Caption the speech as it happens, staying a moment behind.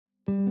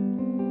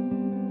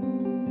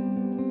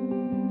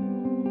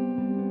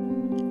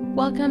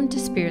Welcome to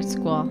Spirit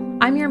School.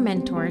 I'm your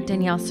mentor,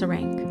 Danielle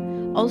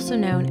Sarank, also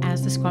known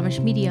as the Squamish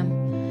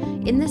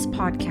Medium. In this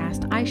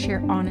podcast, I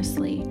share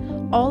honestly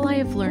all I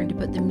have learned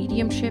about the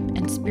mediumship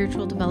and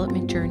spiritual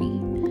development journey.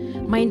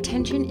 My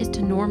intention is to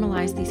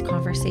normalize these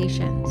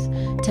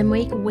conversations, to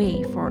make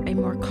way for a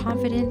more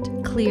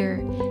confident, clear,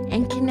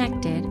 and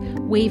connected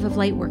wave of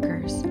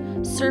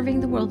lightworkers, serving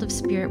the world of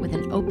spirit with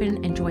an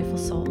open and joyful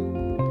soul.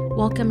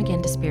 Welcome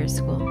again to Spirit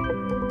School.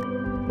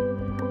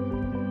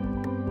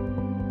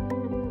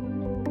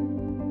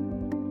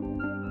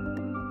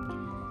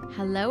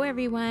 Hello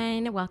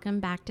everyone, welcome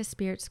back to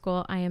Spirit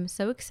School. I am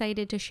so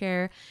excited to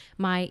share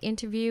my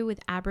interview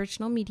with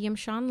Aboriginal medium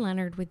Sean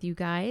Leonard with you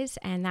guys,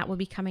 and that will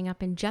be coming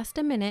up in just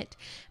a minute.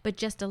 But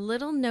just a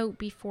little note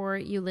before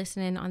you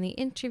listen in on the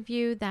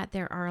interview that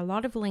there are a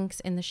lot of links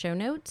in the show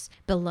notes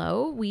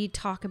below. We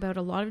talk about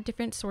a lot of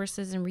different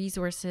sources and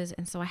resources,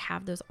 and so I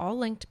have those all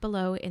linked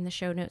below in the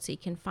show notes so you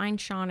can find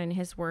Sean and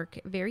his work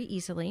very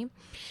easily.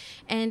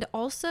 And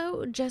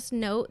also just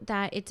note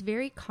that it's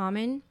very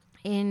common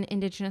in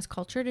Indigenous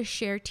culture to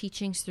share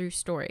teachings through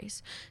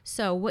stories.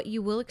 So what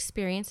you will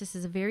experience, this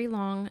is a very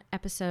long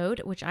episode,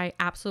 which I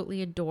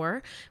absolutely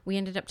adore. We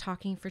ended up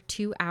talking for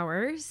 2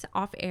 hours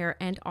off air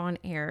and on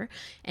air,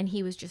 and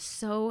he was just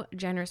so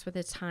generous with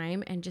his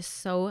time and just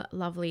so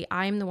lovely.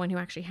 I'm the one who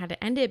actually had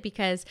to end it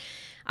because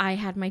I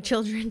had my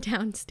children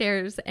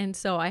downstairs, and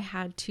so I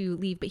had to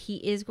leave, but he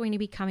is going to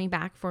be coming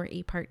back for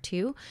a part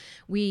 2.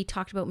 We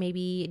talked about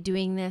maybe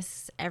doing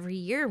this every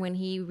year when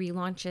he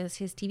relaunches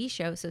his TV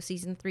show, so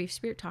season 3 of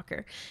Spirit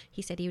Talker.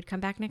 He said he would come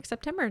back next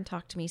September and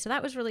talk to me, so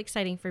that was really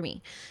exciting for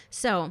me.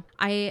 So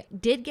I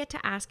did get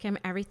to ask him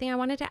everything I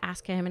wanted to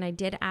ask him, and I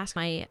did ask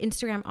my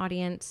Instagram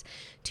audience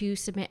to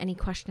submit any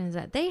questions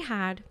that they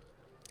had.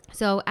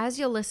 So as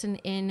you'll listen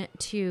in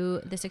to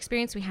this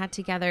experience we had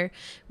together,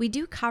 we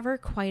do cover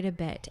quite a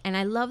bit. And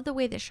I love the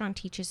way that Sean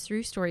teaches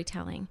through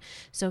storytelling.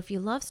 So if you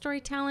love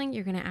storytelling,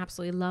 you're going to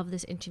absolutely love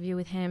this interview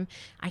with him.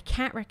 I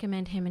can't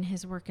recommend him and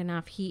his work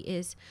enough. He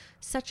is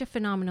such a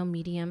phenomenal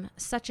medium,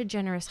 such a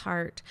generous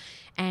heart,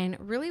 and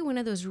really one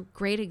of those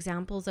great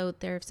examples out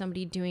there of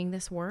somebody doing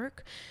this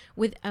work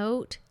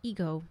without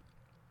ego.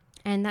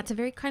 And that's a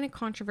very kind of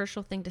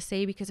controversial thing to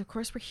say because, of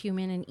course, we're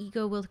human and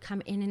ego will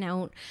come in and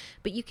out.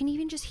 But you can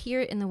even just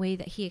hear it in the way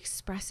that he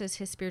expresses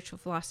his spiritual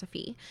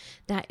philosophy,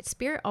 that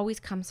spirit always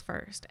comes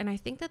first. And I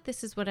think that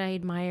this is what I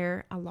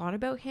admire a lot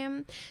about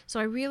him. So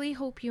I really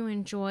hope you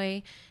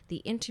enjoy the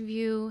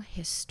interview,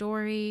 his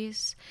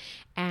stories,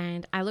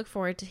 and I look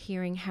forward to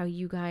hearing how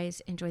you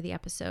guys enjoy the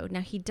episode.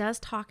 Now, he does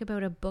talk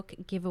about a book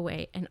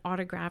giveaway, an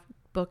autographed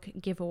book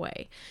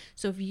giveaway.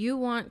 So if you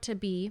want to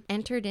be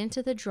entered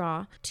into the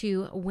draw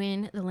to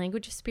win the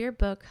Language of Spirit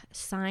book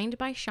signed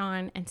by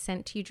Sean and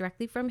sent to you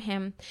directly from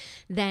him,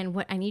 then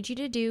what I need you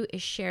to do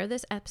is share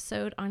this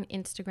episode on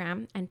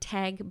Instagram and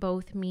tag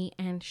both me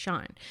and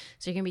Sean.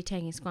 So you're going to be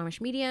tagging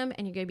Squamish Medium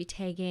and you're going to be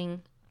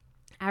tagging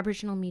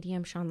Aboriginal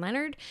medium Sean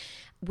Leonard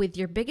with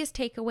your biggest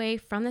takeaway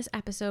from this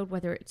episode,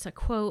 whether it's a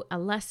quote, a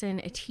lesson,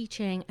 a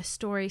teaching, a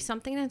story,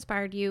 something that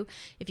inspired you.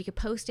 If you could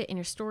post it in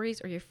your stories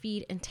or your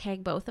feed and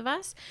tag both of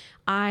us,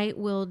 I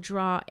will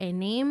draw a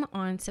name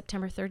on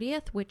September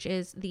 30th, which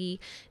is the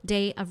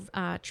day of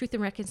Truth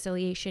and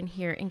Reconciliation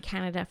here in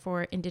Canada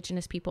for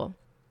Indigenous people.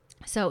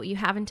 So you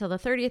have until the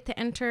 30th to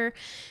enter.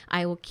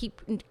 I will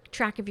keep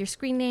track of your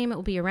screen name. It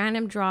will be a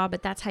random draw,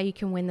 but that's how you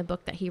can win the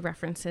book that he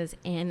references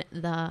in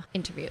the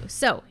interview.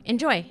 So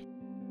enjoy.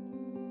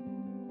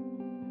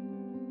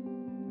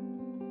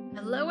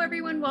 Hello,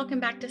 everyone. Welcome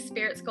back to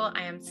Spirit School.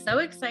 I am so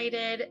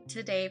excited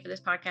today for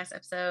this podcast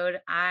episode.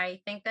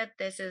 I think that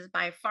this is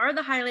by far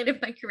the highlight of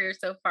my career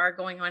so far,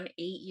 going on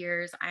 8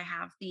 years. I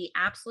have the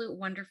absolute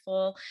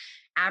wonderful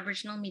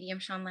Aboriginal medium,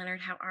 Sean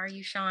Leonard. How are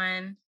you,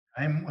 Sean?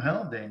 I'm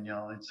well,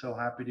 Danielle. I'm so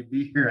happy to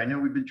be here. I know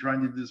we've been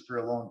trying to do this for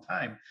a long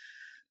time,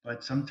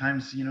 but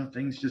sometimes,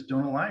 things just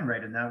don't align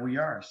right. And now we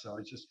are. So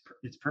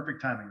it's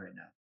perfect timing right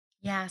now.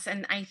 Yes,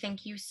 and I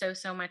thank you so,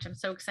 so much. I'm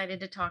so excited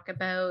to talk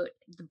about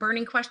the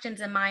burning questions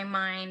in my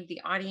mind,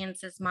 the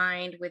audience's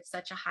mind with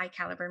such a high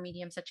caliber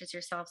medium such as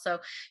yourself. So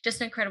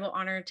just an incredible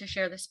honor to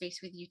share the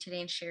space with you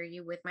today and share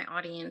you with my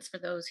audience for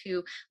those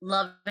who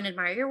love and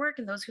admire your work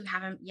and those who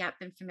haven't yet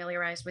been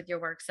familiarized with your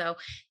work. So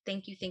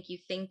thank you, thank you,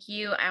 thank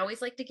you. I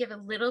always like to give a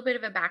little bit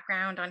of a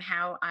background on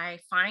how I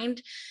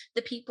find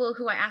the people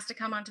who I ask to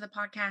come onto the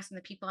podcast and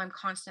the people I'm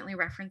constantly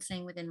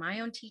referencing within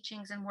my own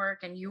teachings and work.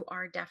 And you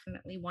are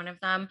definitely one of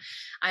them.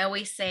 I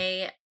always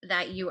say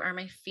that you are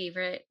my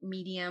favorite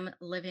medium,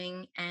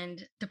 living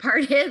and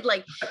departed.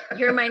 Like,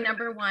 you're my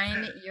number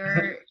one.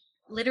 You're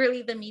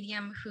literally the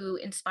medium who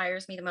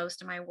inspires me the most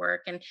in my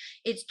work. And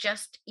it's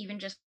just even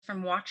just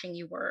from watching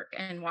you work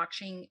and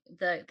watching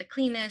the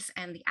cleanness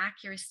and the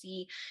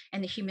accuracy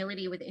and the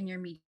humility within your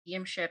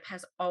mediumship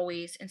has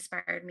always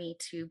inspired me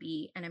to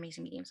be an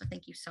amazing medium. So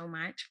thank you so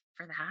much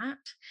for that.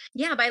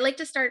 Yeah, but I like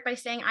to start by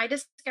saying I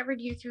discovered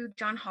you through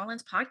John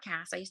Holland's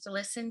podcast. I used to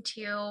listen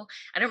to,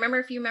 I don't remember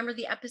if you remember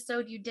the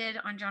episode you did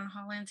on John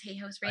Holland's Hey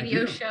Host I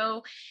radio do.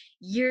 show.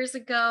 years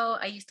ago,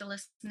 I used to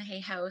listen to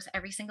Hay House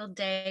every single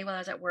day while I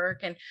was at work.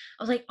 And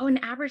I was like, oh,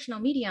 an Aboriginal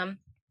medium.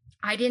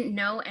 I didn't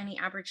know any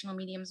Aboriginal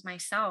mediums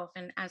myself.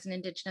 And as an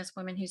Indigenous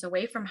woman who's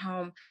away from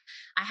home,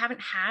 I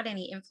haven't had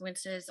any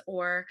influences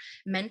or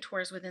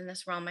mentors within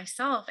this realm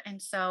myself.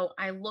 And so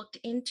I looked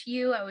into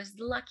you. I was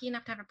lucky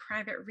enough to have a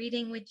private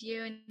reading with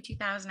you in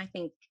 2000, I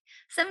think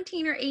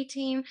 17 or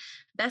 18,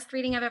 best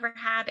reading I've ever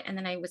had. And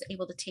then I was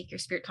able to take your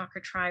Spirit Talker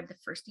tribe the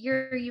first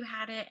year you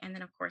had it. And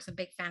then, of course, a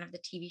big fan of the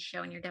TV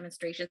show and your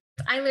demonstrations.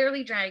 I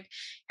literally dragged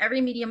every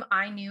medium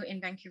I knew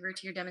in Vancouver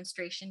to your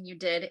demonstration you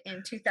did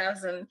in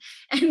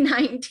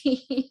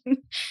 2019.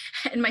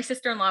 And my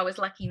sister-in-law was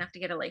lucky enough to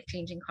get a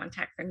life-changing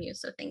contact from you.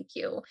 So thank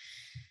you.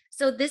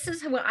 So this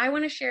is what I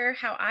want to share,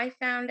 how I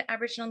found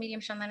Aboriginal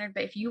medium Sean Leonard.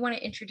 But if you want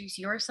to introduce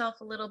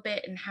yourself a little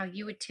bit and how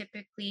you would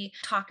typically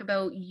talk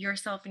about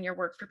yourself and your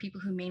work for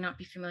people who may not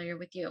be familiar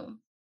with you.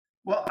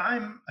 Well,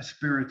 I'm a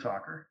spirit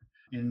talker.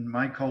 In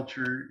my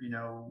culture,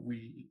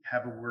 we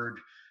have a word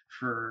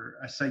for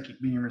a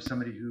psychic medium or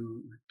somebody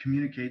who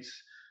communicates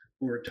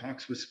or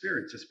talks with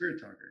spirits, a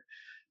spirit talker.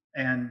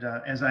 And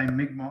as I'm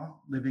Mi'kmaq,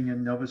 living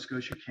in Nova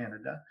Scotia,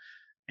 Canada,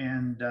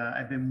 and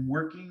I've been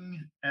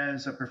working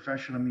as a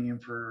professional medium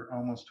for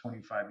almost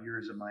 25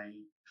 years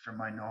from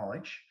my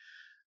knowledge.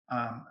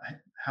 Um,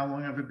 how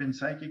long have I been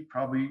psychic?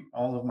 Probably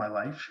all of my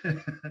life.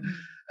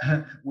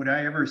 Would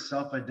I ever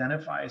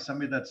self-identify as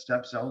somebody that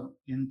steps out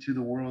into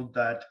the world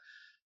that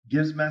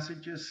gives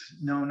messages?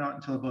 No, not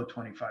until about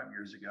 25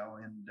 years ago.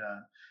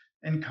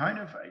 And kind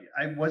of,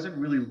 I wasn't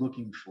really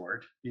looking for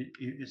it.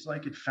 It's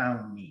like it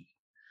found me.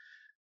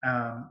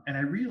 And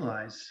I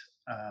realized,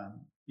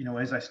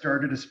 as I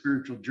started a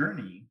spiritual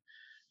journey,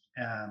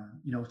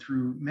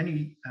 through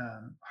many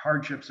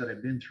hardships that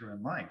I've been through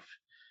in life,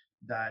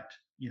 that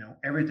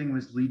everything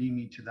was leading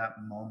me to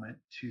that moment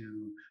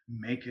to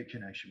make a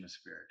connection with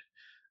spirit.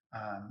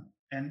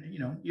 And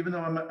even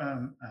though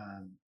I'm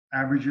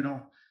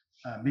Aboriginal,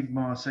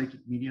 Mi'kmaq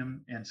psychic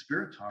medium, and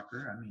spirit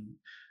talker, I mean,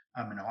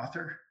 I'm an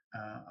author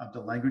of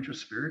the language of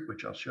spirit,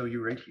 which I'll show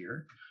you right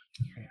here.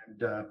 And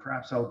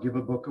perhaps I'll give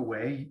a book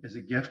away as a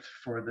gift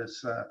for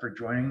this for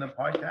joining the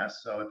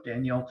podcast. So if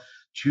Danielle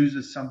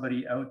chooses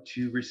somebody out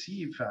to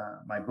receive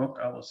my book,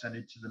 I will send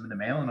it to them in the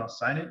mail, and I'll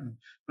sign it and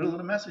put a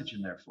little message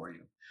in there for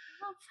you.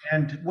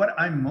 And what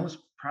I'm most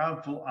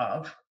proudful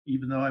of,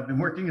 even though I've been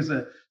working as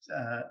a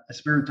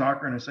spirit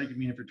talker and a psychic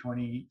medium for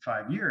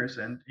 25 years,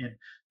 and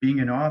being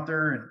an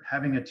author and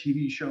having a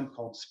TV show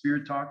called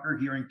Spirit Talker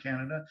here in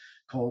Canada,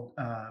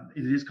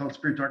 it is called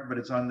Spirit Talker, but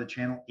it's on the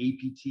channel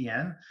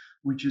APTN,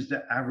 which is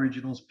the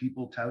Aboriginals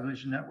People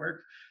Television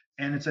Network,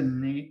 and it's a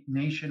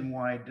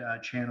nationwide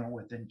channel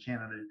within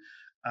Canada.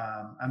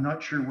 I'm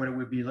not sure what it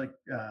would be like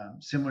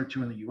similar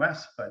to in the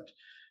US, but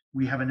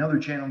we have another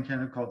channel in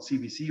Canada called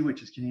CBC,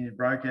 which is Canadian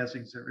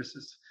Broadcasting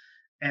Services,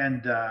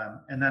 and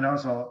that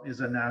also is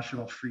a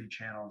national free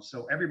channel.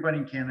 So everybody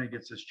in Canada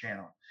gets this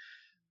channel.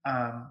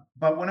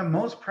 But what I'm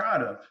most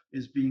proud of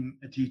is being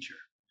a teacher,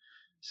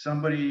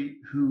 somebody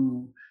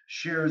who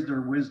shares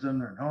their wisdom,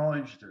 their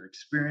knowledge, their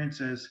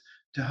experiences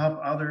to help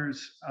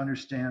others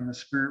understand the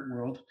spirit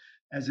world,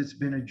 as it's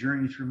been a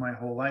journey through my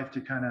whole life to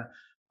kind of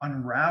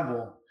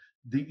unravel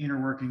the inner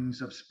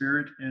workings of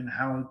spirit and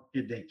how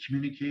they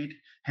communicate.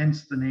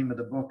 Hence the name of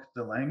the book,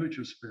 The Language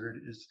of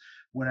Spirit. Is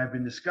what I've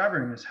been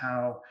discovering is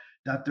how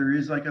that there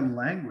is like a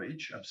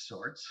language of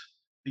sorts,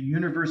 a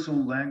universal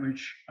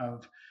language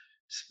of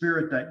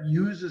spirit that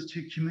uses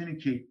to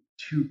communicate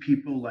to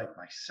people like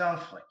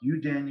myself, like you,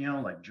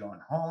 Danielle, like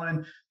John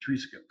Holland,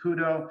 Teresa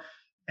Caputo.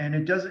 And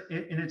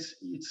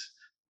it's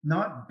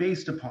not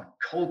based upon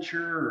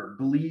culture or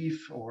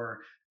belief or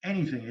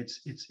anything.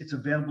 It's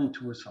available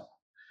to us all.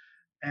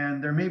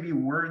 And there may be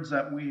words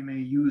that we may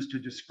use to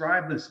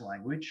describe this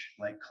language,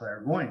 like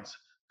clairvoyance,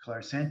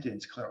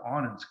 clairsentience,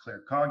 clairaudence,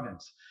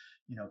 claircognizance,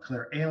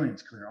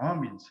 clairalience,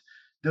 clairambience.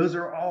 Those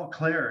are all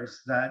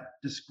clairs that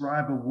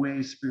describe a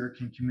way spirit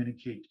can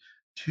communicate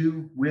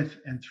to, with,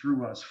 and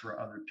through us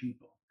for other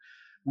people,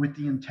 with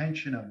the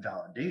intention of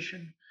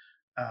validation,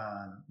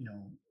 uh, you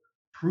know,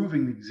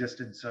 proving the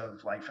existence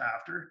of life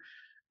after,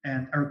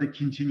 and or the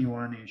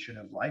continuation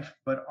of life,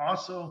 but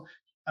also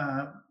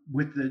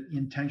with the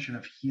intention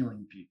of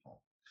healing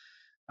people.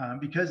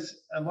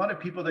 Because a lot of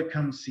people that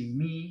come see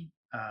me,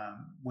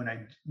 when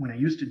I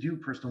used to do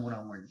personal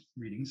one-on-one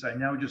readings, I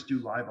now just do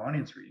live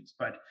audience readings.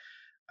 But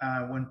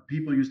when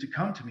people used to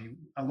come to me,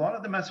 a lot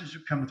of the messages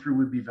that come through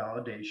would be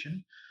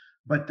validation,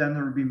 but then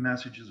there would be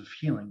messages of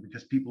healing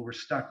because people were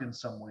stuck in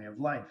some way of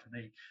life, and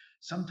they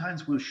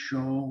sometimes will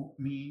show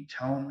me,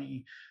 tell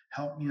me,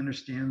 help me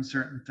understand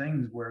certain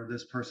things where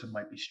this person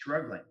might be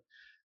struggling,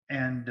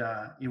 and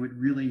it would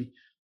really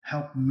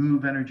help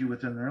move energy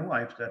within their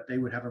life that they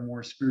would have a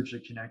more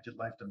spiritually connected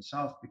life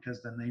themselves,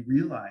 because then they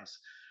realize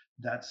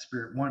that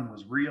spirit, one,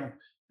 was real,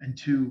 and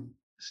two,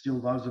 still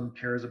loves them,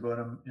 cares about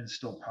them, and is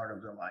still part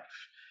of their life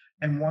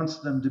and wants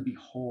them to be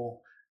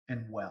whole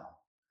and well.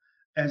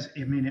 As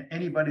I mean,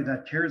 anybody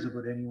that cares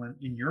about anyone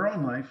in your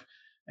own life,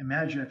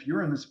 imagine if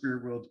you're in the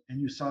spirit world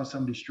and you saw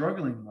somebody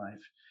struggling in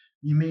life,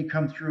 You may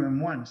come through in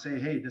one, say,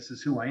 hey, this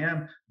is who I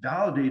am,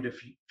 validate a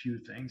few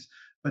things,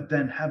 but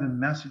then have a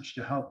message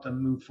to help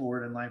them move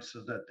forward in life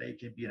so that they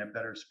can be in a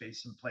better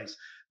space and place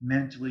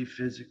mentally,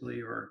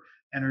 physically, or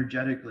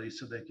energetically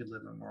so they could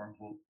live a more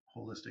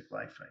holistic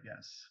life, I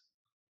guess.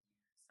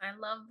 I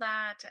love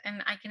that.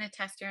 And I can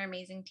attest you're an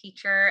amazing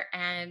teacher,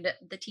 and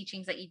the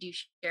teachings that you do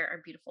share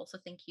are beautiful. So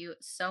thank you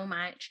so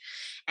much.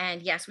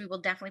 And yes, we will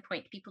definitely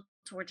point people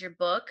towards your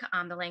book,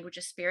 The Language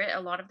of Spirit.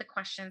 A lot of the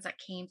questions that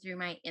came through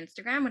my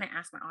Instagram when I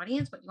asked my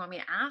audience, what you want me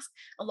to ask,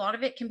 a lot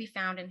of it can be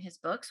found in his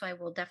book. So I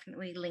will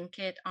definitely link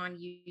it on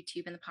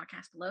YouTube and the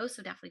podcast below.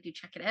 So definitely do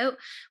check it out.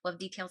 We'll have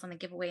details on the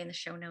giveaway in the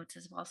show notes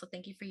as well. So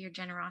thank you for your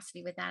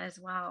generosity with that as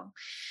well.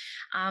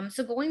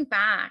 So going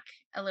back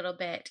a little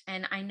bit,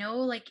 and I know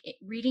like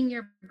reading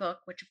your book,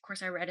 which of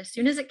course I read as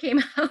soon as it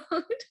came out,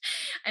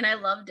 and I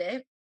loved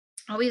it.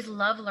 Always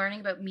love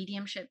learning about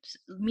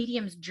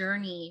mediums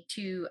journey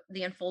to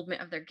the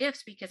unfoldment of their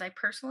gifts, because I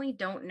personally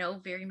don't know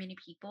very many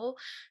people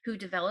who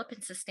develop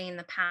and sustain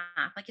the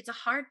path. Like, it's a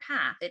hard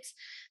path.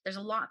 There's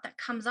a lot that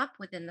comes up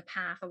within the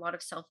path, a lot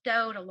of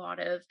self-doubt, a lot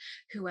of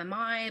who am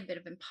I, a bit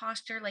of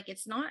imposter. Like,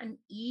 it's not an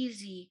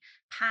easy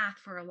path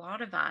for a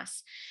lot of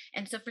us.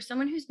 And so for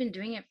someone who's been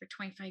doing it for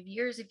 25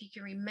 years, if you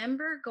can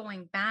remember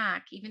going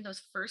back even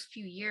those first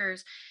few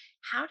years,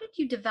 how did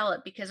you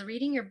develop? Because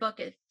reading your book,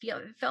 it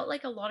felt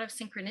like a lot of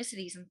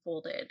synchronicities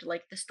unfolded,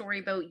 like the story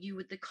about you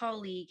with the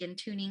colleague and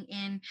tuning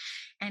in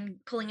and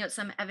pulling out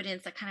some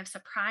evidence that kind of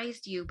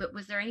surprised you. But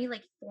was there any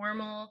like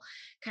formal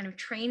kind of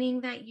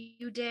training that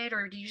you did,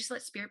 or do you just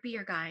let spirit be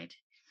your guide?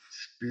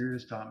 Spirit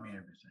has taught me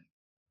everything.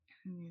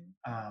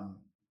 Mm. Um,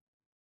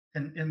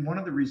 and one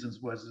of the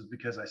reasons was is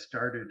because I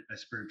started a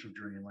spiritual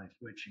journey in life,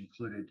 which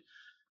included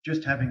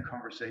just having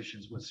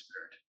conversations with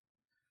spirit,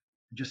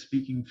 just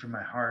speaking from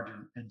my heart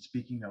and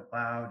speaking out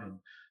loud and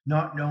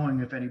not knowing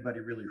if anybody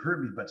really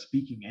heard me, but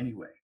speaking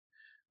anyway,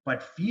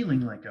 but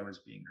feeling like I was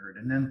being heard.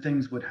 And then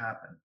things would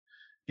happen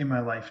in my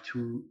life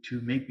to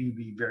make me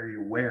be very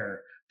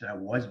aware that I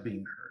was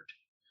being heard.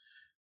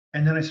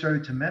 And then I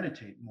started to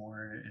meditate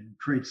more and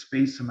create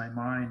space in my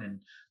mind and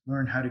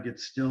learn how to get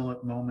still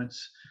at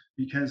moments,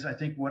 because I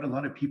think what a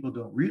lot of people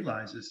don't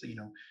realize is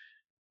that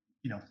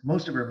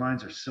most of our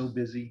minds are so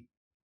busy,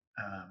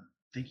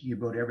 thinking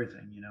about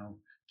everything,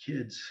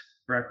 kids,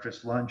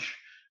 breakfast, lunch,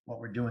 what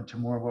we're doing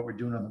tomorrow, what we're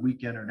doing on the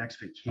weekend or next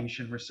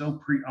vacation. We're so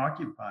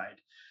preoccupied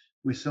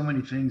with so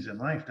many things in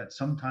life that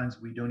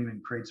sometimes we don't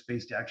even create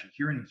space to actually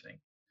hear anything.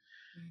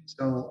 Mm.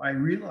 So I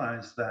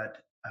realized that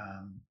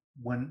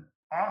when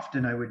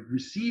often I would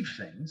receive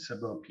things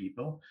about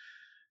people,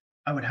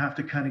 I would have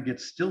to kind of get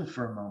still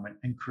for a moment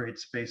and create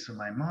space in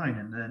my mind,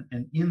 and then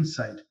an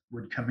insight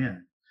would come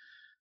in.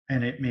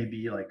 And it may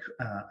be like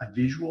a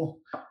visual,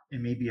 it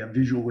may be a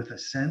visual with a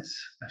sense,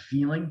 a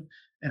feeling.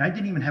 And I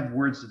didn't even have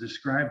words to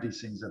describe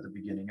these things at the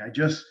beginning. I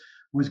just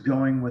was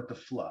going with the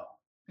flow.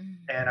 Mm.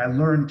 And I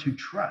learned to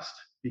trust,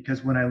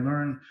 because when I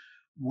learned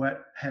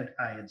what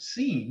I had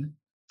seen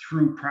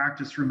through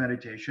practice, through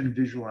meditation,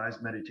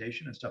 visualized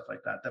meditation and stuff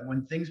like that, that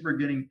when things were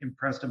getting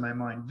impressed in my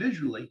mind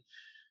visually,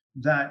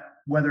 that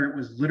whether it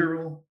was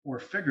literal or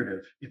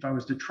figurative, if I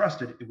was to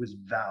trust it, it was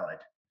valid.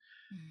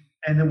 Mm.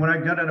 And then when I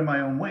got out of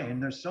my own way,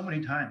 and there's so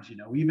many times,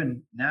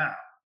 even now,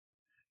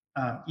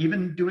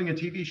 even doing a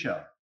TV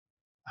show,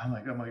 I'm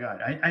like, oh my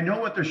God, I know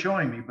what they're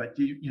showing me, but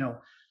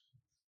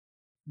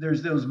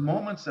there's those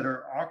moments that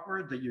are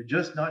awkward that you're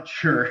just not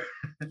sure,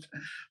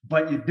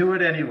 but you do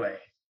it anyway.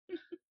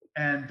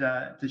 And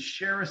to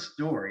share a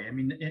story, I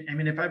mean,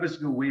 if I was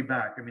to go way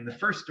back, I mean, the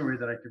first story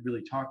that I could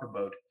really talk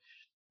about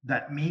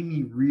that made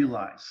me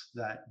realize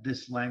that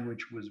this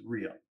language was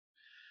real.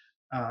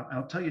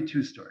 I'll tell you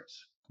two stories,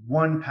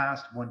 one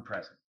past, one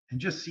present,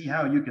 and just see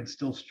how you can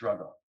still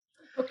struggle,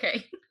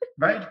 Okay.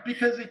 right?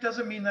 Because it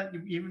doesn't mean that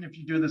even if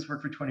you do this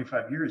work for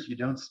 25 years, you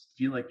don't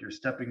feel like you're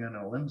stepping on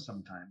a limb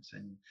sometimes.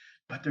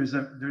 But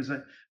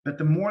but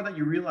the more that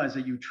you realize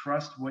that you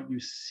trust what you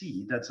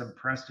see that's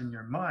impressed in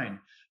your mind,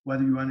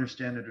 whether you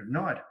understand it or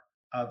not,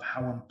 of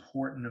how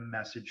important a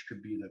message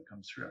could be that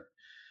comes through.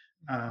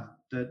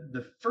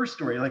 The first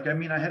story, like, I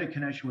mean, I had a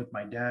connection with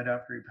my dad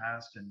after he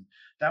passed, and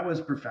that was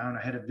profound.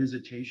 I had a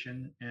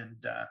visitation, and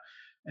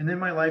then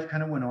my life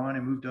kind of went on. I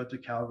moved out to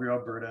Calgary,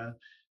 Alberta,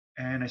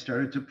 and I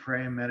started to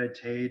pray and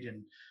meditate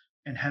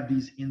and have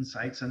these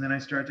insights. And then I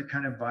started to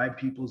kind of vibe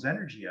people's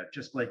energy out,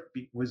 just like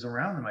was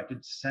around them. I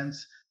could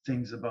sense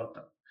things about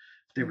them.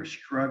 They were Mm.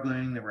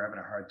 struggling, they were having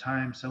a hard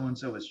time. So and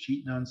so was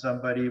cheating on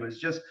somebody. It was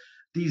just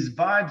these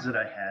vibes that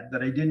I had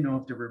that I didn't know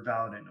if they were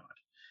valid or not.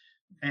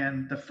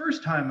 And the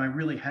first time I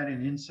really had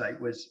an insight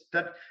was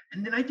that,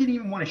 and then I didn't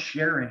even want to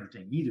share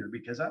anything either,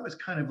 because I was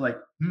kind of like,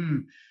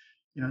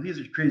 these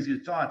are crazy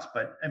thoughts.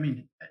 But I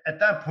mean, at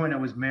that point, I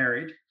was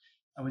married.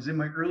 I was in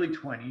my early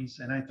 20s,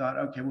 and I thought,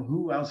 okay, well,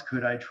 who else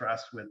could I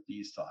trust with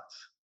these thoughts?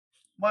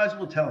 Might as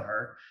well tell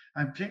her.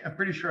 I'm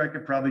pretty sure I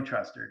could probably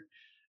trust her.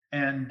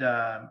 And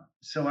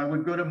so I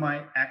would go to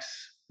my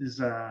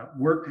ex's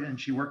work, and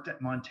she worked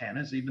at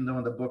Montana's, even though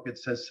in the book it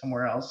says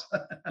somewhere else.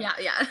 Yeah.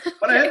 Yeah.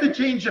 But I had Okay. to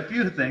change a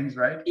few things,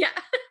 right? Yeah.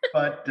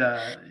 But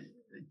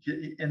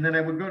and then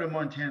I would go to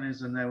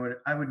Montana's, and I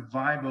would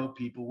vibe out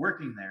people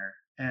working there,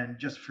 and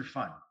just for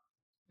fun,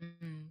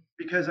 Mm,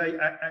 because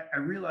I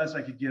realized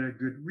I could get a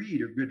good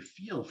read or good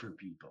feel for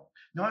people,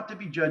 not to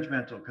be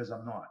judgmental, because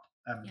I'm not.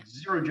 I'm yeah.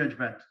 zero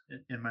judgment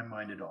in my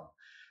mind at all.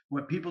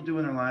 What people do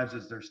in their lives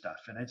is their stuff,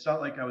 and it's not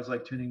like I was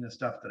like tuning the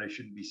stuff that I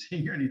shouldn't be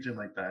seeing or anything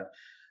like that.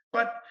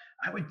 But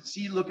I would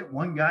look at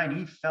one guy, and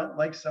he felt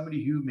like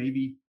somebody who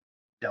maybe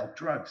dealt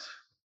drugs.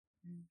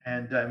 Mhm.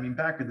 And I mean,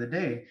 back in the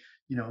day,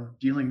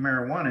 dealing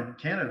marijuana in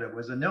Canada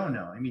was a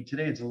no-no. I mean,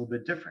 today it's a little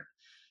bit different.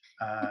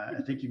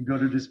 I think you can go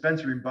to a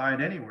dispensary and buy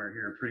it anywhere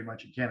here, pretty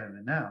much in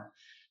Canada now.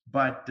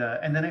 But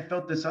and then I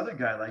felt this other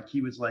guy, like he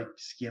was like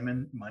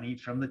skimming money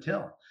from the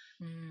till,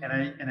 and I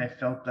Mm, and I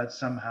felt that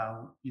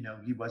somehow,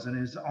 he wasn't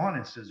as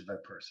honest as a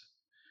person.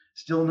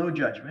 Still no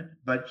judgment,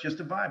 but just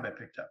a vibe I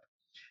picked up.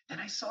 And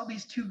I saw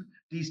these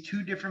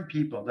two different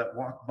people that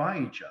walked by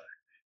each other,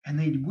 and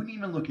they wouldn't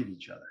even look at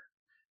each other.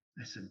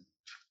 I said,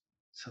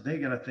 so they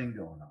got a thing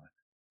going on.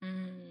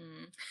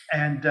 mm,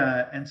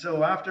 And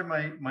so after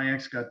my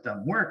ex got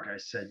done work, I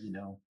said,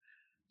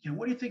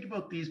 what do you think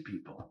about these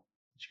people?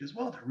 She goes,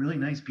 well, they're really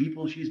nice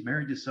people. She's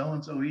married to so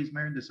and so. He's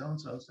married to so and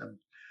so. So,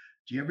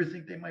 do you ever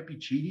think they might be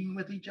cheating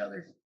with each other?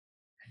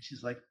 And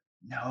she's like,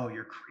 no,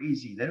 you're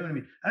crazy. They don't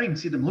even. I don't even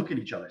see them look at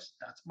each other.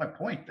 That's my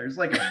point. There's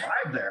like a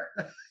vibe there.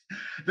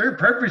 They're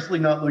purposely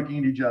not looking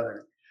at each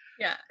other.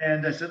 yeah.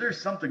 And I said,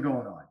 there's something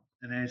going on.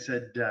 And I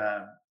said,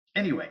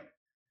 anyway,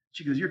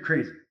 she goes, you're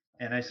crazy.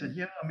 And I said,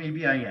 yeah,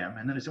 maybe I am.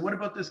 And then I said, what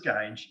about this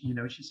guy? And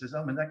she says,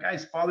 oh, man, that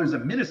guy's father's a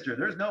minister.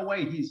 There's no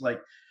way he's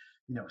like,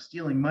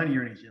 stealing money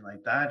or anything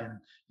like that. And,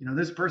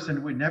 this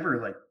person would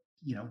never like,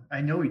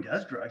 I know he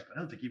does drugs, but I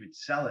don't think he would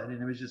sell it.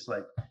 And it was just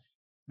like,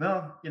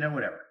 well,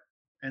 whatever.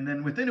 And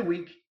then within a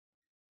week,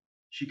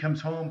 she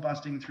comes home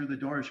busting through the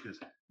door. She goes,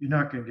 you're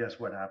not going to guess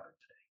what happened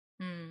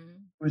today. Mm.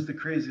 It was the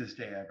craziest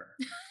day ever.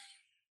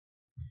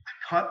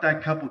 Caught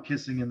that couple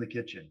kissing in the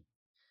kitchen,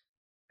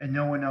 and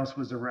no one else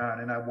was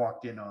around. And I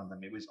walked in on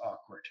them. It was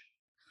awkward.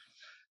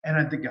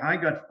 And the guy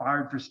got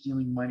fired for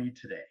stealing money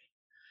today.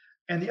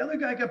 And the other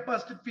guy got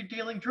busted for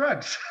dealing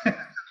drugs.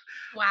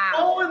 Wow.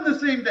 All in the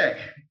same day.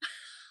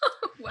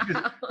 She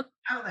goes, Wow.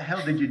 how the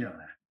hell did you know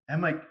that?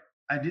 I'm like,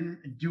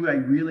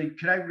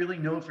 could I really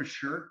know for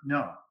sure?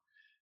 No.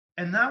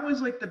 And that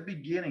was like the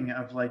beginning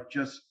of like,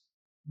 just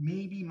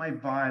maybe my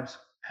vibes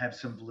have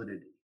some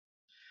validity.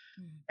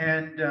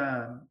 Mm,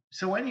 And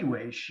so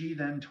anyway, she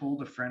then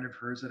told a friend of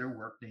hers at her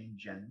work named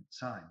Jen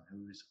Syme,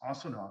 who is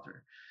also an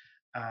author.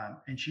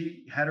 And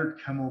she had her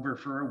come over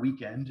for a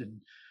weekend, and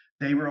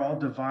they were all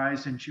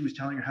devised, and she was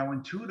telling her how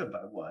intuitive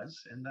I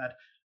was and that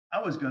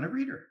I was going to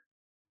read her.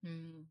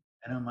 mm,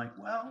 And I'm like,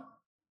 well,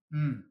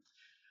 hmm,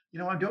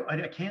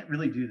 I can't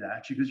really do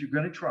that. She goes, you're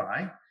going to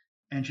try.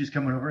 And she's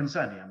coming over on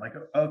Sunday. I'm like,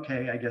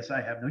 okay, I guess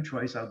I have no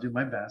choice. I'll do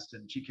my best.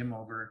 And she came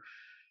over,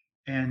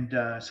 and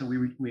so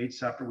we ate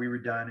supper. We were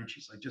done, and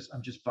she's like,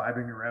 I'm just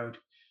vibing her out,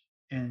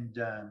 and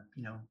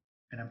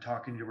and I'm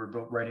talking to her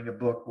about writing a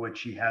book, which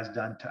she has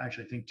done. To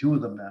actually, I think two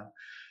of them now,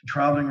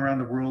 traveling around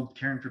the world,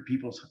 caring for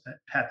people's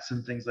pets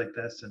and things like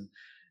this,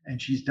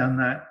 and she's done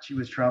that. She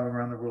was traveling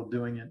around the world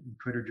doing it, and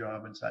quit her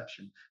job and such,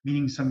 and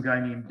meeting some guy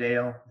named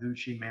Dale who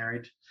she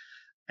married,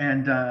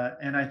 and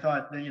I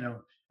thought,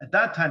 at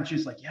that time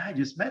she's like, yeah, I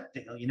just met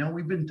Dale.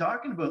 We've been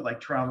talking about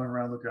like traveling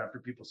around looking after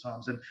people's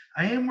homes, and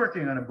I am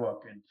working on a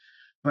book. And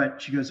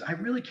but she goes, I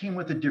really came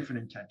with a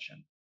different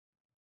intention.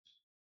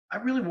 I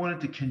really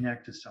wanted to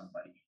connect to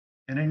somebody.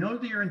 And I know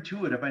that you're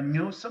intuitive. I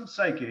know some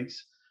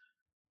psychics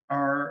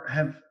are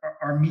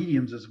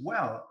mediums as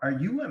well. Are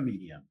you a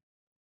medium?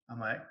 I'm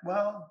like,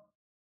 well,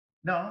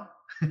 no.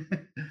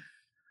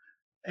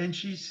 And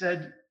she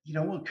said,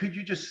 well, could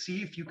you just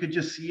see if you could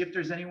just see if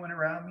there's anyone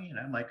around me? And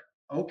I'm like,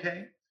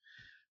 okay.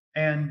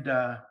 And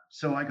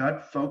so I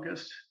got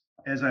focused,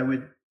 as I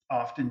would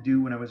often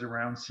do when I was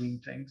around seeing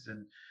things.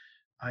 And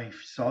I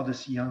saw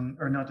this young,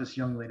 or not this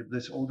young lady, but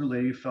this older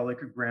lady who felt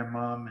like a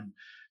grandmom.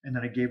 And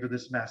then I gave her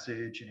this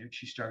message, and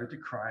she started to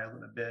cry a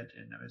little bit.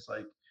 And I was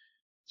like,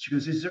 she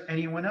goes, is there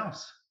anyone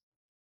else?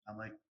 I'm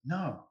like,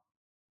 no.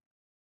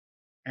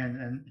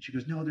 And she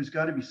goes, no, there's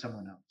got to be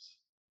someone else.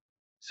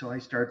 So I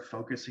start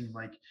focusing,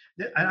 like,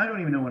 I don't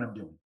even know what I'm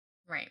doing.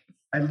 right.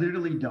 I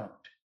literally don't.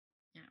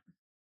 Yeah.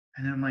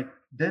 And then I'm like,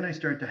 then I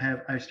started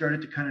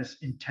to kind of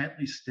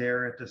intently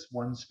stare at this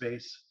one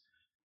space.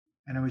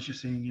 And I was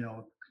just saying,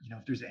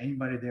 if there's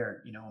anybody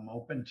there, I'm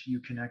open to you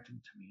connecting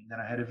to me. And then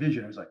I had a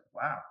vision. I was like,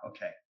 wow,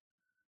 okay,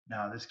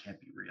 now this can't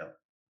be real.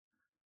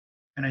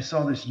 And I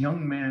saw this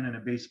young man in a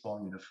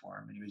baseball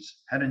uniform, and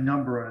had a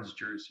number on his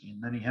jersey,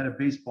 and then he had a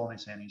baseball in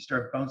his hand. He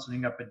started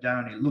bouncing up and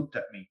down. He looked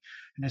at me,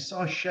 and I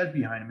saw a shed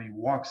behind him, and he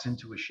walks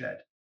into a shed.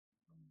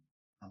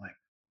 I'm like,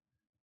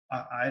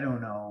 I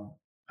don't know,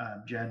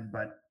 Jen,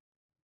 but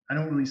I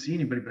don't really see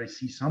anybody, but I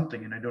see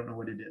something, and I don't know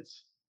what it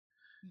is.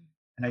 Mm,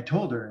 And I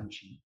told her, and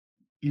she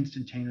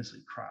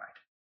instantaneously cried.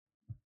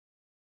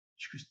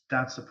 She goes,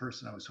 that's the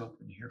person I was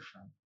hoping to hear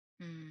from.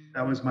 mm,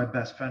 That was my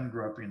best friend,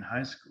 grew up in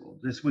high school.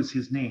 This was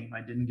his name.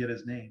 I didn't get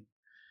his name.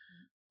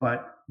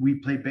 but we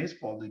played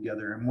baseball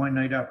together. And one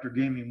night after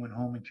game, he went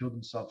home and killed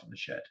himself in the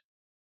shed.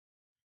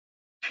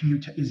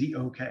 Is he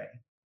okay?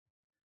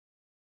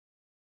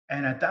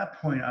 And at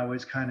that point, I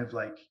was kind of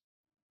like,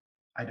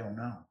 I don't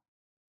know.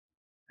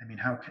 I mean,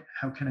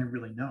 how can I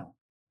really know?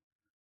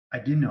 I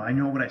didn't know. I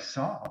know what I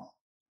saw.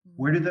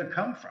 Where did that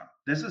come from?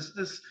 This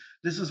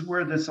is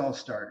where this all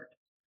started.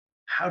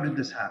 How did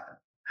this happen?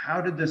 How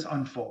did this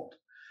unfold?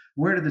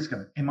 Where did this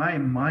come? Am I a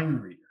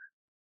mind reader?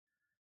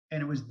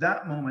 And it was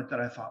that moment that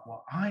I thought,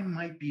 well, I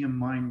might be a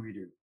mind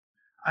reader.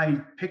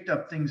 I picked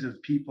up things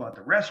of people at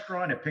the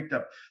restaurant. I picked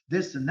up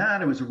this and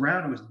that. It was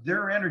around. It was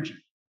their energy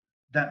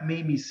that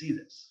made me see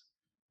this.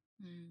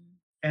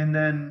 And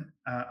then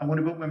I went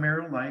about my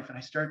marital life, and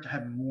I started to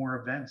have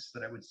more events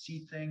that I would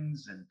see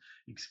things and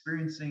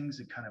experience things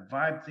and kind of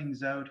vibe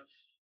things out.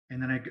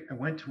 And then I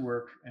went to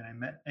work,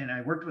 and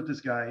I worked with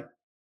this guy,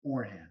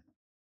 Orhan.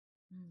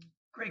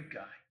 Great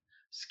guy,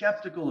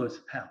 skeptical as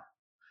hell.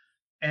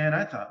 And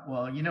I thought,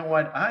 well, you know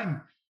what?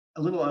 I'm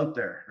a little out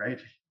there, right?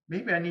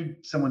 Maybe I need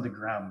someone to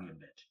ground me a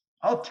bit.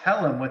 I'll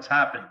tell him what's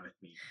happening with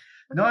me,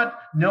 not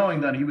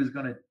knowing that he was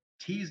going to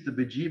tease the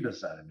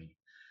bejeebus out of me.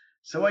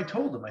 So I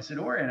told him, I said,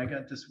 Orion, I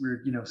got this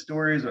weird,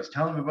 stories I was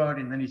telling him about.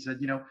 And then he said,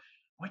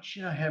 what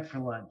should I have for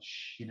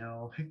lunch?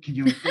 Can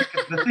you think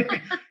of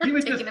the he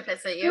was taking just, a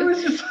piss at It you.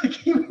 was just like,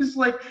 he was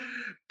like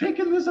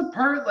picking this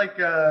apart, like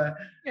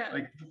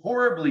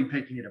horribly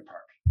picking it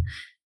apart.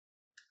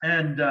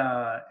 And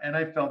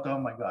I felt, oh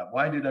my God,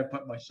 why did I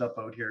put myself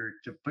out here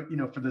to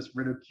put, for this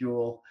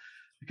ridicule?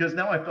 Because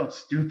now I felt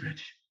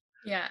stupid.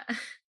 Yeah.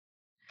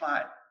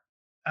 But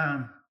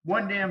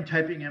one day I'm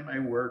typing in my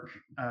work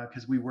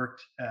because we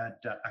worked at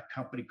a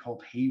company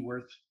called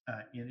Hayworth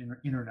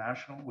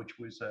International, which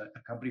was a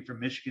company from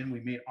Michigan.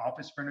 We made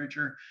office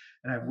furniture,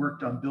 and I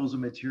worked on bills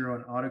of material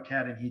and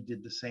AutoCAD, and he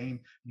did the same. And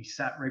he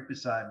sat right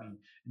beside me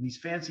in these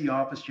fancy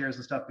office chairs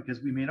and stuff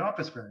because we made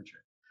office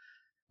furniture.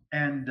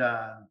 And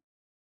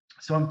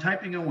so I'm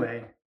typing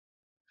away,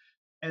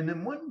 and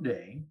then one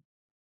day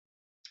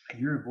I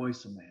hear a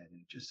voice in my head, and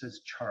it just says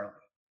Charlie.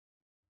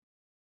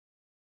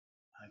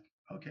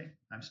 Okay,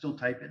 I'm still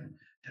typing.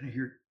 Then I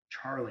hear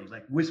Charlie,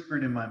 like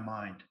whispered in my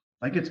mind,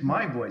 like it's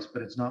my voice,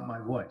 but it's not my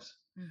voice.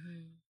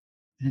 And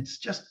it's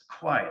just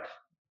quiet.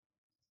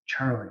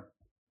 Charlie.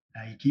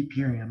 Now you keep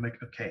hearing, I'm like,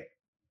 okay,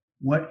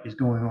 what is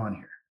going on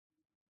here?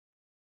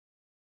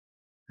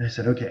 And I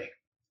said, okay,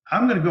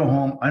 I'm going to go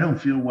home. I don't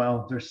feel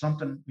well. There's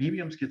something,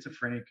 maybe I'm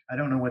schizophrenic. I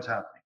don't know what's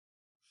happening.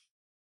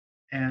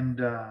 And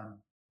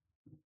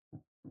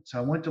so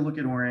I went to look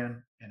at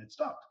Orion, and it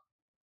stopped.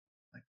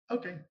 Like,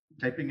 okay,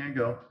 typing I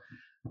go,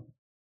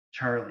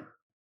 Charlie.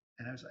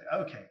 And I was like,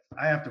 okay,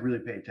 I have to really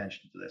pay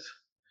attention to this.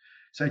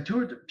 So I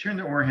turned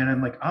to Orion.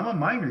 I'm like, I'm a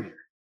mind reader.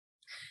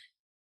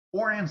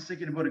 Orion's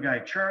thinking about a guy,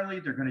 Charlie.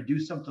 They're going to do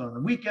something on the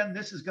weekend.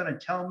 This is going to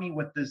tell me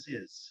what this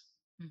is.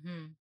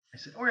 I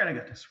said, Orion, I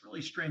got this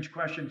really strange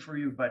question for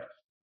you, but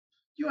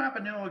do you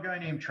happen to know a guy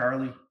named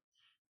Charlie?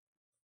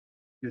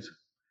 He goes,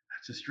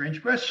 that's a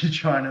strange question,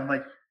 Sean. I'm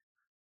like,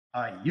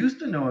 I used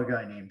to know a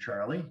guy named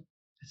Charlie.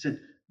 I said,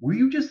 were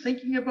you just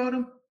thinking about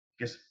him?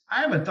 Because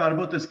I haven't thought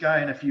about this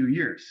guy in a few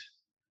years.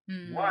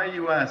 Why are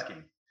you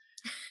asking?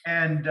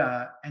 And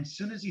as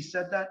soon as he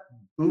said that,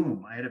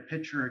 boom, I had a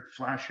picture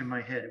flash in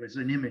my head. It was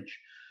an image.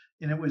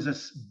 And it was a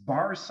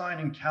bar sign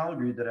in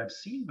Calgary that I've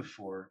seen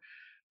before.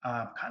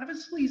 Kind of a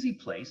sleazy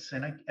place.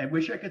 And I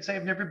wish I could say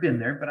I've never been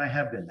there, but I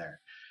have been there.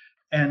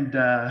 And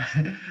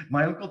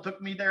my uncle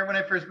took me there when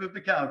I first moved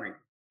to Calgary.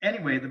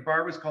 Anyway, the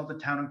bar was called the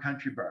Town and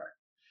Country Bar.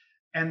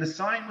 And the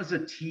sign was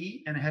a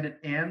T, and it had an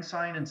and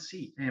sign and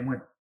C. And it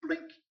went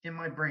blink in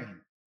my brain.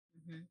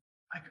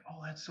 I go,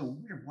 oh, that's so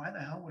weird. Why the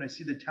hell would I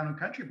see the Town and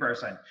Country Bar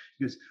sign?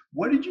 He goes,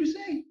 what did you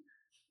say?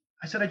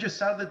 I said, I just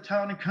saw the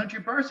Town and Country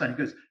Bar sign. He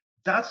goes,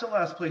 that's the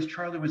last place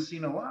Charlie was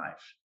seen alive.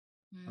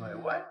 I'm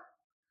like, what?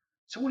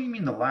 So what do you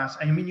mean the last?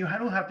 I mean, I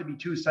don't have to be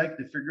too psyched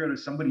to figure out if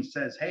somebody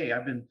says, hey,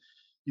 I've been,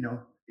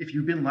 if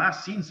you've been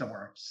last seen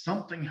somewhere,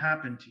 something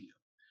happened to you.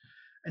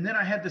 And then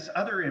I had this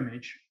other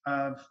image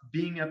of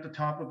being at the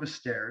top of the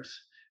stairs,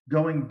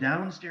 going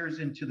downstairs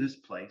into this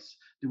place.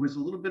 There was a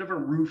little bit of a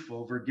roof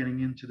over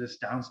getting into this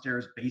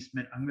downstairs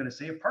basement, I'm going to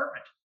say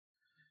apartment.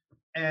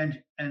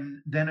 And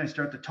then I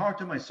start to talk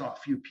to him. I saw a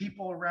few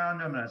people around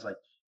him, and I was like,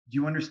 do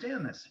you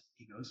understand this?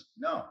 He goes,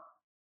 no.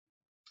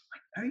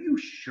 Like, are you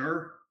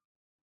sure?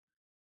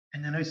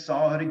 And then I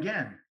saw it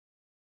again.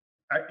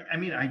 I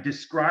mean, I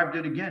described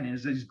it again in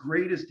as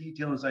greatest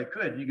detail as I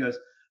could. And he goes,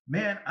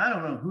 man, I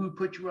don't know who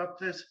put you up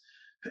this.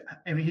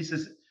 I mean, he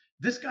says,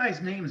 this guy's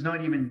name is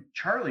not even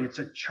Charlie, it's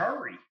a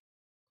Chari.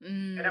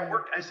 And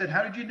I said,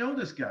 how did you know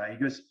this guy? He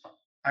goes,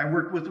 I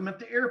worked with him at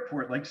the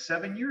airport like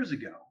 7 years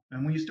ago.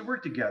 And we used to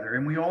work together,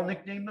 and we all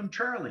nicknamed him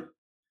Charlie.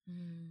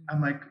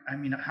 I'm like, I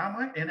mean, how am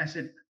I? And I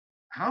said,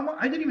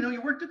 I didn't even know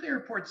you worked at the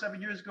airport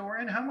 7 years ago,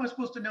 Ryan. How am I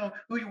supposed to know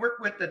who you work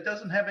with that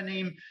doesn't have a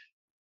name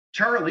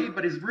Charlie,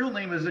 but his real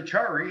name is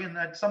Achari, and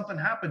that something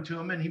happened to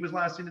him and he was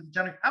last seen at the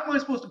town? How am I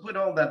supposed to put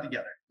all that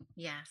together?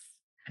 Yes.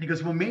 And he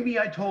goes, well, maybe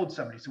I told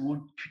somebody. So,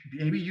 well,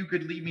 maybe you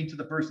could lead me to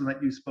the person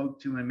that you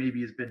spoke to and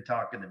maybe has been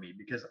talking to me.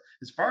 Because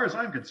as far as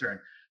I'm concerned,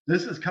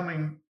 this is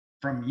coming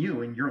from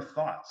you and your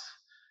thoughts.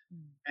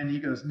 And he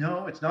goes,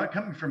 no, it's not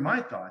coming from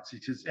my thoughts. He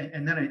says,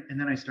 and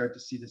then I start to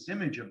see this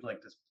image of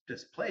like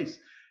this place.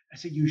 I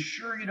said, you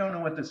sure you don't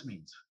know what this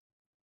means?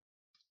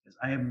 Because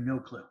I have no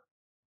clue.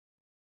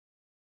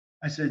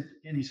 I said,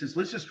 and he says,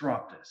 let's just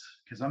drop this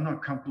because I'm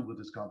not comfortable with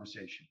this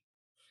conversation.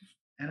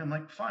 And I'm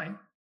like, fine,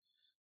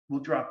 we'll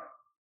drop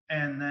it.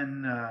 And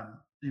then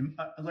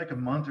like a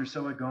month or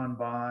so had gone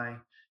by.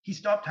 He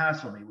stopped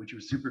hassling me, which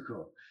was super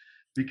cool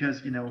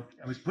because,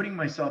 I was putting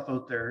myself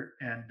out there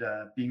and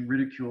being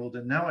ridiculed.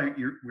 And now I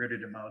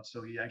weirded him out.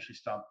 So he actually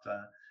stopped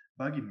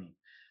bugging me.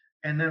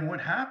 And then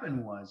what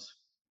happened was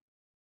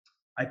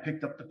I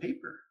picked up the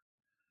paper.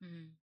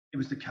 Mm. It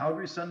was the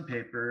Calgary Sun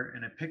paper,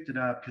 and I picked it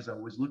up because I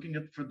was looking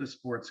up for the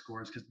sports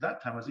scores. Because at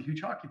that time I was a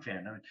huge hockey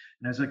fan, and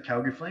I was a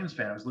Calgary Flames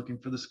fan. I was looking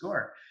for the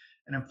score,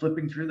 and I'm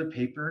flipping through the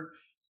paper,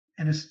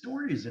 and a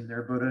story is in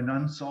there about an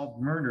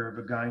unsolved murder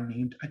of a guy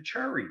named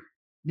Achari,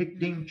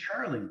 nicknamed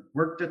Charlie,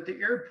 worked at the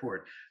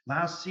airport,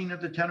 last seen at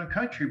the Town and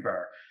Country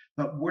Bar.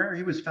 But where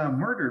he was found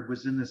murdered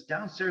was in this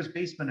downstairs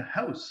basement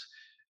house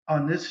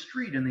on this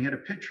street, and they had a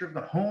picture of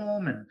the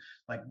home and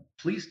like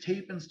police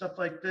tape and stuff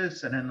like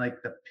this. And then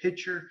like the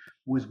picture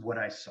was what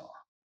I saw.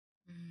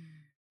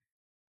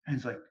 And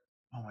it's like,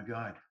 oh my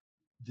God,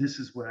 this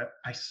is what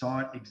I saw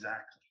it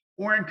exactly.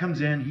 Oren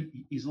comes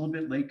in. He's a little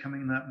bit late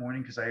coming in that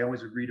morning because I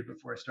always would read it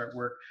before I start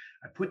work.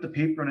 I put the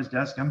paper on his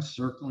desk. I'm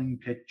circling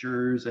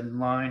pictures and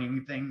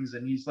lining things.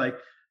 And he's like,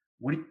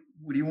 what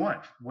do you want?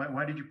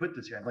 Why did you put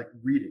this here? I'm like,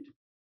 read it.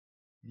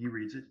 And he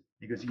reads it.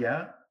 He goes,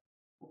 yeah.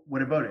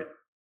 What about it?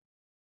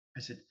 I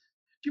said,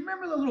 do you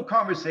remember the little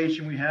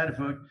conversation we had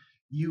about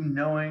you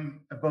knowing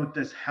about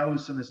this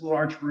house and this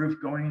large roof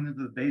going into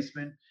the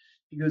basement?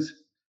 He goes,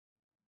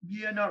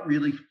 yeah, not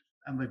really.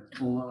 I'm like,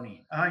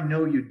 baloney. I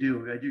know you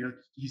do. I do.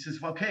 He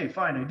says, well, okay,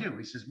 fine, I do.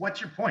 He says, what's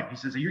your point? He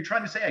says, are you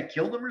trying to say I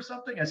killed him or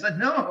something? I said,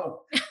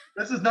 no,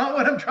 this is not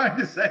what I'm trying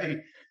to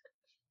say.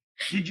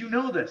 Did you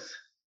know this?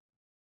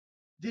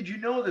 Did you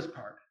know this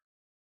part?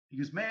 He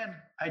goes, man,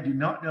 I do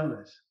not know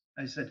this.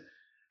 I said,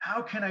 how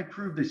can I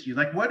prove this to you?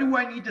 Like, what do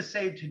I need to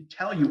say to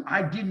tell you?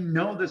 I didn't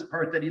know this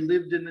part that he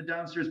lived in the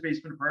downstairs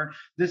basement part.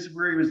 This is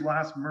where he was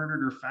last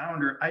murdered or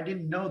found, or I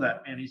didn't know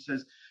that. And he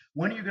says,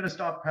 when are you going to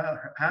stop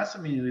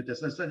hassling me with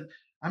this? I said,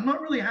 I'm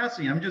not really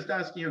hassling you. I'm just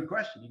asking you a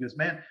question. He goes,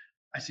 man,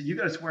 I said, you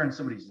got to swear on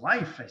somebody's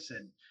life. I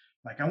said,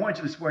 like, I want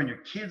you to swear on your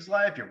kid's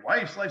life, your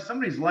wife's life,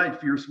 somebody's life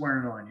you're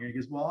swearing on. He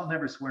goes, well, I'll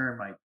never swear in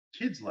my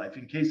kid's life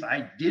in case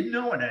I did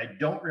know and I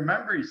don't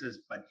remember. He says,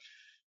 but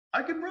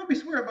I can probably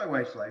swear on my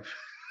wife's life.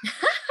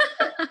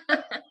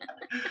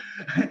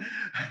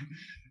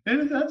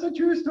 And that's a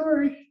true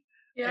story.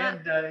 Yeah.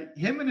 And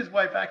him and his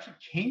wife actually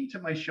came to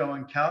my show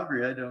in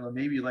Calgary. I don't know,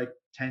 maybe like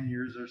 10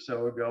 years or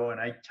so ago. And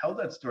I tell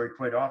that story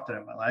quite often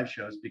at my live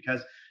shows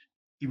because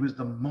it was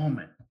the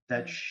moment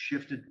that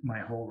shifted my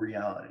whole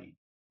reality.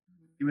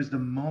 It was the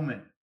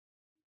moment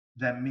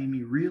that made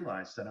me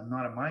realize that I'm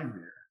not a mind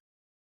reader,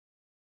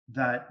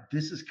 that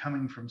this is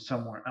coming from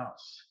somewhere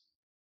else.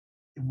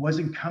 It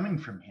wasn't coming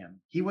from him.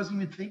 He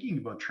wasn't even thinking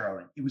about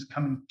Charlie. It was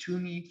coming to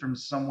me from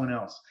someone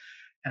else.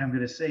 And I'm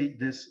going to say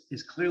this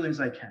as clearly as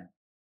I can.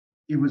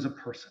 It was a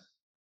person.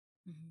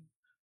 Mm-hmm.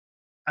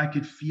 I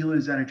could feel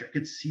his energy. I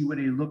could see what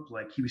he looked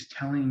like. He was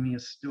telling me a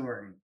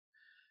story.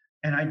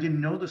 And I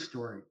didn't know the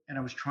story. And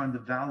I was trying to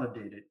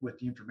validate it with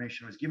the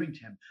information I was giving to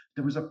him.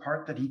 There was a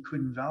part that he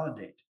couldn't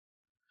validate.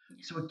 Yeah.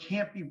 So it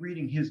can't be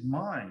reading his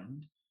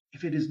mind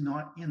if it is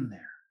not in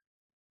there.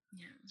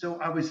 Yeah. So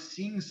I was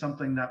seeing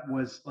something that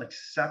was like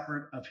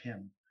separate of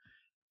him.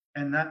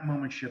 And that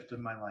moment shifted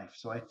my life.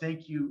 So I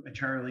thank you,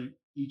 Charlie,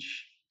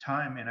 each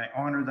time. And I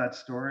honor that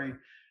story.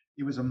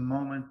 It was a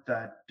moment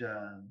that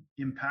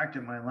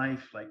impacted my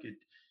life like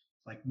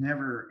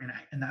never.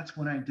 And that's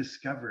when I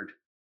discovered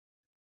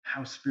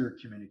how spirit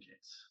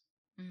communicates.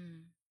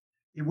 Mm.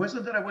 It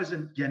wasn't that I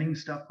wasn't getting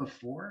stuff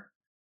before,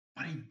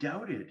 but I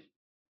doubted.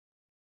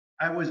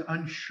 I was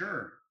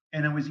unsure.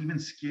 And I was even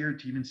scared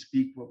to even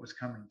speak what was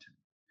coming to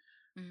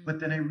me. Mm. But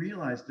then I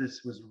realized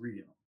this was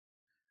real.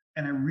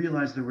 And I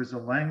realized there was a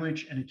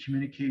language and a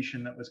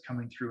communication that was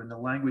coming through. And the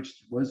language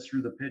was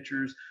through the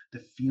pictures, the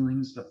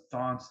feelings, the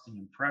thoughts, the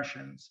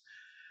impressions.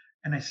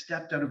 And I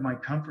stepped out of my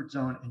comfort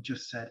zone and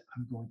just said,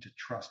 I'm going to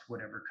trust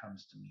whatever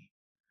comes to me,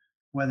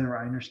 whether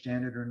I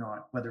understand it or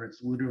not, whether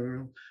it's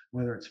literal,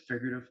 whether it's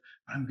figurative.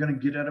 But I'm going to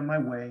get out of my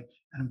way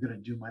and I'm going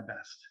to do my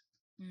best.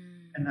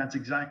 Mm. And that's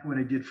exactly what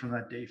I did from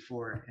that day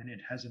forward. And it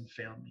hasn't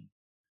failed me.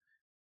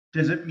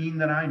 Does it mean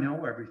that I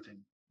know everything?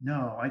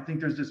 No, I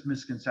think there's this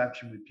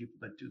misconception with people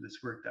that do this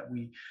work that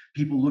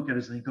people look at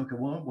us and think, okay,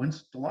 well,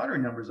 when's the lottery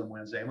numbers on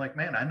Wednesday? I'm like,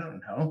 man, I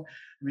don't know.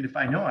 I mean, if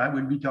I know, I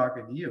wouldn't be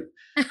talking to you.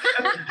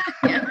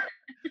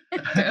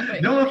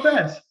 No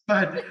offense,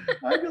 but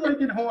I feel like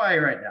in Hawaii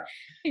right now.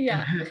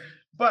 Yeah.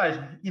 But,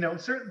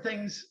 certain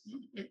things,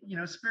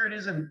 spirit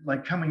isn't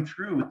like coming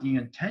through with the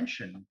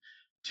intention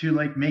to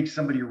like make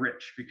somebody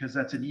rich, because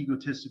that's an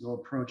egotistical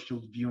approach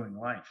to viewing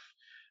life.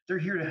 They're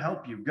here to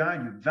help you,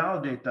 guide you,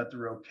 validate that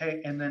they're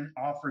okay, and then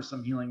offer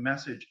some healing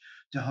message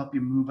to help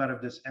you move out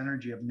of this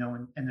energy of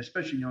knowing, and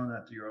especially knowing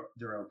that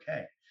they're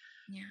okay.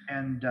 Yeah.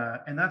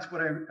 And that's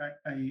what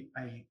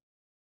I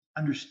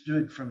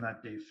understood from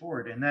that day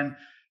forward. And then,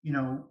 you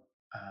know,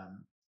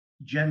 um,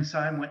 Jen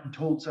Syme went and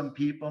told some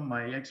people.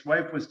 My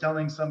ex-wife was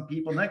telling some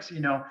people. Next thing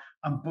you know,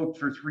 I'm booked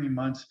for 3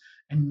 months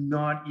and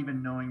not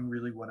even knowing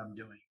really what I'm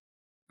doing.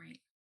 Right.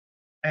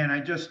 And I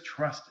just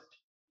trusted,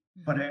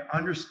 but Mhm. I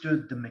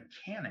understood the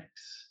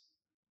mechanics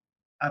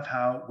of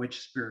how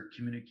which spirit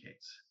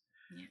communicates.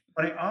 Yeah.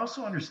 But I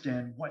also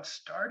understand what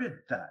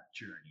started that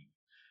journey,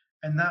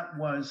 and that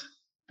was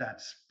that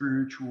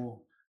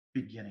spiritual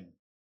beginning,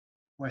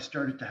 where I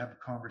started to have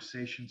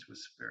conversations with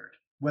spirit,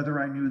 whether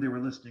I knew they were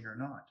listening or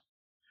not.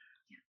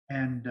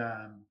 And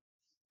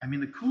I mean,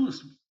 the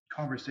coolest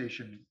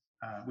conversation,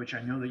 which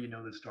I know that you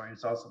know this story,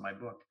 it's also my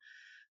book,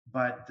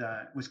 but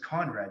was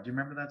Conrad. Do you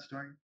remember that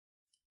story?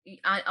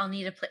 I'll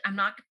need a play. I'm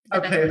not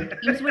the best Okay.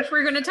 with names, which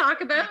we're going to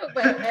talk about,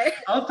 but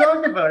I'll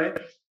talk about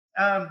it.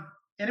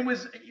 And it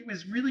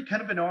was really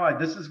kind of an odd.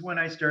 This is when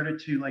I started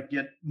to like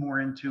get more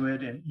into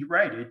it. And you're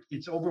right,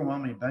 it's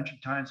overwhelming a bunch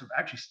of times. I've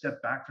actually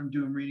stepped back from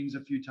doing readings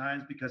a few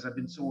times because I've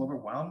been so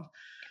overwhelmed.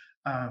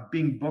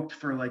 Being booked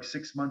for like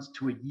 6 months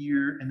to a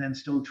year, and then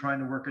still trying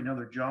to work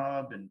another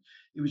job, and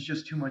it was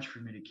just too much for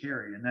me to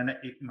carry. And then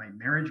my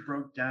marriage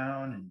broke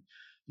down, and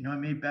I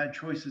made bad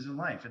choices in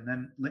life. And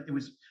then it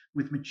was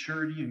with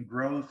maturity and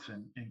growth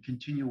and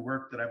continual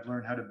work that I've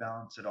learned how to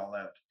balance it all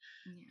out.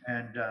 yeah.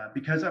 And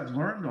because I've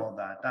learned all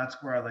that,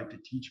 that's where I like to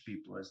teach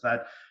people, is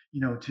that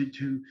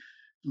to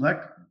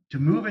let to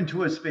move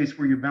into a space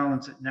where you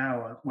balance it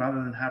now,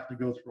 rather than have to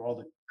go through all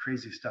the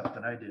crazy stuff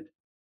that I did.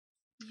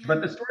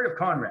 But the story of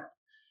Conrad,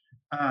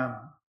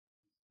 um,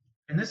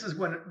 and this is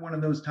one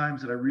of those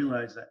times that I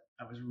realized that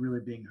I was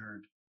really being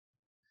heard,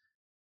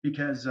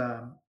 because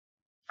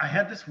I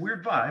had this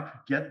weird vibe.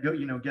 Get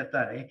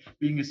that, eh?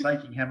 Being a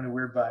psychic, having a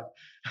weird vibe.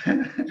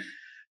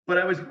 But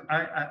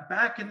I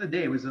back in the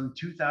day, it was in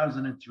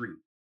 2003.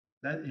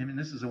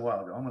 This is a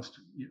while ago, almost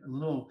a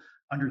little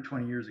under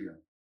 20 years ago.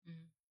 Mhm.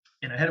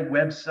 And I had a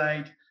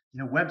website.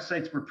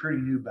 Websites were pretty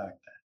new back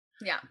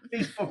then. Yeah.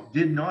 Facebook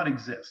did not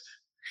exist.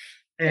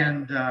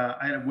 And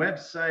I had a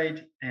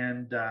website,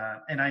 and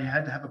I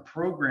had to have a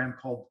program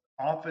called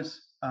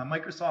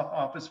Microsoft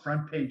Office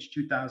Front Page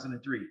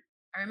 2003.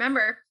 I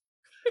remember.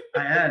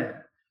 I had it,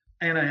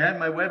 and I had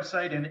my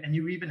website, and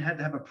you even had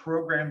to have a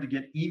program to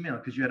get email,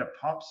 because you had a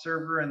POP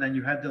server, and then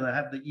you had to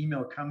have the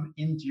email come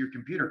into your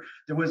computer.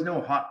 There was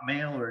no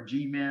Hotmail or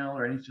Gmail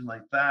or anything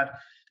like that.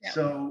 Yeah.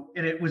 So,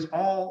 and it was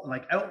all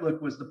like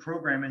Outlook was the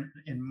program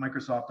in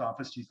Microsoft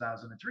Office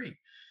 2003.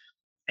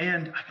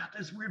 And I got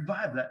this weird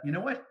vibe that, you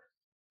know what?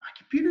 My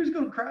computer's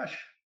going to crash.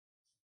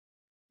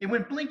 It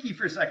went blinky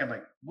for a second. I'm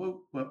like,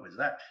 whoa, what was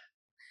that?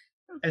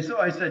 And so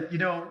I said,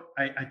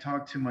 I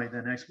talked to my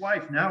then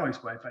ex-wife, now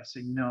ex-wife. I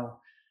said,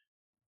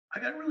 I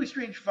got a really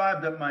strange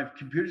vibe that my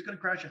computer's going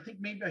to crash. I think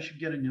maybe I should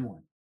get a new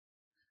one.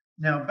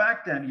 Now,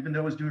 back then, even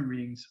though I was doing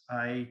readings,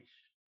 I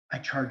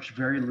charged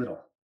very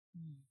little,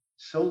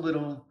 so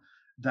little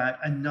that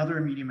another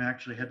medium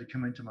actually had to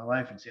come into my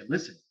life and say,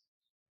 listen,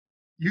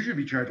 you should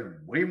be charging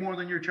way more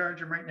than you're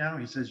charging right now.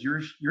 He says,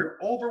 you're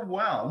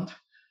overwhelmed,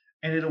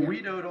 and it'll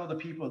weed out all the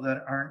people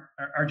that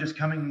are just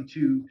coming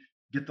to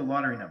get the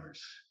lottery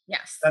numbers.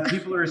 Yes. That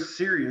people are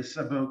serious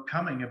about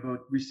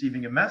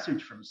receiving a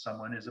message from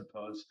someone, as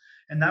opposed.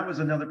 And that was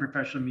another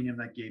professional medium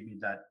that gave me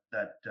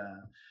that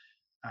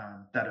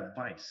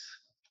advice.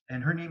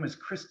 And her name is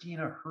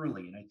Christina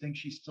Hurley, and I think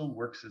she still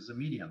works as a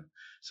medium.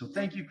 So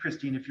thank you,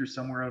 Christine, if you're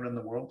somewhere out in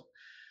the world.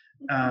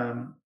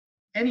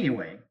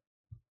 Anyway,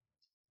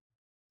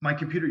 my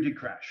computer did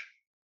crash.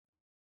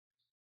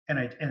 And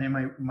then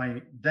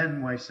my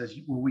then wife says,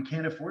 well, we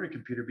can't afford a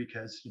computer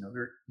because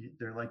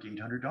they're like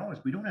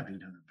 $800. We don't have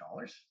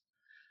 $800.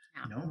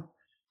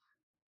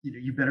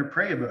 You better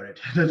pray about it.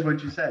 That's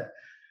what she said.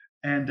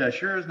 And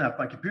sure enough,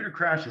 my computer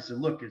crashed. I said,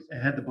 look, it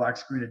had the black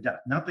screen of death.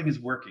 Nothing is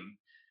working.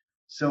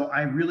 So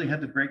I really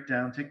had to break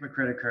down, take my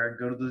credit card,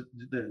 go to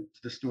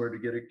the store to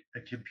get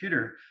a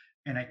computer.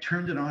 And I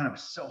turned it on. I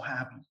was so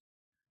happy.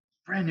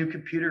 Brand new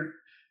computer.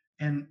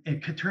 And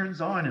it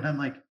turns on, and I'm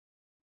like,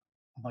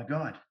 oh my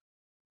God,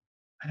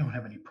 I don't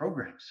have any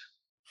programs.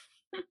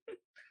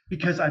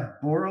 Because I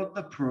borrowed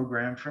the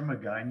program from a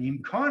guy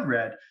named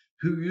Conrad,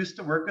 who used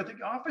to work at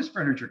the office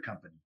furniture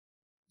company.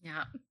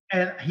 Yeah.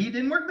 And he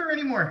didn't work there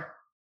anymore.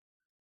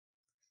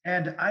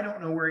 And I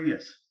don't know where he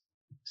is.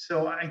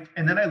 So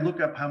then I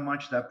look up how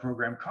much that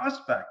program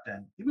cost back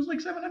then. It was like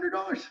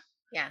 $700.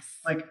 Yes.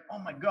 Like, oh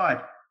my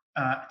God.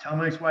 Tell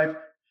my ex-wife,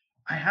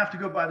 I have to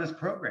go buy this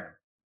program.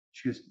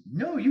 She goes,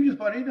 no, you just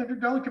bought an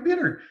 $800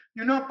 computer.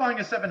 You're not buying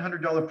a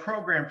 $700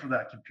 program for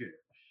that computer.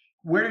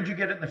 Where did you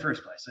get it in the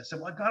first place? I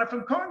said, well, I got it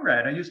from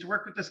Conrad. I used to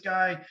work with this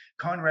guy,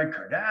 Conrad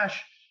Kardashian.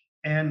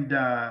 And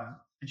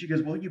she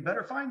goes, well, you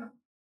better find them.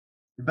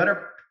 You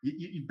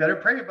better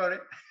pray about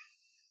it.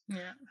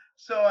 Yeah.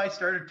 So I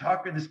started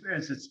talking to Spirit.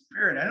 I said,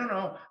 Spirit, I don't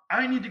know.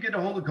 I need to get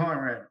a hold of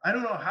Conrad. I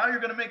don't know how you're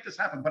going to make this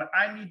happen, but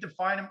I need to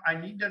find him. I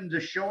need him to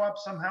show up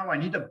somehow. I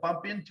need to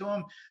bump into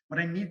him, but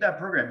I need that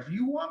program. If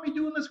you want me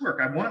doing this work,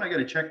 I got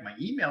to check my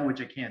email,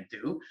 which I can't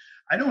do.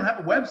 I don't have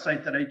a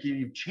website that I can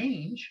even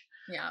change.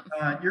 Yeah.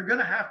 You're going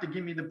to have to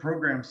give me the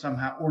program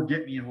somehow or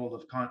get me a hold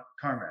of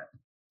Conrad.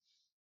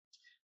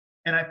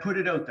 And I put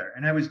it out there,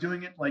 and I was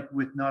doing it like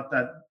with not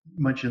that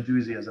much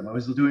enthusiasm. I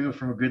was doing it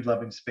from a good,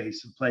 loving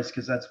space and place,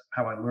 because that's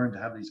how I learned to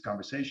have these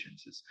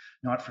conversations. It's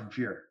not from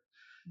fear.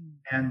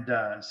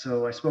 And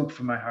so I spoke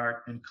from my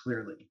heart and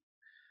clearly.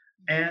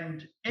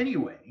 And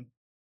anyway,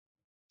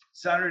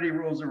 Saturday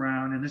rolls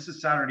around, and this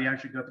is Saturday. I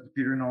actually got the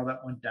computer and all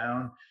that went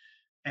down.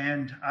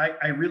 And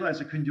I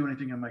realized I couldn't do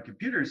anything on my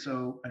computer,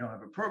 so I don't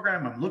have a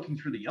program. I'm looking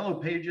through the yellow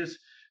pages,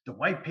 the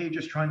white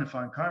pages, trying to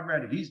find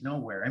Conrad, and he's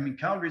nowhere. I mean,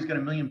 Calgary's got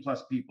 1 million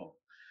plus people,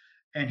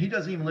 and he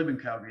doesn't even live in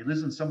Calgary. He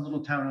lives in some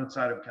little town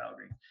outside of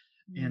Calgary,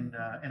 and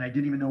I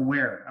didn't even know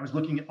where. I was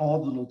looking at all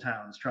the little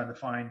towns trying to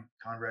find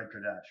Conrad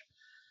Kardashian.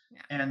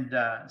 Yeah.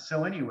 And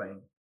so anyway,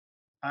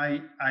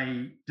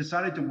 I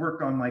decided to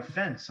work on my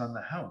fence on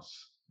the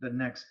house the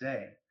next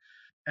day.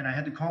 And I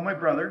had to call my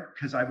brother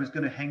because I was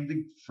going to hang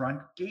the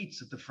front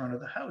gates at the front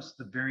of the house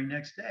the very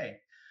next day.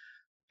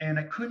 And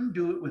I couldn't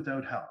do it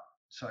without help.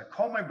 So I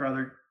called my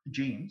brother,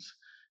 James,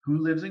 who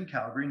lives in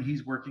Calgary, and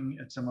he's working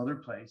at some other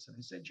place. And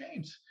I said,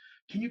 James,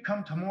 can you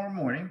come tomorrow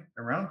morning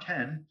around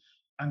 10?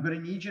 I'm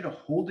going to need you to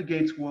hold the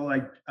gates while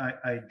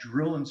I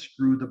drill and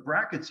screw the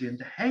brackets in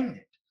to hang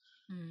it.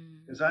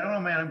 Because I don't know,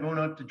 man, I'm going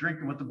out to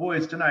drinking with the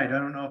boys tonight. I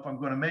don't know if I'm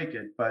going to make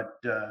it. But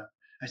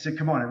I said,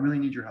 come on, I really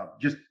need your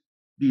help. Just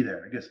be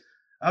there. I guess,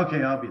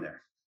 okay, I'll be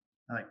there.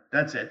 I'm like,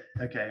 that's it.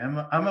 Okay, I'm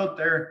out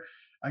there.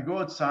 I go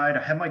outside.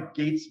 I have my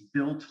gates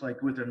built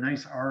like with a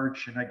nice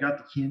arch, and I got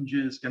the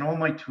hinges, got all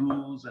my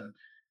tools, and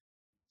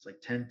it's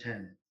like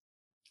 10:10,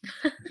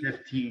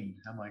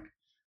 15. I'm like,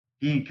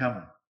 he ain't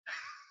coming.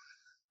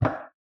 I'm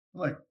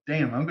like,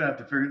 damn, I'm gonna have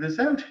to figure this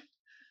out.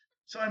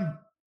 So I'm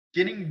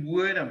getting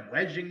wood. I'm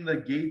wedging the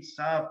gates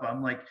up.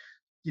 I'm like,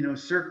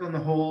 circling the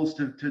holes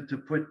to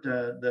put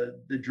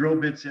the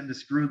drill bits in to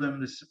screw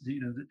them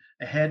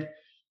ahead.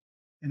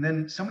 And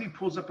then somebody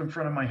pulls up in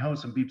front of my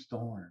house and beeps the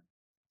horn.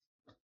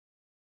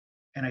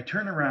 And I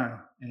turn around,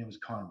 and it was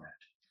Conrad.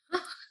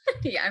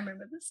 Yeah, I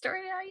remember the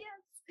story now, yes.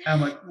 I'm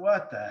like,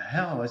 what the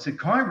hell? I said,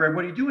 Conrad,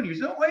 what are you doing? He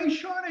goes, oh, hey,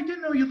 Sean, I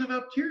didn't know you live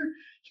up here.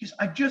 He goes,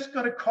 I just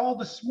got a call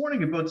this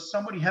morning about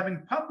somebody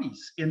having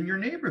puppies in your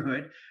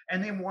neighborhood,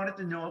 and they wanted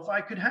to know if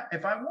I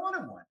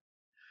wanted one.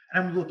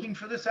 And I'm looking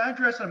for this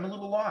address, and I'm a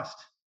little lost.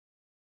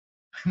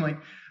 I'm like,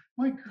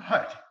 my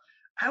God,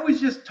 I was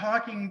just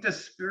talking to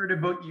Spirit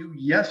about you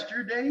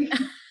yesterday.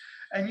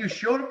 And you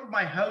showed up at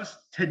my house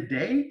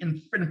today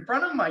in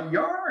front of my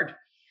yard.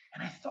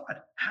 And I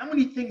thought, how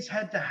many things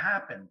had to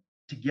happen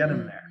to get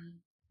him there?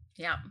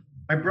 Yeah.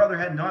 My brother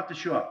had not to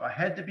show up. I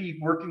had to be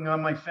working on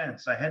my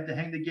fence. I had to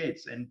hang the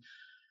gates. And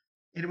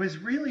it was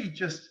really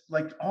just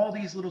like all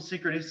these little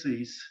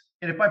synchronicities.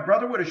 And if my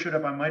brother would have showed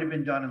up, I might have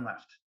been done and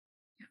left.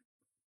 Yeah.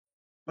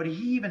 But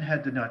he even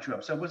had to not show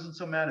up. So I wasn't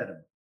so mad at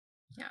him.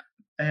 Yeah.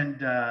 And,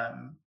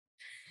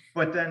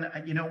 but then,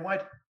 you know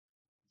what?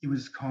 It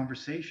was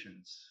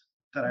conversations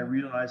that I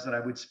realized that I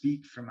would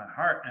speak from my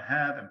heart and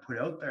have and put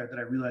out there, that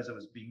I realized I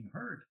was being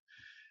heard.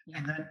 Yeah.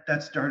 And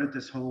that started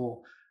this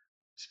whole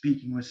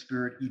speaking with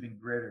Spirit even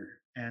greater.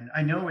 And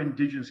I know in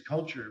Indigenous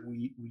culture,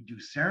 we do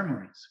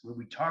ceremonies where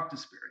we talk to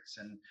spirits,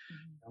 and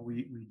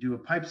we do a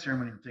pipe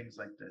ceremony and things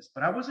like this.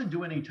 But I wasn't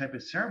doing any type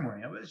of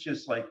ceremony. I was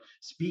just like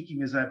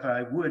speaking as if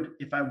I would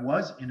if I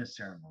was in a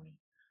ceremony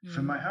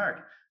from my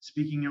heart,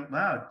 speaking out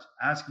loud,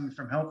 asking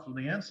for help from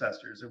the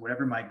ancestors or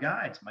whatever, my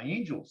guides, my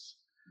angels.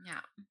 Yeah.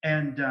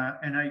 And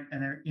I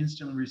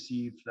instantly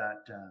received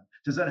that.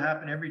 Does that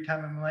happen every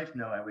time in my life?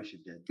 No, I wish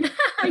it did.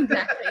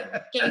 Exactly.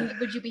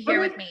 Would you be here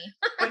with me?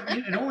 But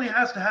it only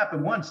has to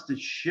happen once to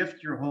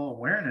shift your whole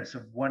awareness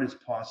of what is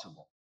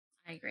possible.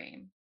 I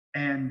agree.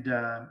 And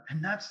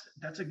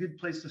that's a good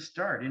place to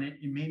start. And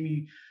it made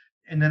me.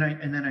 And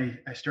then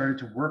I started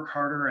to work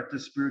harder at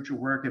this spiritual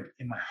work,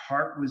 and my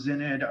heart was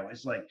in it. I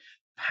was like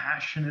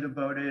passionate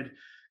about it.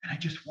 And I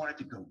just wanted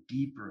to go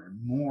deeper and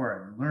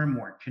more and learn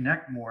more,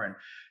 connect more,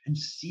 and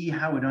see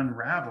how it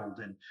unraveled,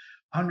 and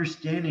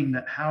understanding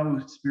that how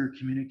Spirit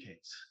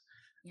communicates.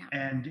 Yeah.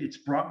 And it's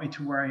brought me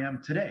to where I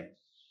am today.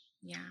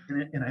 Yeah.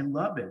 And I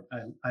love it.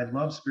 I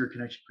love Spirit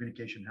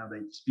communication, how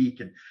they speak,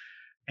 and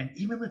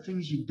even the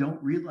things you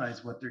don't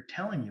realize what they're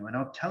telling you. And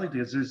I'll tell you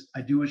this,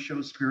 I do a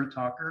show, Spirit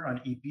Talker, on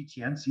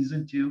APTN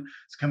season 2.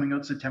 It's coming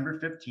out September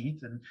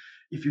 15th. And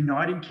if you're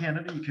not in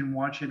Canada, you can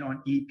watch it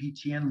on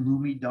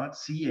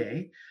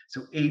aptnlumi.ca.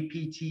 So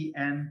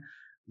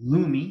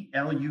aptnlumi,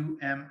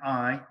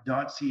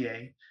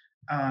 LUMI.ca.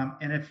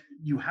 And if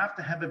you have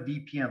to have a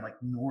VPN, like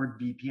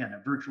NordVPN,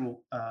 a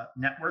virtual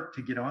network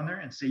to get on there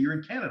and say you're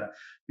in Canada,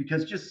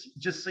 because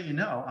just so you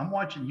know, I'm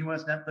watching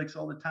US Netflix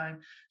all the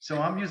time.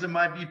 So I'm using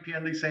my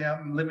VPN to say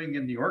I'm living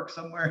in New York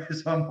somewhere,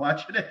 so I'm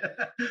watching it.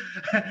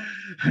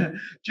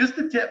 Just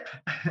a tip.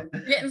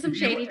 We're getting some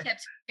If you, shady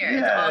tips here.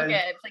 It's all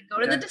yeah, good. It's like go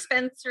to the yeah.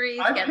 dispensaries,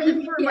 I get the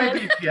pay for my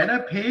VPN. VPN. I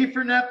pay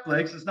for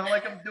Netflix. It's not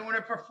like I'm doing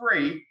it for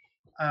free.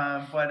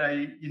 But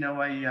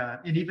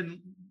and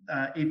even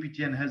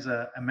APTN has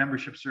a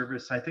membership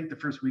service. I think the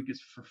first week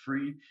is for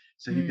free,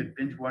 so you could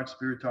binge watch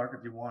Spirit Talk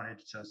if you wanted.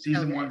 So So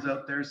season good. one's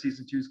out there,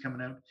 season two's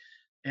coming out,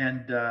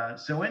 and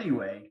so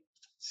anyway,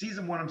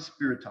 season one of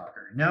Spirit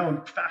Talker.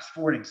 Now fast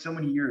forwarding so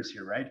many years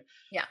here, right?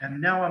 Yeah.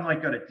 And now I'm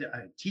like got a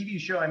TV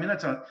show. I mean,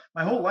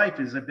 my whole life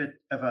is a bit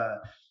of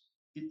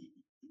it,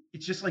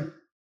 it's just like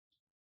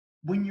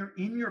when you're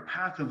in your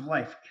path of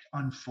life, it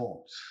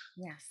unfolds.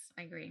 Yes,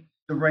 I agree.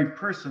 The right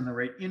person, the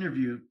right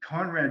interview,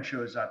 Conrad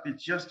shows up.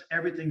 It's just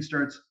everything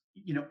starts,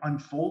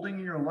 unfolding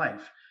in your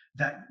life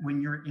that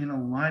when you're in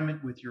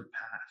alignment with your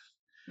path.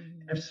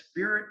 If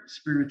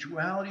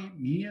spirituality,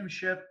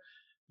 mediumship,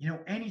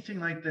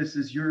 anything like this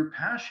is your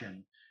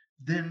passion,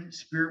 then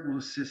spirit will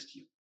assist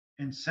you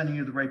in sending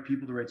you the right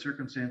people, the right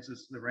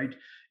circumstances,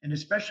 and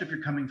especially if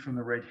you're coming from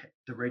the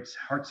right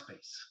heart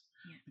space.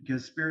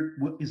 Because spirit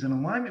is in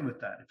alignment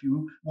with that. If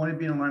you want to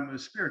be in alignment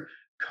with spirit,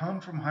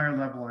 come from higher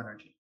level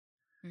energy,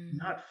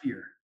 not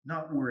fear,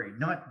 not worry,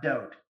 not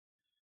doubt,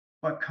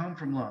 but come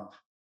from love,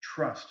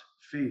 trust,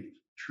 faith,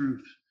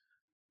 truth,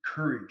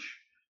 courage,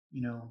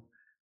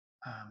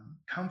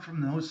 come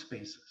from those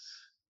spaces.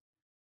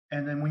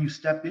 And then when you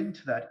step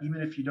into that,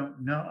 even if you don't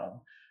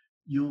know,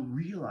 you'll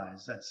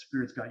realize that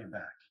spirit's got your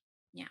back.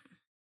 Yeah.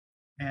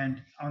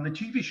 And on the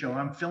TV show,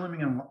 I'm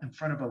filming in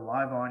front of a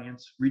live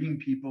audience, reading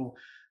people.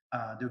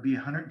 There'll be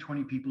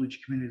 120 people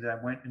each community that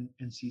I went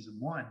in season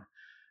one.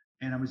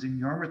 And I was in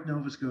Yarmouth,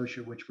 Nova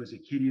Scotia, which was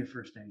Acadia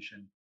First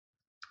Nation.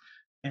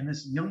 And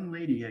this young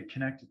lady had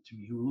connected to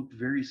me who looked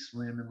very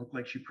slim and looked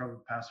like she probably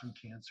passed from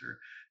cancer,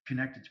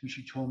 connected to me.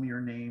 She told me her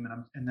name,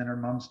 and then her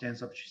mom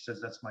stands up and she says,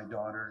 "That's my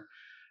daughter."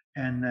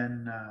 And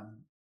then,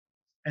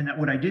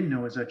 what I didn't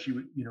know is that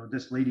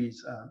this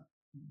lady's,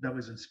 that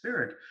was in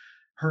spirit,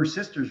 her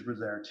sisters were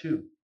there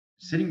too,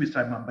 sitting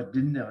beside mom, but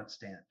didn't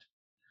understand.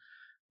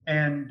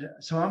 And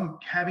so I'm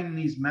having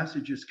these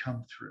messages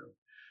come through.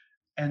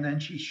 And then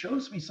she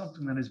shows me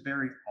something that is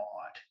very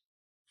odd.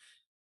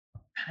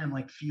 And I'm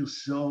like, feel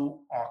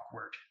so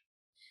awkward.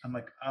 I'm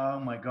like, oh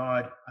my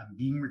God, I'm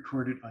being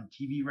recorded on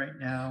TV right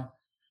now.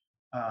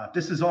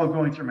 This is all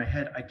going through my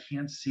head. I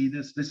can't see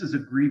this. This is a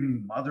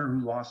grieving mother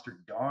who lost her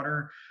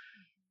daughter.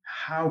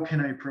 How can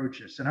I approach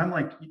this? And I'm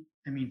like,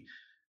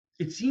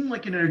 it seemed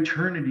like an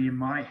eternity in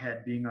my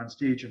head being on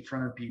stage in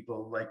front of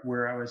people, like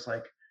where I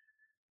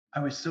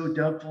was so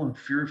doubtful and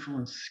fearful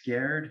and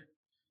scared.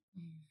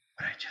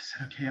 But I just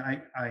said, okay,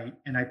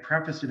 I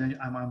prefaced it,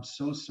 I'm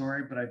so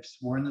sorry, but I've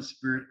sworn the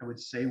spirit I would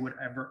say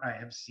whatever I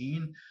have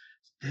seen.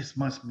 This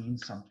must mean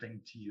something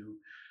to you.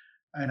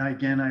 And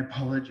again, I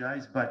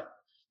apologize, but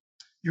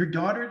your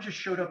daughter just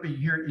showed up in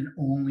here in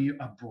only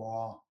a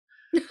bra.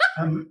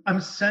 I'm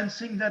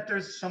sensing that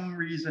there's some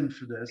reason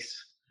for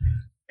this.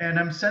 And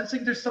I'm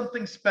sensing there's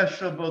something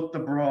special about the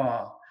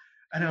bra.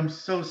 And I'm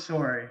so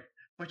sorry,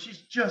 but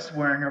she's just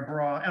wearing a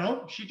bra.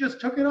 And she just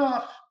took it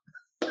off.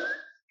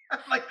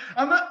 Like,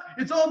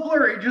 it's all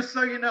blurry, just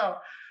so you know.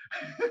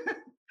 It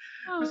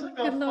was like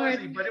all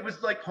fuzzy, but it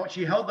was like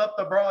she held up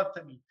the bra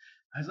to me.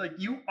 I was like,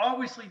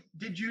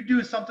 did you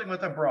do something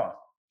with a bra?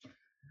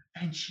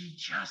 And she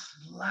just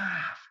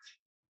laughed.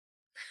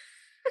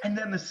 And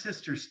then the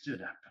sister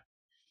stood up.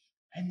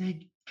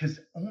 And because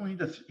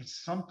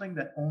it's something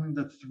that only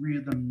the three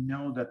of them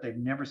know that they've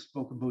never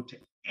spoken about to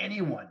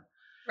anyone.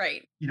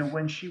 Right.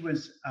 When she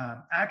was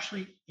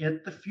actually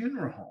at the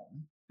funeral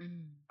home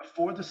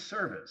before the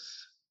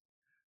service,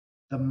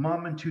 the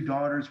mom and two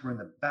daughters were in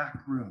the back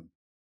room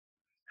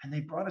and they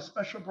brought a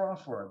special bra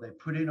for her. They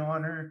put it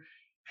on her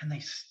and they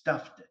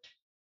stuffed it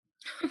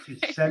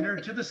to send her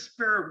to the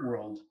spirit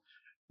world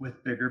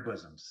with bigger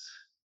bosoms.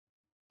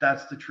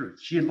 That's the truth.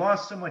 She had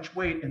lost so much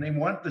weight and they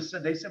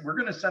said, we're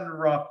going to send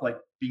her off like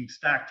being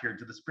stacked here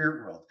to the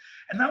spirit world.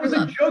 And that was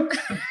a joke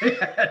they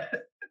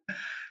had.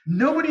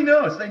 Nobody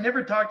knows. They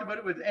never talked about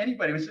it with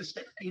anybody. It was just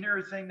an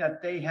inner thing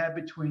that they had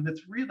between the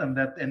three of them.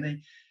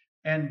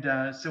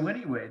 So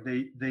anyway,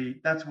 they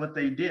that's what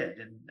they did.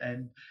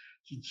 And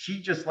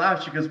she just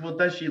laughed. She goes, "Well,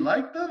 does she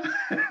like them?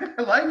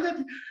 Like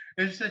it?"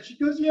 And she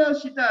goes, "Yeah,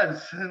 she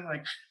does." And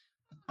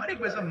but it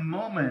was a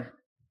moment.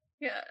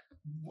 Yeah.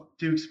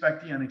 To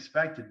expect the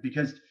unexpected,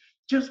 because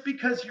just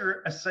because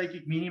you're a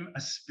psychic medium,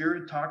 a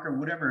spirit talker,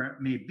 whatever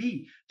it may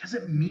be,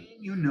 doesn't mean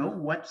you know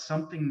what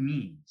something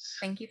means.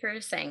 Thank you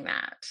for saying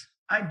that.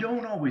 I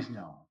don't always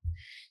know,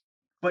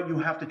 but you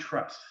have to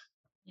trust.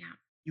 Yeah.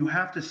 You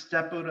have to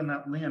step out on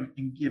that limb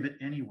and give it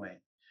anyway.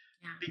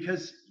 Yeah.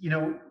 Because,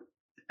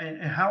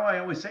 and how I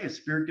always say, a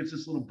spirit gives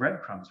us little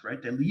breadcrumbs,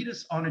 right? They lead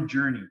us on a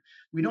journey.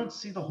 We don't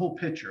see the whole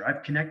picture.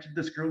 I've connected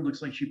this girl,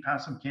 looks like she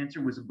passed some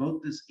cancer, was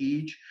about this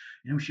age.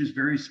 She was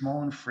very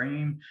small in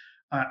frame.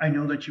 I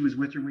know that she was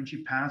with her when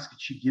she passed.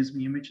 She gives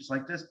me images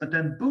like this, but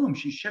then boom,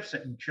 she shifts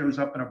it and shows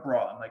up in a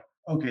bra. I'm like,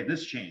 okay,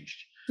 this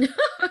changed.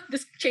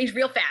 This changed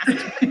real fast.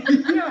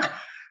 Yeah,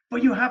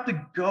 but you have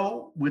to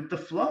go with the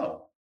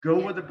flow, go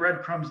Yeah. where the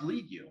breadcrumbs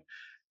lead you.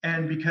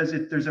 And because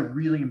there's a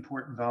really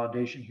important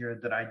validation here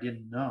that I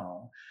didn't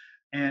know,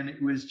 and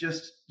it was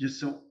just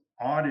so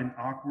odd and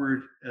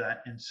awkward,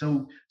 and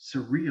so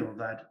surreal,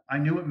 that I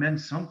knew it meant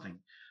something.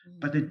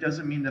 But it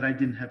doesn't mean that I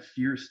didn't have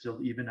fear still,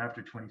 even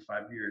after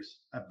 25 years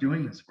of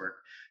doing this work.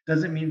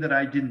 Doesn't mean that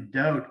I didn't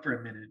doubt for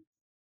a minute.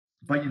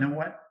 But you know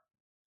what?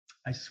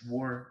 I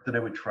swore that I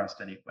would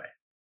trust anyway.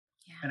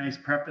 And Yeah.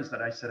 I prefaced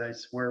that, I said, I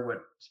swear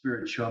what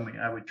Spirit showed me,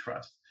 I would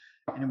trust.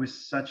 And it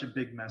was such a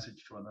big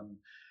message for them.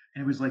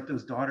 And it was like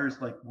those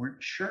daughters like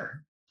weren't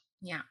sure.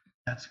 Yeah.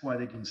 That's why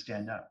they didn't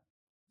stand up.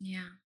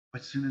 Yeah.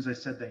 But as soon as I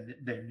said,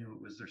 they knew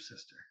it was their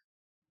sister.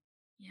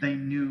 Yeah. They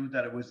knew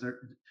that it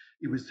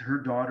was her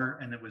daughter,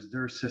 and it was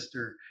their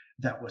sister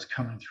that was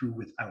coming through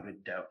without a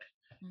doubt.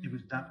 It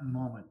was that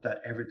moment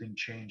that everything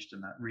changed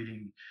in that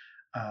reading,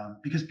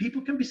 because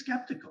people can be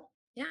skeptical,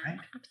 Yeah, right?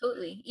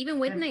 absolutely. Even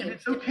with And names,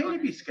 it's to be okay to be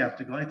honest.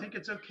 skeptical. I think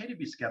it's okay to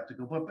be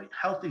skeptical, but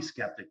healthy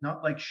skeptic,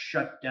 not like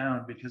shut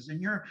down, because then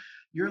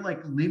you're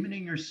like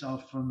limiting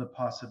yourself from the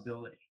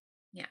possibility.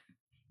 Yeah.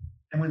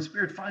 And when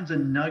spirit finds a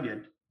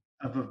nugget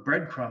of a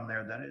breadcrumb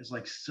there that is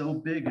like so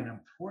big and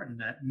important,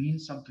 that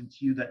means something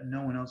to you that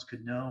no one else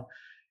could know,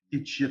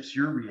 it shifts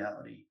your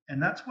reality.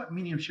 And that's what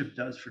mediumship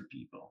does for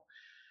people.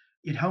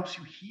 It helps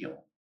you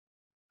heal,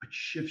 but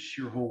shifts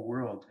your whole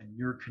world and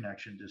your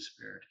connection to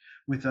spirit.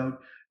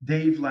 Without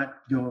they've let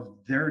go of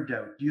their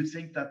doubt. Do you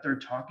think that they're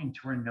talking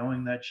to her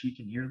knowing that she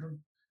can hear them?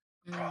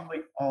 Mm, Probably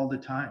all the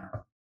time.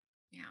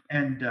 yeah.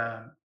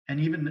 And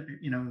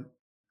even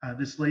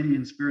this lady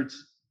in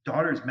spirit's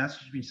daughters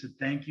messaged me and said,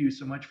 thank you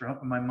so much for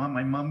helping my mom.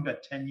 My mom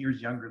got 10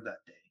 years younger that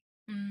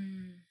day,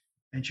 Mm,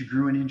 and she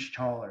grew an inch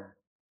taller.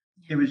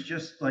 It yeah. was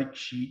just like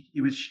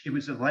it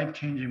was a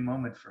life-changing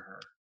moment for her.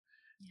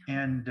 Yeah.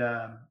 And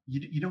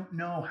you don't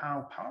know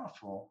how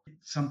powerful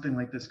something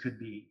like this could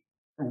be,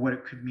 or what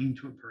it could mean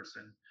to a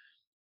person.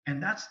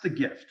 And that's the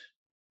gift,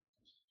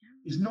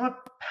 is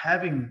not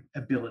having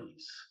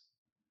abilities.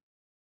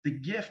 The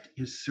gift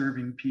is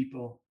serving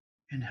people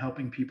and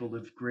helping people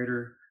live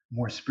greater,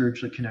 more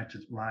spiritually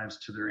connected lives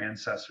to their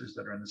ancestors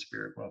that are in the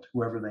spirit world,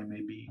 whoever they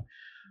may be,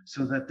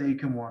 so that they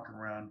can walk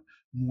around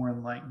more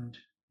enlightened,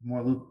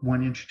 more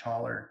 1 inch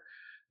taller,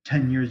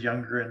 10 years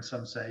younger, and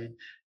some say,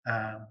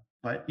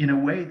 but in a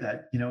way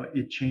that,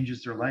 it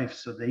changes their life,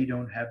 so they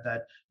don't have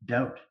that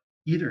doubt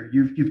either.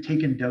 You've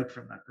taken doubt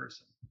from that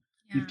person.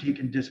 You've Yeah.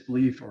 taken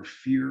disbelief or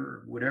fear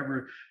or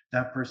whatever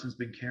that person's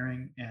been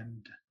carrying,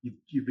 and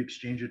you've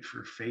exchanged it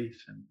for faith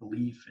and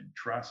belief and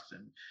trust,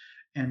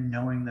 and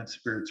knowing that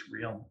spirit's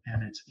real.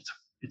 And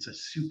it's a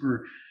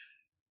super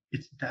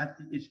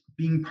it's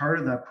being part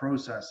of that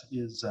process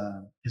is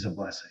a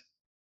blessing.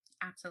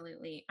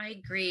 Absolutely. I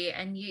agree.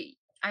 And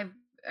I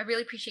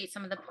really appreciate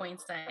some of the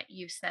points that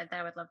you said that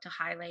I would love to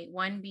highlight.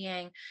 One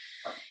being,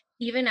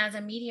 even as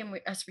a medium,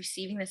 us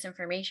receiving this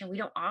information, we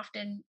don't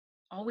often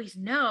always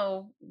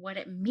know what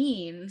it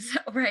means,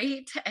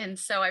 right? And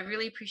so I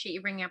really appreciate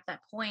you bringing up that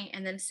point.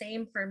 And then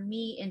same for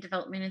me in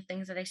development, and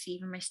things that I see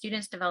even my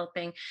students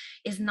developing,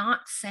 is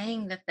not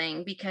saying the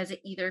thing because it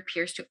either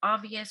appears too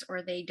obvious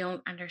or they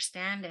don't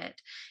understand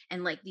it.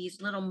 And like these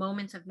little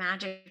moments of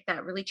magic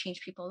that really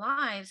change people's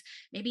lives,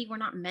 maybe we're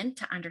not meant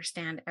to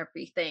understand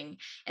everything.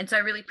 And so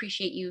I really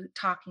appreciate you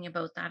talking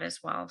about that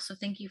as well. So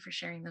thank you for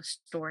sharing those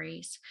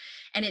stories.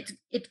 And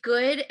it's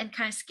good and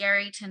kind of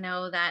scary to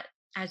know that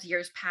as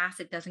years pass,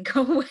 it doesn't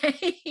go away.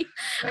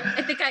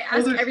 I think I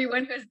Well, ask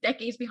everyone who has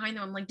decades behind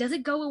them, I'm like, does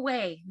it go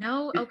away?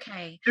 No? it,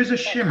 Okay. there's a But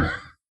shimmer,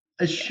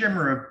 a yeah.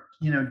 shimmer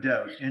of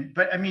doubt,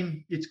 but I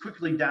mean, it's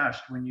quickly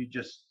dashed when you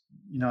just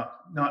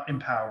not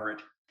empower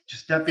it.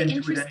 Just step Keeps it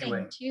into it anyway.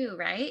 interesting too,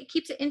 right? It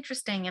keeps it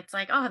interesting. It's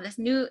like, oh, this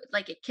new,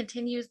 like it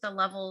continues the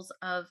levels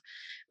of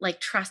like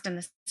trust in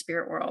the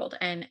spirit world,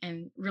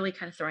 and really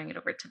kind of throwing it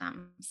over to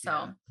them. Yeah.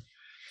 So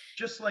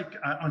Just like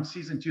on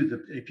season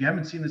two, if you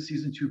haven't seen the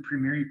season two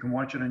premiere, you can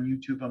watch it on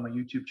YouTube, on my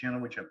YouTube channel,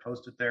 which I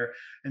posted there.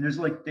 And there's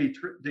like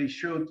they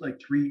showed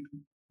like 3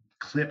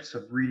 clips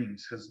of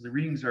readings, because the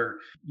readings are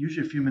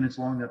usually a few minutes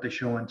long that they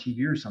show on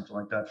TV or something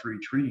like that for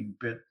each reading.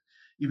 But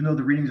even though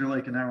the readings are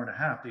like an hour and a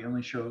half, they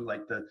only show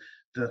like the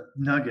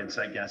nuggets,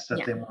 I guess, that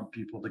yeah. they want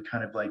people to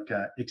kind of like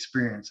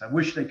experience. I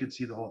wish they could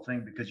see the whole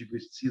thing, because you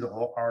could see the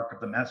whole arc of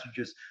the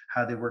messages,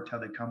 how they worked, how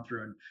they come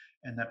through,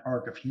 and that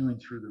arc of healing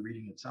through the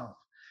reading itself.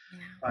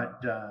 Yeah.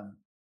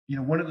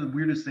 But one of the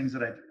weirdest things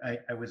that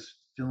I was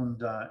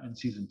filmed in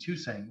season two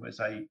saying was,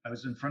 I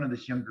was in front of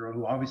this young girl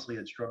who obviously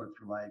had struggled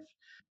through life,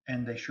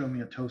 and they showed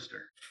me a toaster.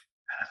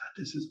 And I thought,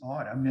 this is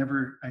odd. I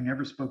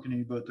never spoken to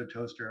you about the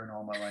toaster in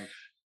all my life.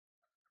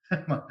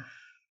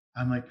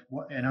 I'm like,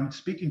 what? And I'm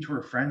speaking to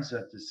her friends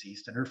that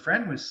deceased, and her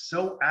friend was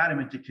so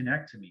adamant to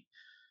connect to me.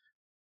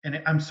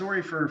 And I'm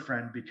sorry for her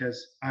friend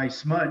because I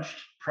smudged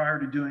prior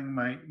to doing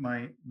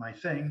my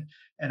thing,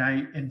 and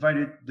I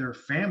invited their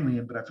family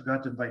in, but I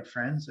forgot to invite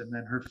friends. And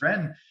then her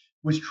friend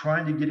was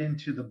trying to get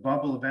into the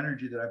bubble of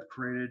energy that I've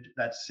created,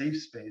 that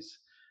safe space.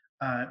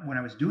 When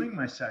I was doing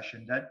my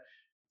session, that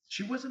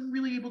she wasn't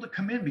really able to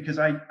come in because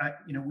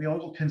we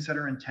all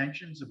consider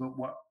intentions about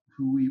what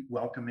who we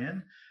welcome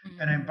in,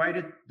 and I Mhm.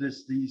 invited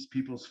these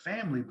people's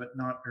family, but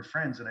not her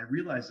friends. And I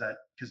realized that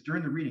because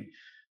during the reading,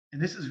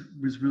 and this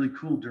was really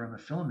cool during the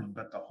filming,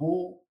 but the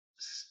whole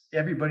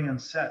everybody on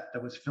set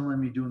that was filming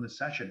me doing the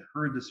session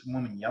heard this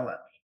woman yell at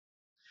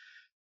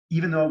me,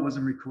 even though it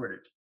wasn't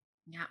recorded,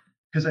 Yeah.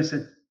 because I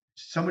said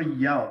somebody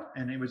yelled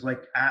and it was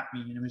like at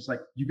me and it was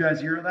like, you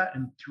guys hear that?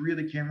 And two of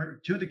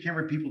the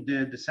camera people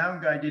did. The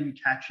sound guy didn't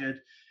catch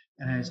it.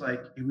 And I was Mhm.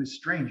 like, it was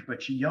strange,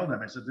 but she yelled at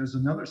me. I said, there's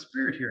another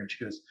spirit here. And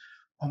she goes,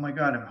 oh my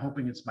God, I'm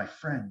hoping it's my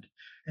friend.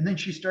 And then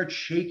she starts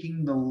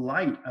shaking the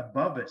light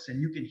above us and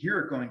you can hear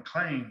it going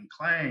clang,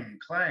 clang,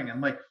 clang.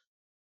 I'm like,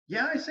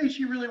 yeah, I say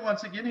she really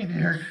wants to get in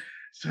here.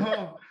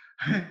 So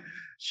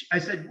I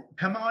said,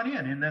 come on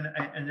in.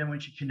 And then when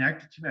she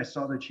connected to me, I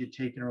saw that she had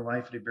taken her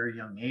life at a very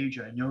young age.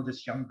 And I know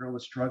this young girl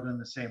was struggling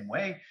the same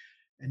way.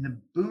 And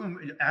then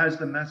boom, as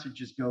the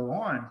messages go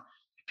on,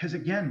 because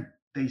again,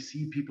 they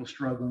see people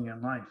struggling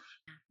in life.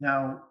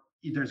 Now,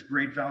 there's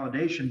great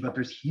validation, but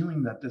there's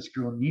healing that this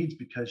girl needs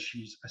because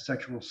she's a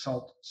sexual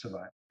assault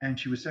survivor. And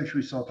she was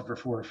sexually assaulted for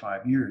 4 or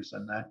 5 years.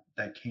 And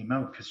that came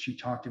out because she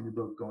talked to me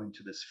about going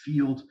to this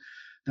field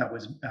that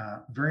was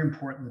very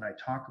important that I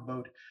talk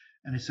about.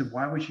 And I said,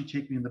 why would she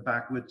take me in the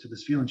backwoods to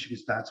this field? And she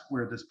goes, that's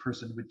where this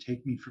person would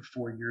take me for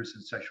 4 years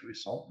and sexually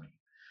assault me.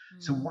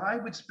 So Mhm. why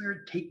would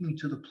spirit take me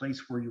to the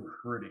place where you're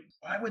hurting?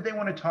 Why would they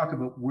want to talk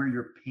about where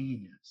your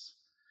pain is?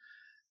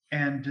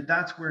 And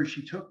that's where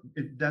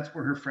that's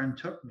where her friend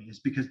took me, is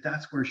because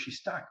that's where she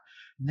stuck.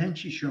 And then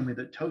she showed me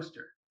the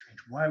toaster.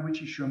 Why would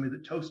she show me the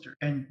toaster?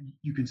 And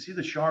you can see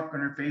the shock on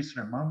her face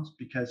and her mom's,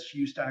 because she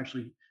used to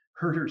actually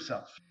hurt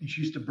herself and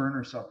she used to burn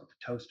herself with the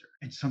toaster.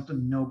 It's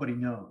something nobody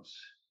knows.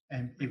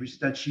 And it was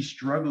that she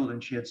struggled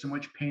and she had so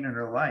much pain in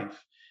her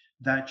life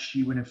that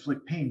she would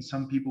inflict pain.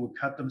 Some people would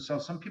cut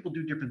themselves, some people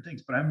do different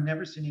things, but I've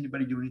never seen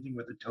anybody do anything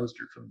with a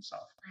toaster for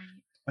themselves.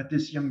 Right. But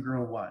this young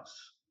girl was.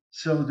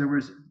 So there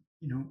was,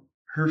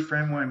 her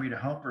friend wanted me to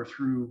help her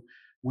through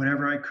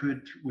whatever I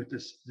could with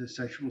this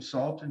sexual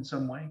assault in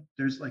some way.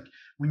 There's like,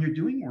 when you're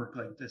doing work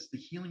like this, the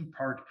healing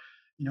part,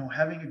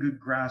 having a good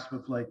grasp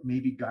of like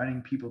maybe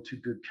guiding people to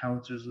good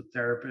counselors, or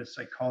therapists,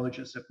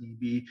 psychologists if need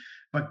be,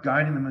 but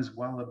guiding them as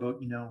well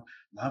about,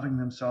 loving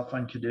themselves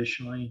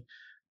unconditionally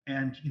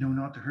and,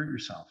 not to hurt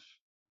yourself.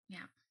 Yeah.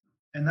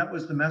 And that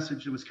was the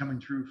message that was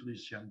coming through for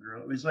this young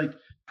girl. It was like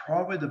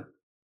probably the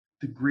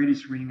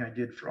greatest reading I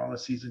did for all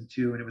of season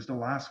two, and it was the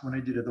last one I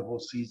did of the whole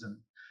season.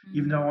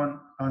 Even Mhm. though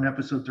on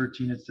episode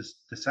 13 it's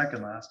the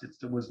second last,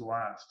 it was the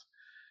last,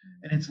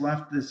 and Mhm. it's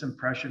left this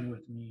impression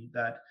with me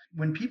that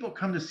when people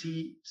come to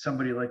see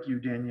somebody like you,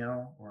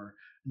 Danielle, or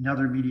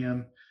another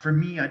medium, for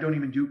me, I don't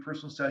even do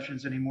personal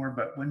sessions anymore.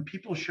 But when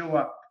people show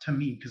up to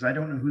me, because I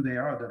don't know who they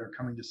are that are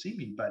coming to see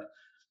me, but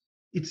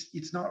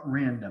it's not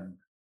random.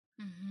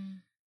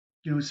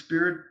 Mhm.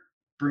 Spirit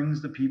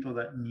brings the people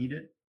that need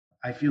it.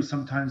 I feel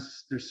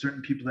sometimes there's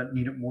certain people that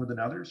need it more than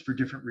others for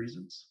different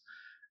reasons.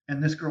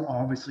 And this girl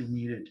obviously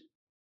needed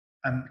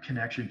a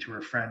connection to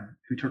her friend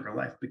who took her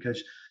life,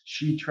 because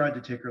she tried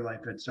to take her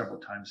life at several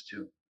times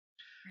too.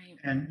 Right.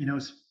 And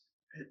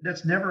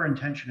that's never our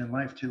intention in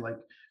life, to like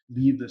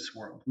leave this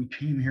world. We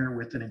came here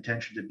with an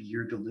intention to be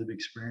here to live,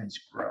 experience,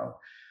 grow,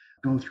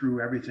 go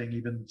through everything,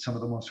 even some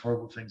of the most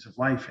horrible things of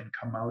life, and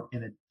come out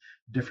in a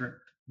different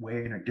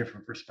way, in a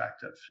different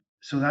perspective.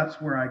 So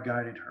that's where I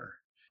guided her.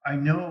 I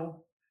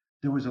know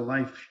there was a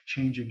life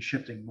changing,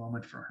 shifting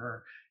moment for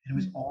her. And it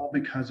was Mhm. all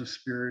because of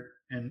spirit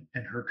and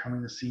her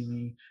coming to see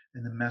me,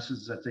 and the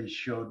messages that they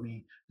showed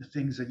me, the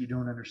things that you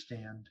don't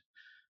understand.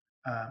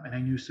 And I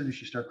knew as soon as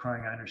she started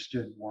crying, I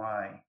understood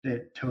why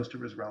that toaster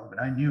was relevant.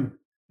 I knew,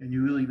 and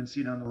you really even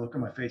see it on the look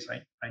on my face.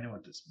 I know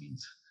what this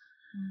means,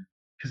 Mhm.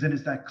 because then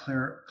it's that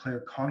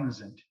clear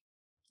cognizant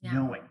Yeah.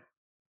 knowing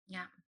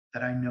Yeah.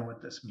 that I know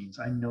what this means.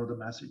 I know the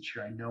message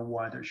here. I know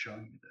why they're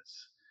showing me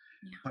this,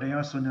 Yeah. but I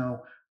also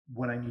know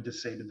what I need to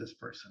say to this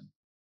person.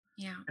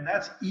 Yeah. And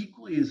that's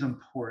equally as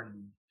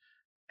important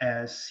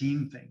as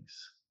seeing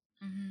things,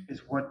 Mhm.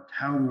 is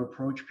how to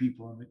approach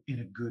people in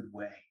a good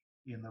way,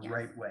 in the Yes.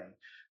 right way,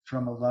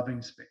 from a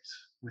loving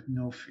space with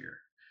no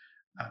fear,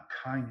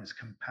 kindness,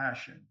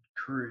 compassion,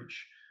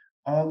 courage.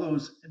 All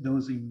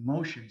those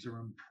emotions are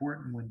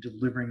important when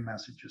delivering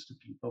messages to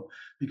people,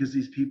 because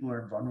these people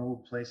are in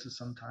vulnerable places.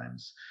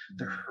 Sometimes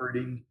they're Mhm.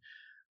 hurting,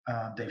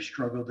 they've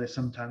struggled,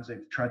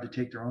 they've tried to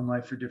take their own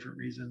life for different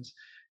reasons,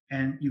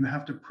 and you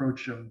have to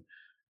approach them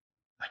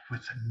like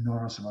with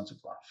enormous amounts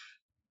of love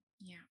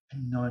Yeah.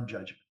 and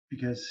non-judgment,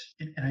 because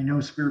and I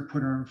know spirit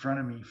put her in front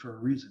of me for a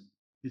reason.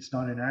 It's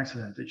not an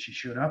accident that she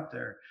showed up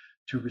there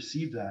to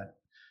receive that.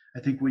 I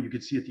think what you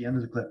could see at the end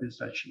of the clip is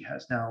that she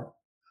has now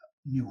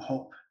new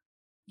hope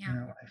in Yeah.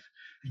 her life,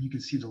 and you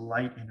can see the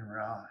light in her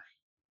eye.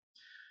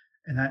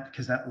 And that,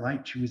 because that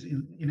light, she was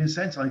in a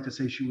sense, I like to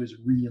say she was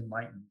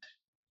re-enlightened,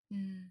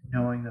 Mm,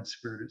 knowing that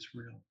spirit is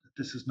real, that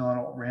this is not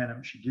all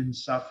random. She didn't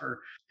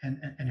suffer,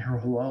 and her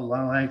whole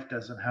life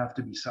doesn't have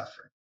to be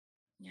suffering.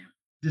 yeah.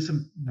 This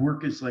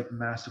work is like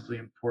massively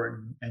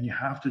important, and you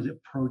have to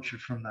approach it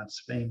from that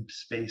same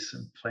space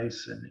and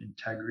place and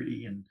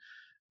integrity,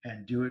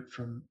 and do it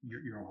from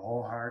your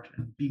whole heart.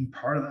 And being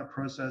part of that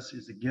process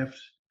is a gift.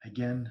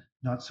 Again,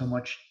 not so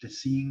much the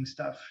seeing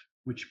stuff,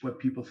 which what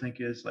people think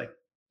is like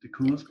the Yeah.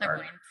 coolest part.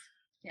 Clairvoyance.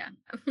 Yeah.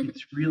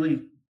 It's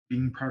really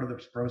being part of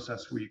this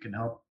process where you can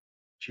help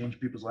change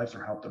people's lives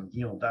or help them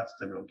heal. That's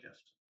the real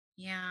gift.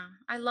 Yeah,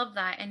 I love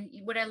that. And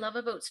what I love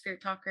about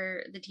Spirit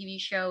Talker, the TV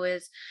show,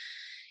 is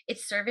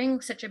it's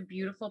serving such a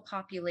beautiful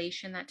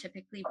population that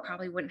typically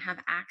probably wouldn't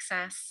have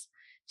access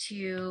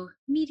to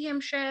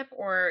mediumship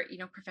or,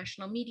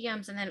 professional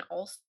mediums. And then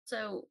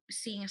also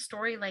seeing a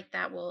story like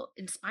that will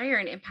inspire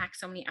and impact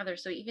so many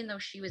others. So even though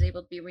she was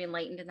able to be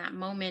re-enlightened in that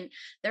moment,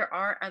 there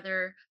are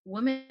other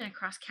women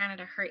across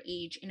Canada her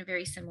age in a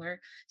very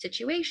similar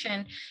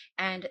situation,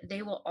 and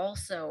they will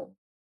also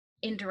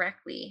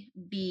indirectly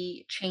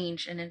be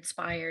changed and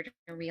inspired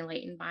and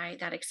re-enlightened by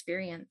that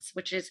experience,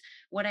 which is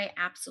what I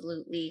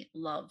absolutely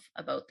love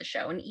about the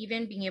show. And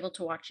even being able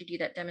to watch you do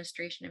that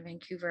demonstration in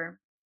Vancouver,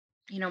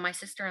 my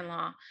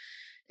sister-in-law,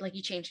 like,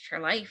 you changed her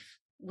life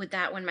with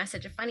that one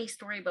message. A funny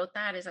story about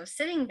that is I was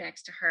sitting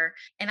next to her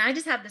and I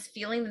just had this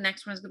feeling the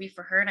next one was gonna be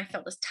for her. And I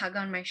felt this tug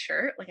on my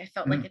shirt. Like, I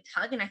felt like Mm, a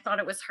tug and I thought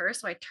it was her.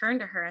 So I turned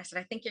to her. I said,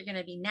 I think you're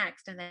gonna be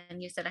next. And then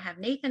you said, I have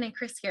Nathan and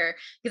Chris here.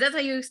 Because that's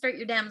how you start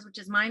your DEMS, which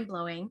is mind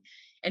blowing.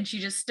 And she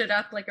just stood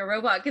up like a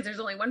robot because there's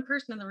only one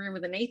person in the room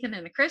with a Nathan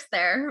and a Chris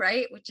there,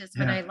 right? Which is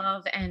what yeah. I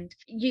love. And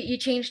you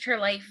changed her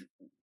life.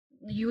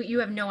 You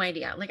have no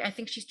idea. Like, I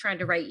think she's trying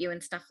to write you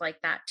and stuff like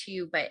that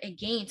too, but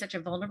again, such a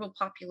vulnerable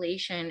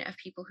population of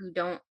people who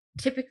don't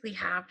typically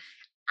have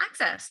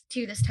access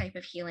to this type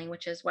of healing,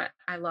 which is what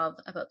I love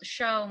about the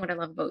show and what I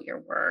love about your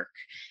work.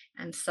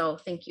 And so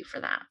thank you for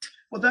that.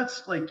 Well,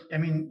 that's like, I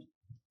mean,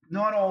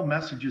 not all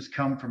messages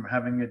come from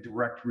having a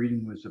direct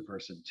reading with the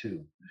person,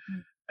 too.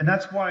 Mhm. And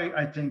that's why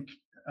I think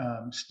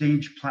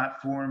stage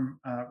platform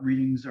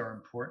readings are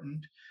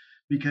important,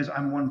 because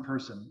I'm one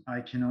person.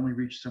 I can only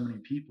reach so many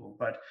people.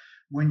 But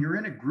when you're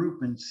in a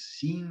group and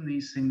seeing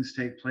these things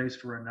take place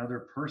for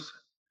another person,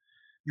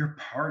 you're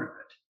part of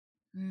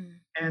it. Mm.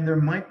 And there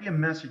might be a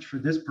message for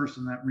this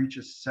person that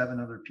reaches seven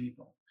other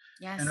people.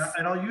 Yes.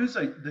 And I'll use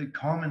the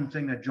common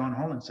thing that John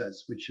Holland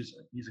says, which is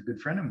he's a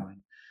good friend of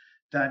mine,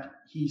 that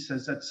he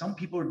says that some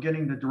people are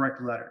getting the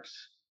direct letters,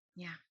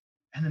 Yeah.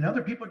 and then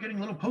other people are getting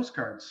little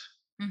postcards.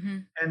 Hmm.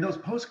 And those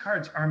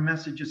postcards are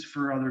messages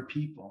for other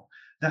people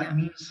that Yeah.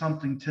 mean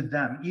something to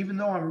them. Even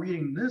though I'm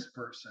reading this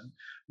person,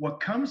 what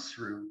comes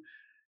through,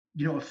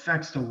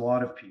 affects a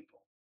lot of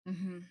people.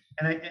 Hmm.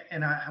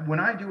 When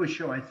I do a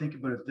show, I think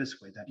about it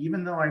this way: that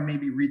even though I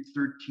maybe read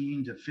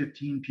 13 to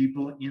 15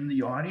 people in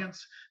the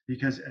audience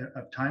because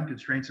of time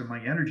constraints and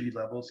my energy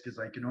levels, because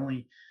I can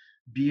only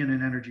be in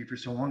an energy for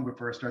so long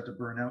before I start to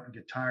burn out and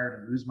get tired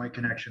and lose my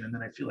connection, and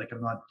then I feel like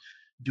I'm not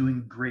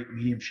doing great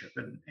mediumship,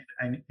 and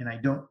I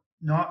don't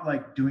not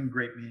like doing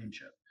great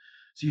mediumship.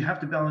 So you have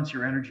to balance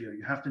your energy, or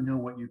you have to know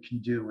what you can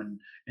do and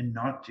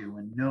not do,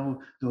 and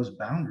know those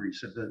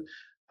boundaries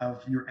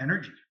of your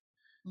energy.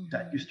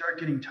 That you Hmm. start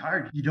getting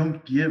tired, you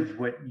don't give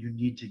what you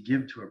need to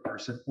give to a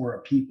person or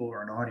a people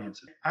or an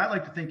audience. I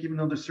like to think, even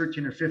though there's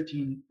 13 or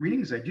 15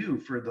 readings I do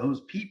for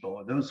those people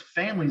or those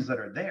families that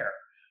are there,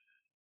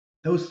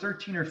 those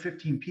 13 or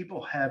 15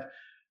 people have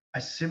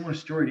a similar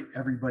story to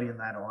everybody in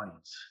that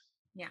audience.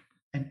 Yeah.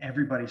 And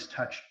everybody's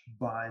touched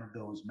by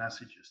those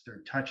messages.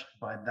 They're touched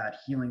by that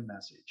healing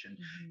message. And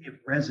Hmm.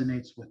 it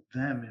resonates with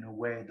them in a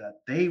way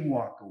that they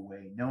walk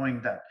away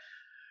knowing that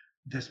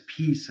this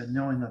peace and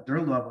knowing that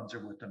their loved ones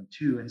are with them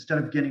too, instead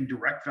of getting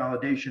direct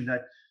validation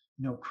that,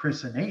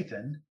 Chris and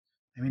Nathan.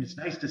 I mean, it's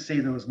nice to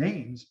say those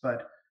names,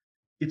 but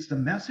it's the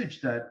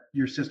message that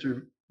your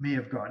sister may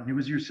have gotten. It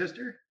was your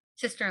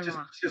Sister-in-law.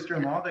 Yeah.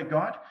 sister-in-law that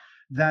got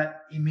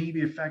that. It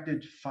maybe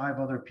affected five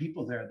other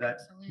people there that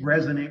Absolutely.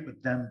 resonate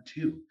with them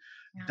too.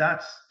 Yeah.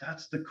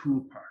 That's the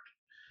cool part.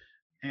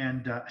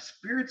 And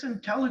spirit's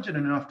intelligent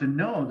enough to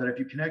know that if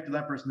you connect to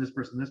that person, this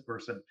person, this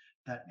person,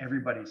 that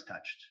everybody's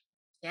touched.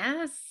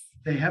 Yes.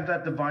 They have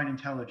that divine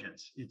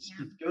intelligence. Yeah.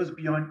 It goes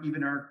beyond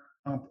even our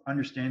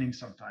understanding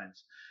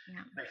sometimes.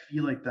 Yeah. I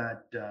feel like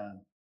that.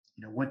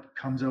 What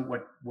comes out,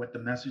 what the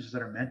messages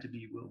that are meant to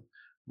be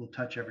will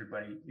touch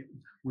everybody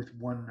with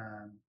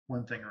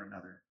one thing or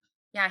another.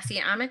 Yeah,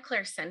 see, I'm a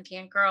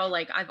clairsentient girl.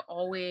 Like, I've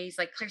always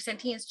like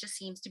clairsentience just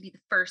seems to be the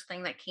first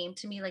thing that came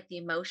to me, like the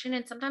emotion.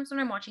 And sometimes when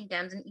I'm watching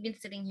Dems and even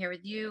sitting here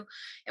with you,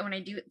 and when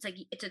I do, it's like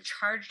it's a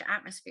charged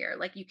atmosphere.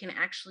 Like, you can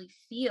actually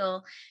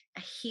feel a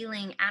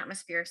healing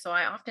atmosphere. So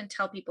I often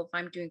tell people if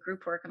I'm doing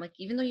group work, I'm like,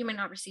 even though you might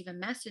not receive a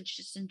message,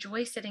 just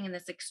enjoy sitting in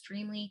this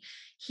extremely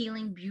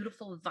healing,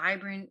 beautiful,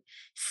 vibrant,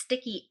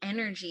 sticky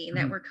energy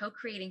that Mhm. we're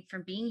co-creating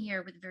from being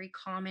here with a very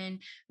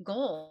common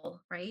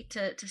goal, right?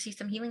 To see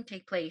some healing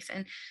take place.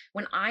 And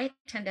when I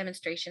attend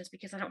demonstrations,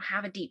 because I don't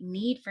have a deep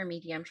need for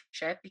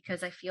mediumship,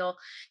 because I feel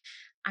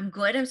I'm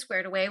good. I'm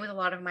squared away with a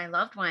lot of my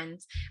loved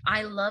ones.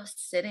 I love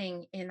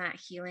sitting in that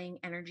healing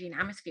energy and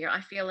atmosphere.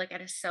 I feel like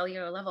at a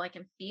cellular level, I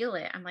can feel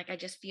it. I'm like, I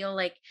just feel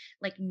like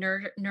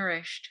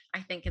nourished,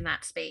 I think, in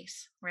that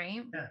space.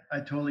 Right. Yeah, I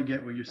totally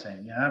get what you're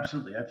saying. Yeah,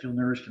 absolutely. I feel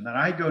nourished in that.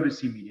 I go to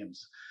see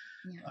mediums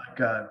Yeah.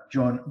 like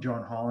John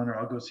Holland, or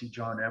I'll go see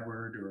John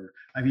Edward, or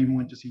I've even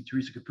went to see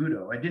Teresa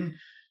Caputo. I didn't,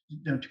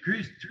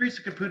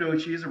 Teresa Caputo,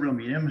 she is a real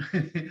medium.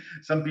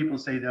 Some people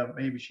say that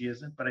maybe she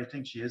isn't, but I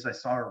think she is. I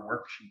saw her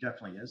work; she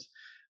definitely is.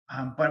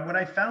 But what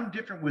I found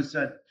different was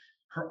that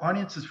her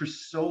audiences were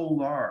so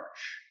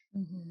large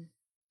Hmm.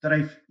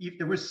 that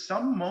there was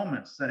some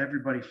moments that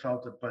everybody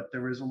felt it, but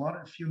there was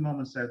a few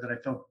moments there that I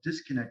felt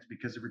disconnected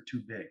because they were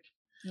too big.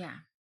 Yeah.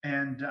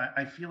 And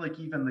I feel like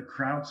even the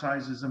crowd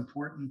size is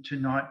important, to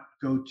not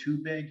go too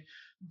big,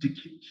 to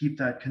Mhm. keep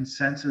that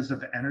consensus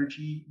of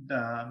energy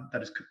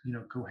that is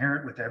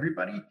coherent with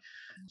everybody.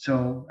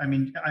 So I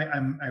mean, I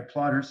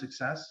applaud her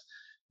success,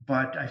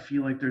 but I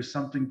feel like there's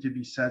something to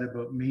be said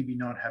about maybe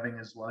not having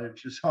as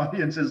large as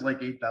audiences,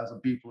 like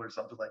 8,000 people or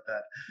something like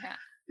that. Yeah.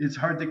 It's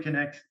hard to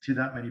connect to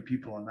that many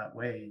people in that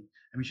way.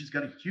 I mean, she's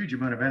got a huge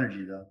amount of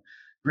energy, though.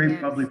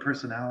 Great bubbly Yes.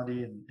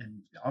 personality,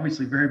 and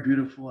obviously very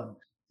beautiful. And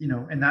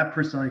and that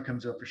personality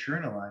comes out for sure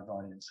in a live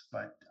audience.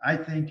 But I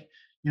think,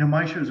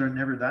 my shows are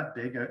never that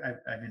big.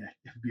 I mean,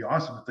 it'd be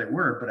awesome if they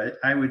were, but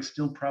I would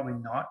still probably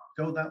not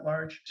go that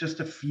large, just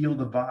to feel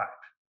the vibe,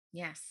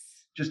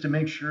 Yes. just to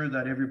make sure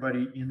that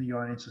everybody in the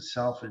audience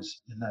itself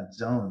is in that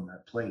zone,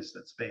 that place,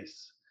 that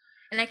space.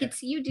 And I Yeah. could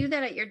see you do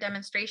that at your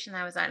demonstration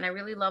that I was at. And I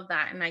really love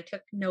that. And I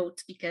took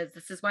notes because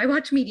this is why I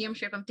watch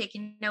mediumship. I'm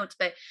taking notes.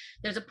 But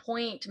there's a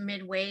point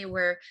midway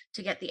where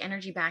to get the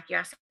energy back, you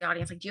ask the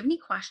audience, like, do you have any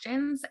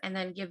questions? And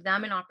then give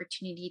them an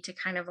opportunity to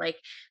kind of like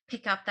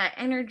pick up that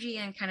energy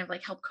and kind of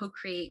like help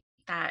co-create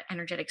that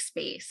energetic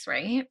space,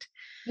 right?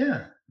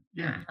 Yeah.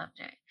 Yeah. Yeah, I loved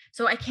it.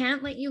 So I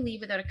can't let you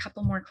leave without a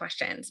couple more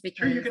questions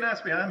Sure, you because can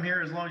ask me. I'm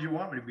here as long as you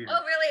want me to be oh,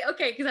 here. really?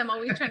 Okay, because I'm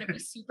always trying to be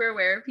super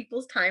aware of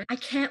people's time. I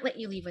can't let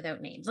you leave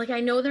without names. Like, I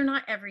know they're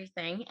not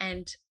everything,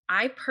 and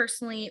I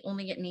personally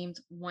only get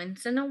names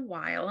once in a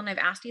while. And I've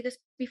asked you this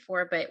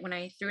before, but when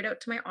I threw it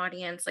out to my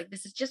audience, like,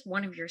 this is just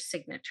one of your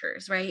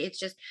signatures, right? It's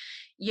just,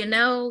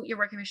 you're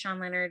working with Sean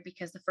Leonard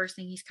because the first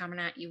thing he's coming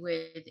at you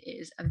with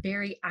is a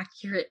very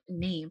accurate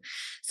name.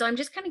 So I'm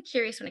just kind of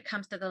curious when it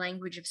comes to the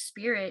language of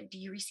spirit, do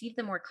you receive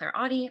them more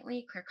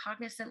clairaudiently,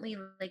 claircognizantly?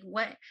 Like,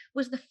 what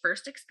was the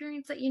first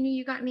experience that you knew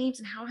you got names,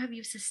 and how have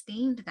you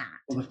sustained that?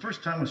 Well, the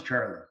first time was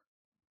Charlie.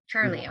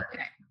 Charlie,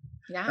 okay.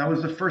 Yeah, That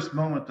was the first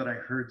moment that I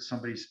heard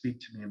somebody speak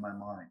to me in my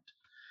mind.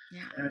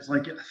 yeah, And it's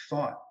like a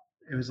thought.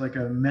 It was like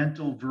a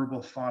mental,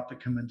 verbal thought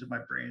that came into my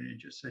brain, and it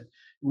just said, it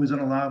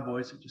wasn't a loud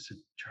voice. It just said,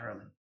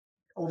 Charlie.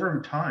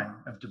 Over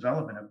time of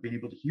development, I've been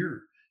able to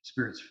hear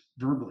spirits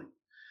verbally.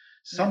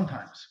 yeah,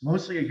 Sometimes,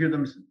 mostly I hear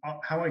them.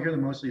 How I hear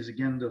them mostly is,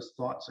 again, those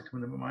thoughts that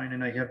come into my mind,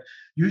 and I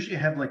usually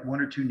have like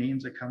one or two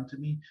names that come to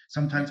me. yeah,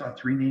 Sometimes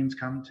three names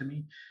come to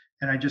me,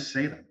 and I just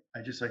say them.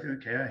 I just like,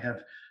 okay, I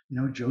have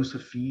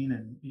Josephine,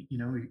 and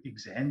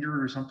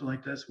Xander or something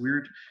like this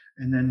weird,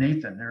 and then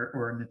Nathan,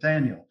 or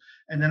Nathaniel,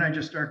 and then I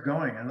just start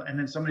going, and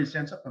then somebody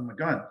stands up. Oh my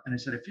God! And I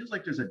said, it feels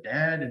like there's a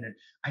dad, and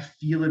I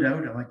feel it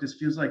out. I'm like, this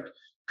feels like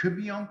could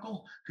be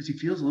uncle, because he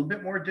feels a little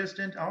bit more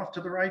distant off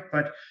to the right,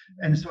 but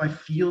and mhm, so I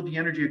feel the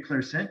energy of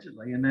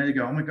clairsentiently, and then I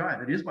go, oh my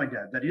God, that is my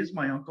dad, that is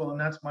my uncle, and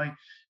that's my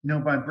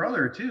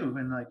brother too.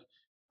 And like,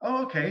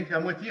 oh, okay,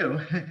 I'm with you.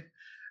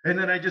 And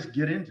then I just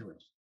get into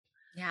it.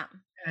 yeah,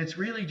 And it's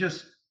really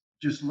just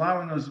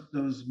allowing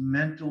those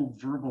mental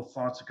verbal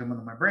thoughts to come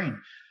into my brain.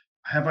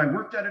 Have I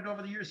worked at it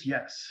over the years?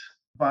 Yes.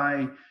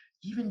 By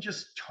even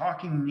just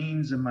talking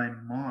names in my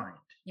mind,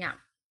 yeah,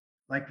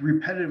 like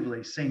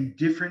repetitively saying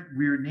different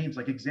weird names,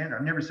 like Xander.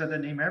 I've never said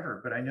that name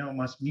ever, but I know it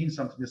must mean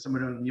something to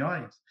somebody in the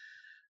audience.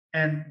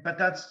 But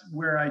that's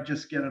where I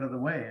just get out of the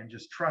way and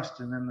just trust,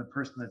 and then the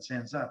person that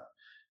stands up,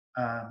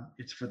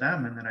 it's for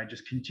them, and then I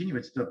just continue.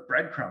 It's the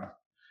breadcrumb,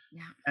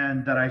 yeah,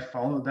 and that I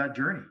followed that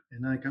journey,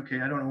 and like,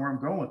 okay, I don't know where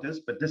I'm going with this,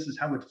 but this is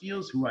how it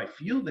feels, who I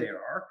feel they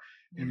are,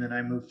 and yeah, then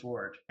I move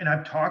forward. And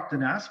I've talked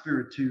and asked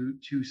spirit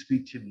to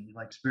speak to me,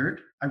 like,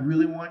 spirit, I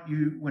really want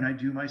you, when I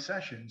do my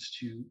sessions,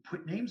 to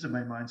put names in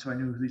my mind so I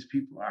know who these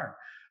people are.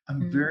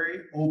 I'm mhm,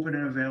 very open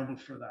and available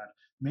for that.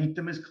 Make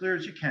them as clear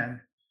as you can,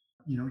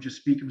 just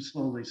speak them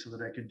slowly so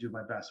that I can do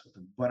my best with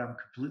them. But I'm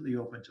completely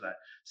open to that.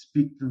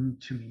 Speak them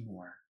to me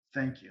more.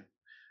 Thank you.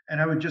 And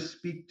I would just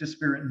speak to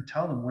spirit and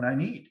tell them what I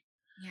need.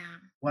 yeah,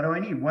 What do I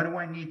need? What do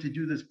I need to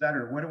do this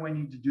better? What do I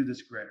need to do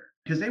this greater?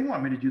 Because they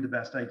want me to do the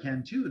best I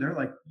can too.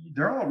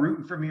 They're all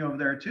rooting for me over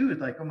there too.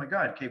 It's like, oh my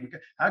God, okay,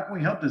 how can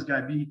we help this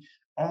guy be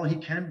all he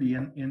can be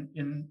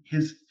in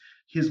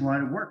his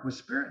line of work with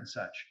spirit and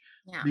such?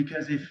 Yeah.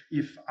 because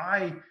if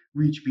I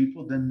reach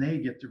people, then they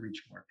get to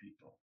reach more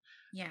people.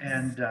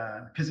 And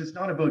Yes. because it's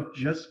not about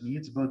just me,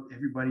 it's about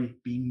everybody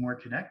being more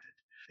connected.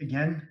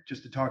 Again,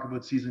 just to talk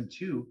about season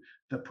two,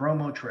 the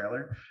promo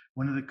trailer,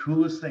 one of the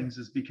coolest things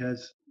is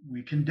because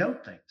we can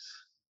doubt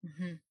things,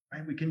 Hmm.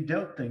 right? We can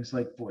doubt things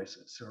like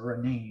voices or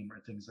a name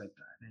or things like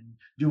that. And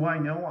do I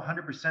know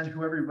 100%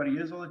 who everybody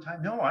is all the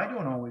time? No, I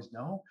don't always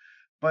know.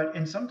 But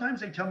and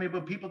sometimes they tell me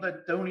about people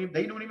that don't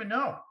even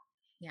know.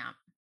 Yeah.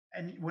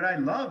 And what I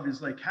love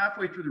is like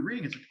halfway through the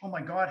reading, it's like, oh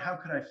my God, how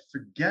could I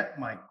forget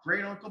my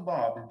great uncle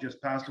Bob who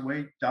just passed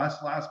away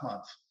just last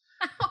month?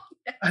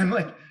 I'm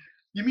like,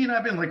 you mean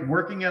I've been like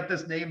working at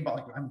this name?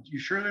 Like, you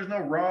sure there's no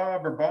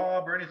Rob or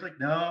Bob or anything? Like,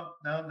 no,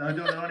 no, no, I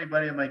don't know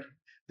anybody. I'm like,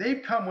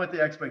 they've come with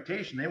the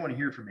expectation. They want to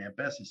hear from Aunt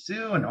Bessie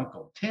Sue and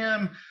Uncle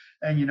Tim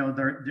and,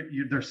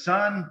 their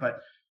son, but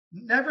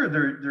never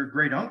their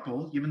great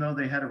uncle, even though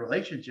they had a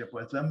relationship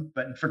with them,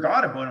 but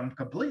forgot about him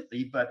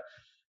completely. But,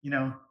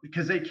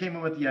 because they came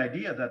in with the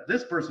idea that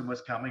this person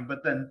was coming,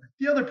 but then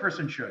the other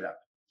person showed up.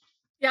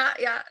 Yeah.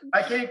 Yeah.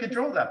 I can't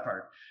control that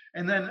part.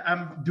 And then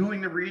I'm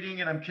doing the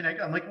reading and I'm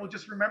connecting. I'm like, well,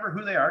 just remember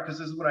who they are, because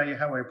this is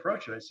how I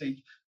approach it. I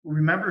say,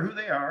 remember who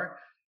they are,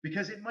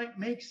 because it might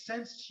make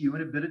sense to you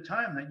in a bit of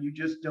time that you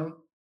just don't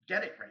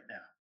get it right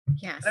now.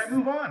 Yes. And I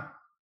move on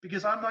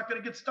because I'm not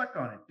going to get stuck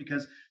on it,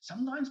 because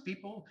sometimes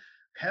people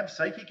have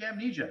psychic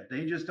amnesia.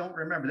 They just don't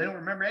remember. They don't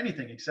remember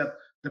anything except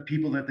the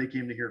people that they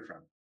came to hear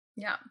from.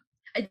 Yeah.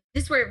 I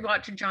just were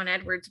watching John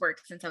Edwards work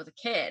since I was a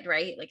kid,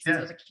 right? Like since I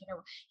Yeah. was a kid,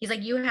 he's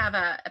like, you have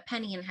a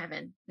penny in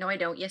heaven. No, I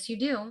don't. Yes, you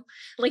do.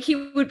 Like he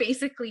would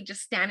basically just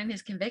stand in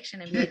his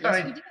conviction and be like, yes,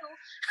 Yeah, you do.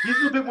 he's a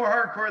little bit more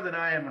hardcore than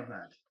I am on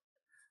that.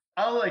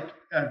 I'll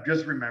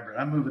just remember it.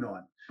 I'm moving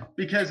on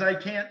because I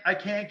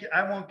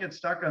won't get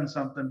stuck on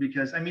something,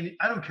 because I mean,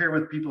 I don't care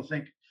what people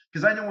think,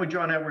 because I know what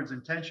John Edwards'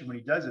 intention when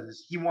he does it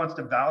is he wants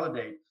to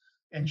validate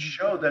and Mhm.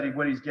 show that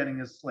what he's getting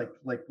is like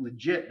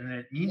legit and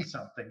it means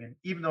something. And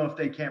even though if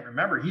they can't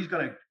remember,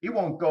 he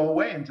won't go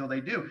away until they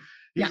do.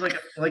 He's Yeah.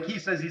 like he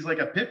says, he's like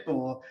a pit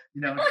bull,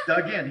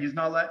 dug in. He's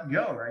not letting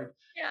go, right?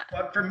 Yeah.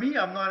 But for me,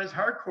 I'm not as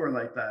hardcore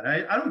like that.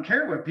 I don't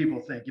care what people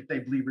think, if they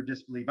believe or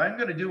disbelieve. I'm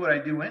going to do what I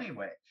do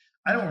anyway.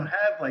 I don't Mhm.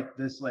 have like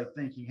this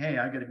thinking, hey,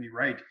 I got to be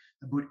right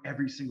about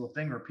every single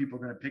thing or people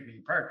are going to pick me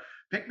apart.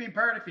 Pick me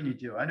apart if you need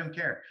to. I don't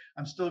care.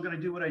 I'm still going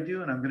to do what I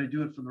do, and I'm going to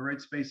do it from the right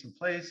space and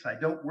place. I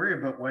don't worry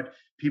about what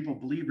people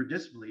believe or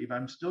disbelieve.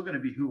 I'm still going to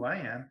be who I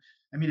am.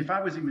 I mean, if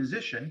I was a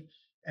musician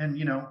and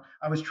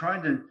I was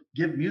trying to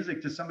give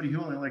music to somebody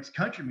who only likes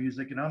country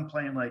music, and I'm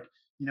playing like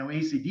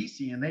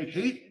AC/DC and they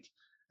hate it.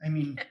 I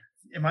mean,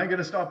 am I going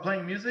to stop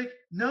playing music?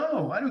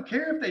 No, I don't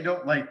care if they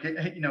don't like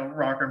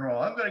rock and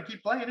roll. I'm going to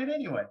keep playing it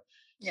anyway.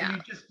 So Yeah.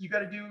 you got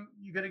to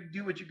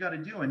do what you got to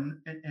do,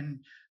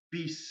 and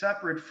be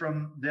separate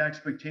from the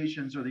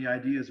expectations or the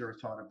ideas or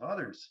thought of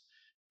others,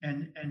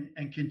 and Mhm.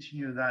 and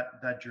continue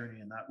that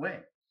journey in that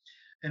way.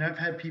 And I've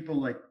had people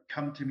like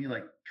come to me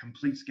like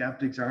complete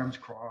skeptics, arms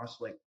crossed,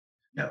 like,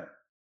 no,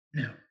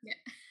 no. Yeah.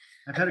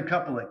 I've had a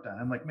couple like that.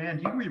 I'm like, man,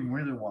 do you even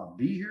really want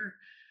to be here?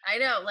 I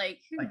know.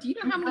 Like, Like, do you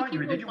know who how many brought you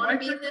here? Did people your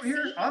want to wife be bring in you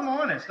this here? seat? I'm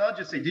honest. I'll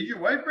just say, did your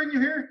wife bring you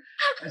here?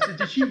 I said,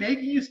 did she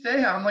making you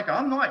stay? I'm like,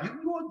 I'm not. You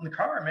can go out in the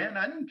car, man.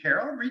 I don't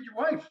care. I'll read your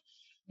wife.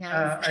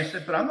 Yes. I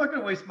said, but I'm not going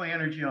to waste my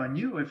energy on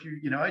you if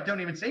I don't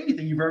even say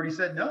anything. You've already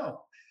said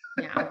no.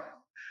 Yeah.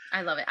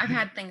 I love it. I've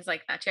had things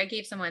like that too. I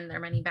gave someone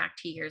their money back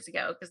 2 years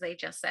ago because they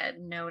just said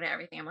no to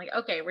everything. I'm like,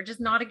 okay, we're just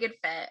not a good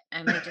fit.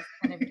 And I just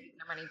kind of gave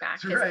their money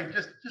back That's because right.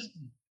 Just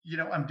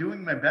I'm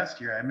doing my best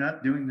here. I'm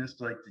not doing this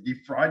to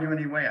defraud you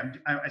anyway.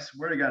 I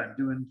swear to God, I'm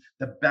doing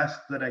the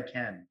best that I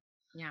can.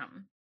 yeah.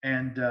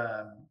 And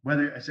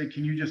whether I say,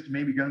 can you just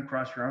maybe go and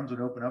cross your arms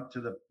and open up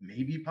to the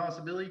maybe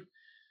possibility?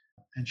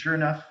 And sure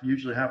enough,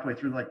 usually halfway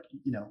through,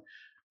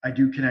 I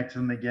do connect to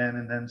them again,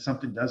 and then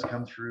something does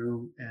come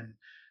through. And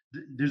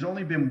there's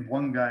only been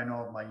one guy in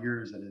all of my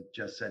years that had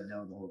just said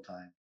no the whole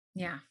time.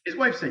 Yeah. His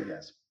wife said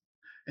yes,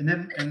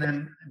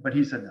 but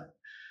he said no,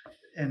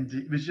 and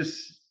it was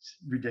just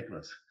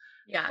ridiculous.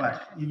 Yeah.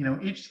 But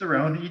each their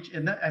own.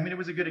 And that, I mean, it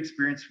was a good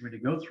experience for me to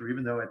go through,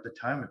 even though at the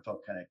time it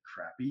felt kind of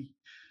crappy.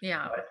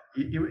 Yeah. But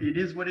it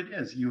is what it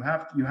is. You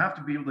have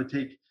to be able to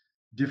take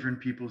different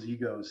people's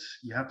egos.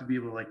 You have to be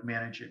able to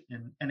manage it,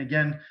 and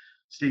again,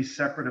 stay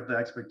separate of the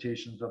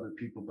expectations of other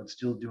people, but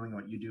still doing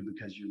what you do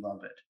because you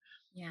love it.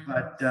 Yeah.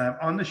 But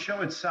on the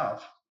show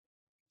itself,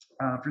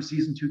 for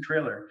season two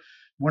trailer,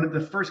 one of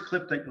the first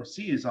clip that you'll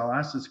see is I'll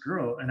ask this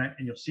girl, and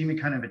you'll see me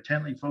kind of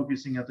intently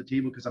focusing at the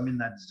table because I'm in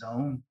that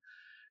zone,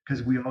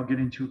 because we all get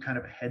into a kind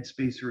of a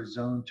headspace or a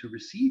zone to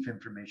receive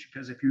information.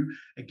 Because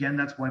again,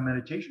 that's why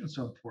meditation is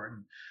so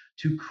important,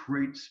 to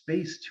create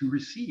space to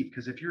receive.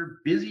 Because if you're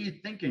busy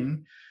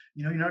thinking,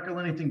 you're not going to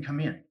let anything come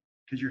in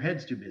because your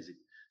head's too busy.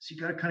 So you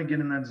got to kind of get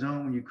in that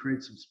zone when you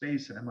create some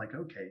space. And I'm like,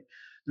 okay,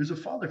 there's a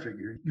father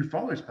figure. Your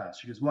father's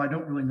passed. She goes, well, I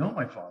don't really know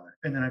my father.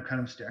 And then I'm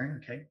kind of staring,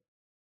 okay.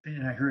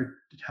 And I heard,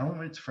 tell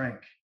him it's Frank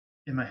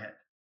in my head.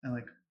 I'm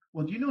like,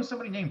 well, do you know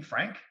somebody named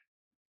Frank?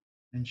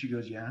 And she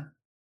goes, yeah,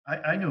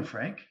 I know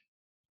Frank.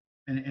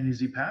 And is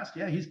he passed?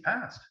 Yeah, he's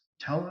passed.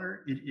 Tell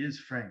her it is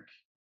Frank.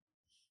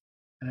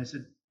 And I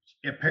said,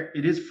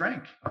 it is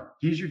Frank.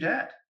 He's your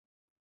dad.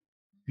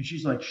 And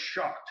she's like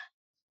shocked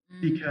Mm,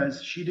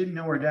 because she didn't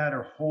know her dad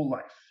her whole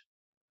life,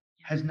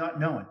 yeah. has not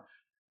known.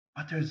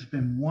 But there's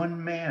been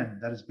one man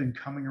that has been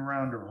coming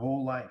around her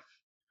whole life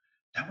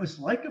that was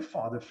like a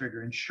father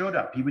figure and showed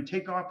up. He would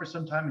take off for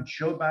some time and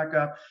show back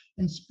up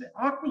and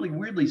awkwardly,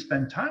 weirdly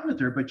spend time with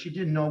her, but she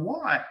didn't know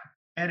why.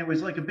 And it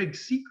was like a big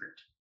secret.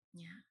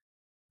 Yeah.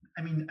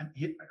 I mean,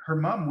 her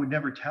mom would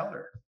never tell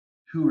her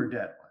who her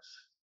dad was,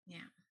 Yeah.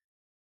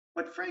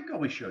 but Frank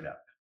always showed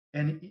up.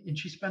 And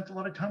she spent a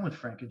lot of time with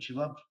Frank, and she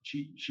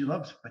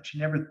loves, but she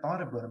never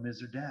thought about him as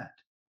her dad.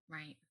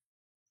 Right.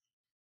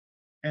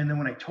 And then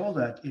when I told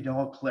her, it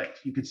all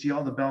clicked. You could see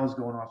all the bells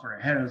going off in her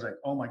head. I was like,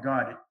 oh my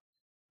God,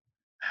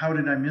 how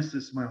did I miss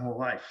this my whole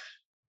life?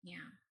 Yeah.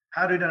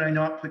 How did I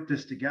not put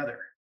this together?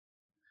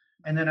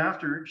 And then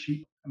after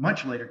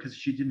much later, because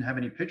she didn't have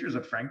any pictures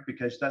of Frank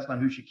because that's not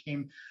who she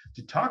came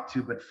to talk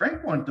to, but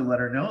Frank wanted to let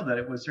her know that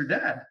it was her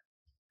dad,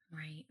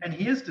 Right. and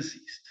he is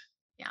deceased.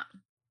 Yeah.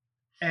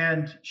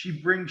 And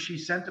she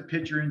sent a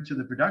picture into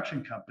the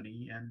production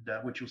company, and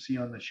which you'll see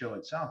on the show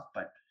itself.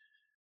 But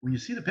when you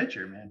see the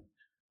picture, man,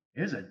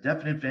 there's a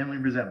definite family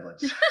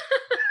resemblance.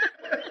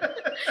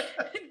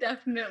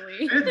 Definitely.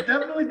 It's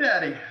definitely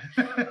daddy.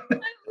 I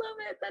love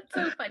it. That's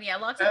so funny. Yeah,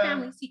 lots of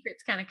family um,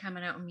 secrets kind of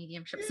coming out in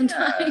mediumship yeah,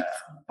 sometimes.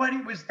 but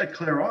it was the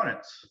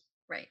clairaudence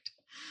Right.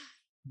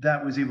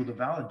 that was able to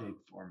validate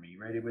for me,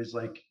 right? It was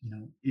like,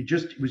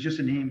 it was just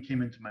a name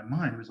came into my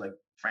mind. It was like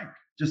Frank,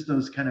 just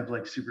those kind of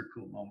like super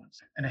cool moments.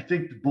 And I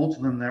think both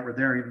of them that were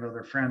there, even though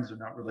they're friends, are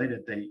not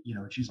related.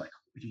 She's like,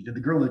 the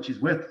girl that she's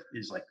with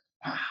is like,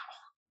 wow,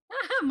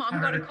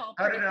 Mom got a call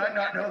how pretty did I quick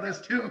not after know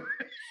this too?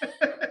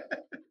 that.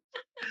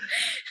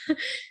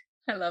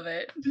 I love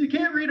it. You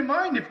can't read a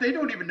mind if they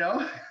don't even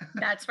know.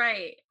 That's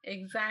right.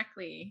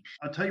 Exactly.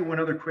 I'll tell you one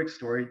other quick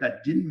story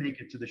that didn't make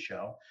it to the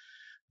show.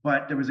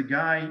 But there was a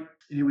guy, and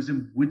he was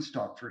in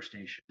Woodstock First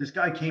Nation. This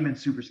guy came in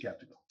super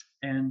skeptical,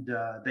 and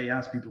they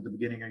asked people at the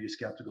beginning, "Are you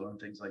skeptical?" and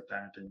things like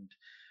that.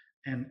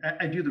 And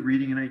I do the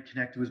reading, and I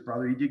connect to his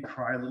brother. He did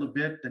cry a little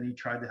bit, then he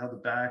tried to hold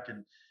it back,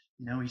 and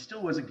he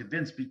still wasn't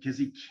convinced because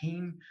he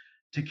came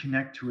to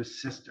connect to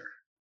his sister.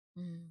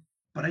 Mm.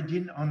 But I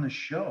didn't on the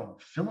show.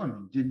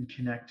 Filming didn't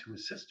connect to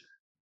his sister,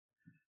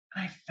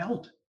 and I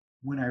felt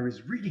when I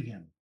was reading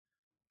him,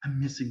 I'm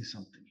missing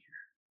something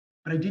here,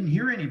 but I didn't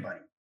hear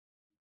anybody.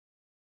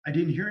 I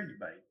didn't hear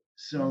anybody. Mm.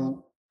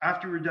 So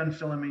after we're done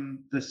filming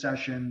the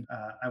session,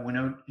 I went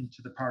out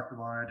into the parking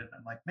lot and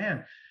I'm like,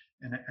 man,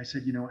 and I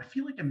said, I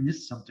feel like I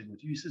missed something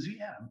with you. He says,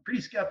 yeah, I'm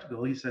pretty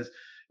skeptical. He says,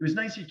 it was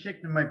nice you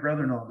kicked in my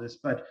brother and all this,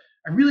 but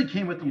I really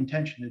came with the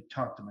intention to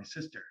talk to my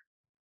sister.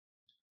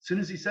 As soon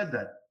as he said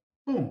that,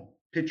 boom,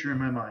 picture in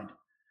my mind.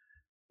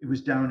 It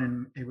was down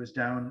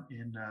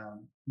in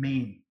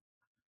Maine,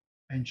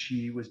 and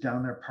she was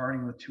down there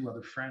partying with two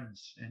other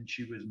friends, and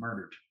she was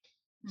murdered.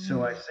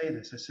 So I Mm. say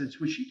this. I said,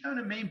 was she down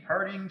in Maine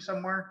partying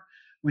somewhere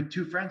with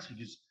two friends? He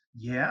goes,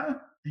 yeah.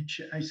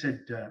 I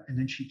said, and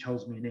then she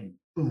tells me a name.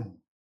 Boom,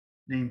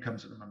 name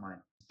comes into my mind.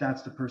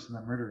 That's the person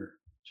that murdered her.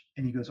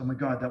 And he goes, oh my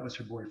God, that was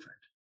her boyfriend.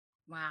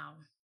 Wow.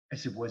 I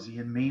said, was he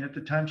in Maine at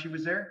the time she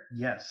was there?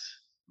 Yes.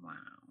 Wow.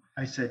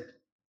 I said,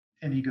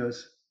 and he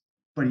goes,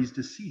 but he's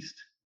deceased.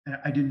 And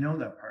I didn't know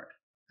that part.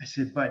 I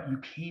said, but you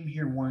came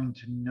here wanting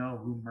to know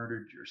who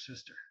murdered your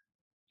sister.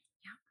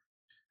 Yeah.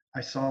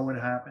 I saw what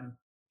happened.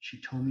 She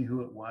told me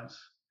who it was.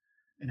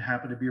 It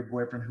happened to be her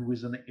boyfriend who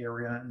was in the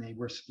area and they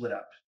were split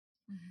up.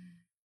 Mhm.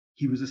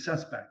 He was a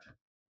suspect.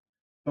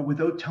 But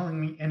without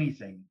telling me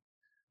anything,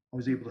 I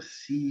was able to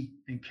see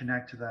and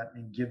connect to that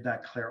and give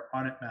that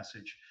clairaudient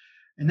message.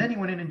 And then he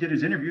went in and did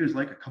his interview as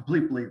like a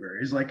complete believer.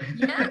 He's like,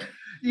 Yeah.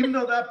 even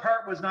though that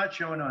part was not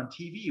shown on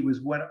TV, it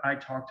was what I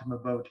talked to him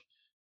about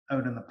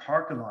out in the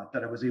parking lot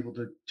that I was able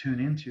to tune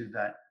into.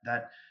 That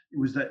it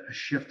was that a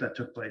shift that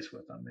took place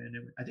with him,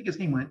 and I think his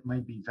name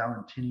might be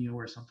Valentinio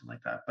or something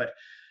like that. But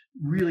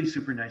really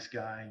super nice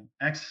guy,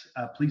 ex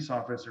police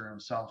officer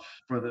himself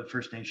for the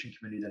First Nation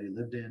community that he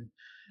lived in,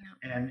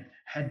 Yeah. and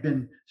had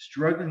been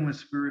struggling with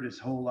spirit his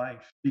whole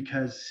life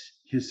because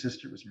his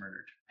sister was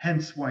murdered.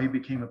 Hence why he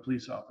became a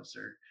police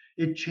officer.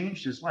 It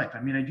changed his life.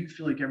 I mean, I do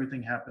feel like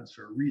everything happens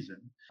for a reason.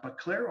 But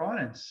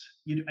clairaudience,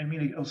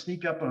 it'll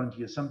sneak up onto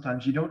you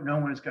sometimes. You don't know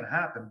when it's going to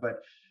happen,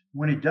 but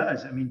when it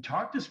does, I mean,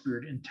 talk to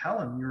spirit and tell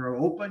him you're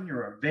open,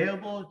 you're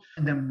available,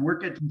 and then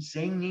work at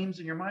saying names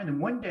in your mind. And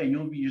one day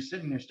you'll be just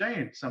sitting there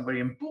staring at somebody,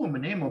 and boom, a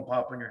name will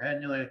pop in your head,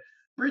 and you're like,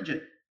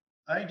 Bridget.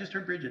 I just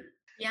heard Bridget.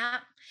 Yeah.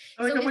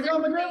 I'm like, So oh my is there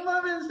God, my a way?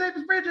 grandmother's name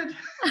is Bridget.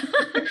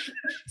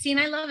 See, and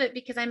I love it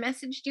because I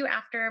messaged you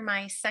after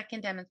my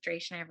second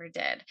demonstration I ever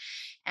did.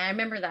 And I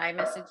remember that I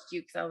messaged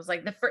you because I was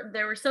like,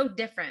 they were so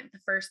different, the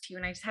first two,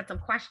 and I just had some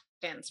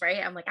questions, right?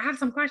 I'm like, I have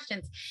some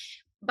questions.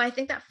 But I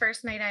think that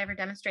first night I ever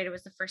demonstrated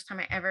was the first time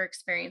I ever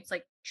experienced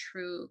like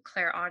true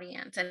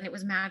clairaudience, and it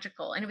was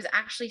magical. And it was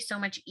actually so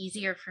much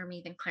easier for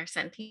me than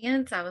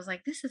clairsentience. I was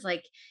like, this is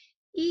like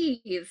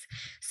ease.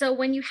 So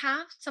when you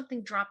have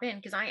something drop in,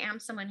 because I am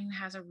someone who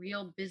has a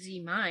real busy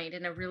mind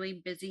and a really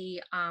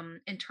busy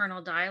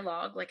internal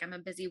dialogue, like I'm a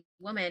busy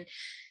woman,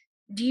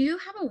 do you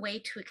have a way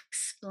to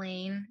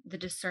explain the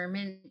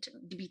discernment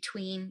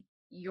between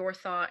your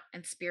thought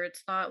and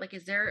spirit's thought? Like,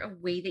 is there a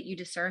way that you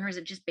discern, or is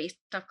it just based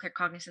off clear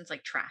cognizance,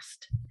 like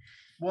trust?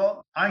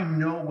 Well, I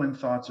know when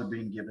thoughts are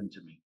being given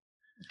to me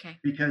Okay.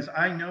 because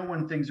I know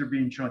when things are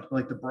being shown,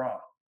 like the bra.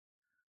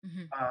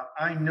 Hmm.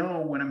 I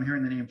know when I'm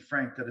hearing the name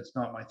Frank that it's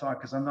not my thought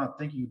because I'm not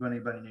thinking about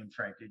anybody named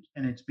Frank,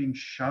 and it's being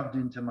shoved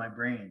into my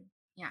brain.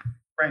 Yeah.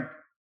 Frank.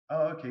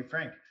 Oh, okay,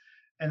 Frank.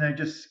 And that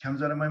just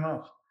comes out of my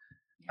mouth.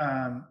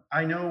 Yeah.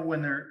 I know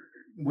when they're,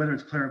 whether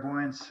it's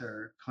clairvoyance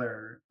or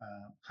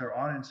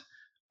clairaudience,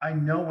 I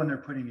know when they're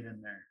putting it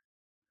in there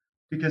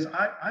because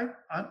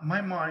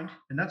my mind,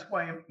 and that's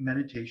why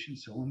meditation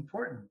is so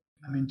important.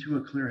 I'm into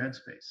a clear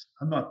headspace.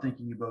 I'm not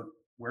thinking about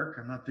work.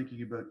 I'm not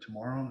thinking about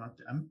tomorrow.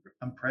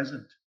 I'm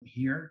present. I'm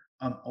here.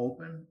 I'm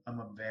open. I'm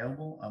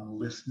available. I'm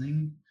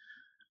listening.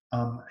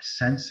 I'm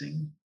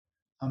sensing.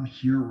 I'm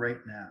here right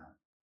now.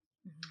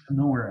 Mhm. I'm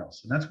nowhere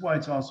else. And that's why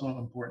it's also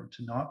important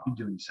to not be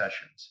doing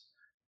sessions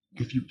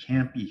Yeah. if you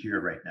can't be here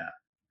right now,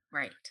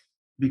 Right.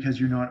 because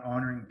you're not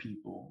honoring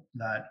people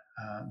that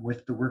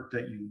with the work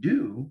that you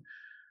do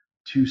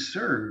to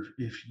serve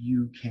if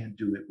you can't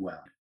do it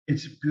well.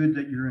 It's good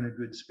that you're in a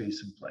good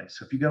space and place.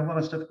 So if you got a lot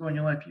of stuff going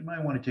in your life, you might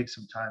want to take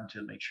some time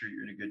to make sure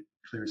you're in a good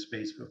clear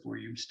space before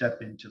you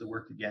step into the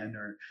work again,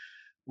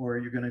 or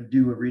you're going to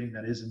do a reading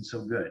that isn't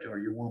so good, or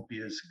you won't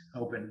be as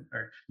open,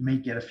 or you may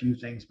get a few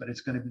things, but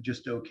it's going to be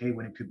just okay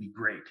when it could be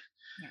great.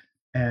 Yeah.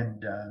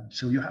 And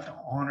so you have to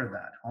honor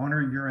that,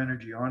 honor your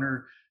energy,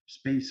 honor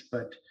space,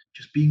 but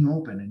just being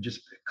open and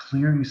just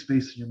clearing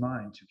space in your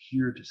mind to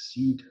hear, to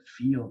see, to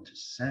feel, to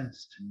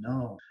sense, to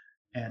know.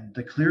 And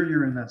the clearer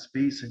you're in that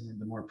space and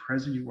the more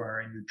present you are,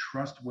 and you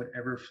trust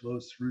whatever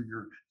flows through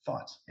your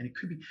thoughts. And it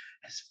could be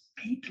as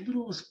faint,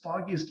 little as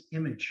foggiest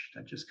image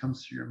that just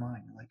comes through your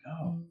mind. You're like,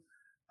 Mm.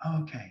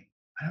 oh, okay,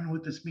 I don't know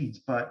what this means,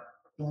 but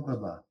blah, blah,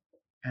 blah.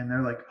 And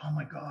they're like, oh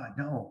my God,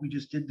 no, we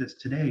just did this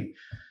today.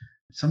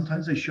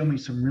 Sometimes they show me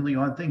some really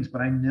odd things,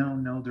 but I now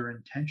know their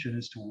intention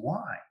as to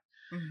why.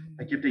 Mhm.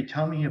 Like if they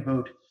tell me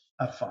about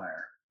a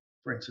fire,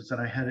 for instance, and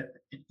I had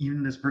it,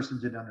 even this person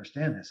didn't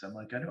understand this. I'm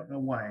like, I don't know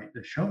why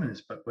they're showing me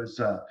this, but was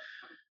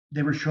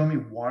they were showing me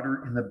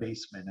water in the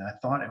basement, and I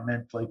thought it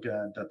meant like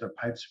that their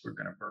pipes were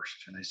going to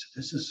burst. And I said,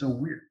 this is so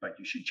weird, but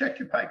you should check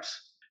your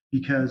pipes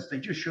because they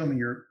just show me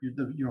your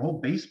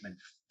whole basement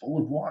full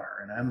of water,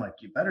 and I'm like,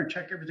 you better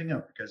check everything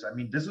out because I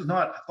mean, this is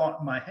not a thought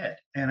in my head.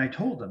 And I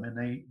told them, and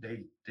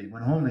they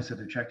went home. They said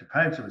they checked the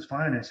pipes, it was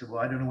fine. I said, well,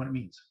 I don't know what it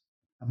means.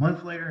 A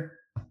month later,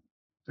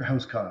 their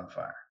house caught on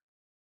fire.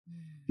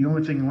 The Mm.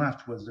 only thing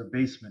left was their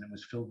basement. It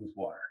was filled with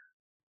water.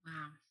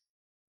 Wow.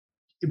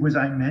 Was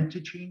I meant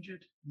to change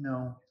it?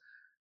 No.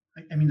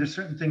 I mean, there's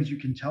certain things you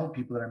can tell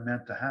people that are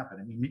meant to happen.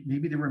 I mean,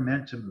 maybe they were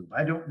meant to move.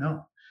 I don't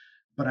know.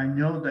 But I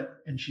know that,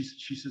 and she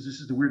says,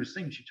 this is the weirdest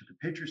thing. She took a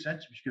picture, sent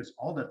to me. She goes,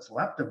 all that's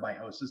left of my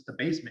house is the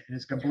basement, and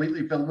it's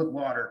completely filled with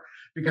water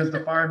because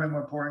the firemen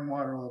were pouring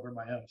water all over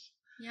my house.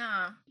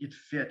 Yeah. It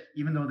fit,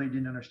 even though they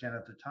didn't understand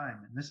at the time.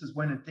 And this is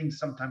when things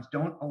sometimes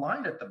don't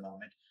align at the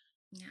moment.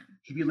 Yeah.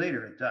 Maybe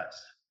later it does.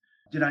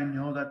 Did I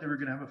know that they were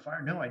going to have a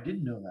fire? No, I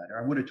didn't know that,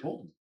 or I would have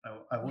told them.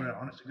 I would Yeah. have,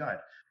 honest to God.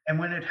 And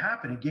when it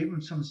happened, it gave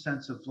them some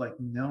sense of like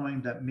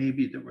knowing that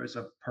maybe there was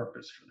a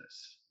purpose for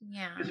this.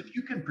 Yeah. Because if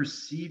you can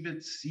perceive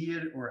it, see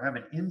it, or have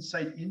an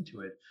insight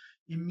into it,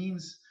 it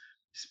means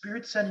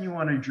spirit's sending you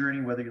on a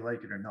journey, whether you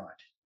like it or not.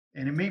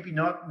 And it may be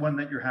not one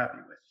that you're happy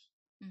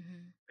with.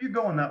 Mhm. You're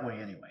going that way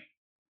anyway.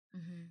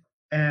 Mhm.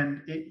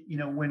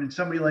 And when it's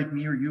somebody like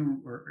me or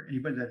you or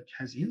anybody that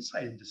has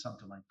insight into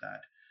something like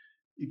that,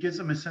 it gives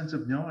them a sense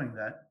of knowing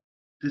that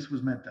this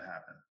was meant to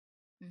happen.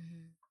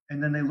 Mhm.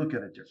 And then they look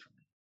at it differently.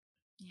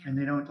 Yeah. And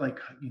they don't like,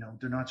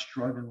 they're not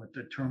struggling with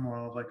the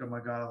turmoil of like, oh my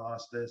God, I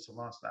lost this, I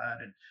lost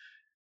that. And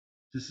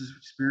this is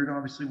spirit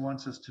obviously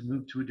wants us to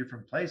move to a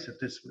different place. If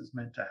this was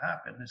meant to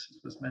happen,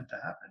 was meant to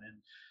happen.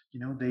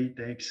 And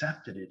they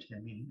accepted it. I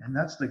mean, and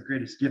that's the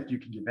greatest gift you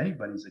can give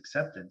anybody is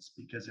acceptance,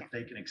 because if Yeah.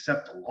 they can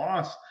accept the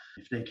loss,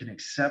 if they can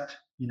accept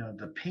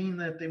the pain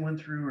that they went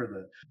through,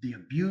 or the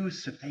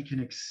abuse, if they can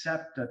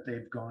accept that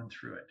they've gone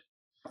through it.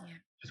 Yeah.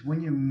 Because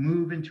when you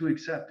move into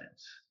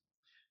acceptance,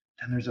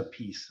 then there's a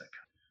peace that comes.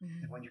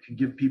 And when Mhm. you can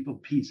give people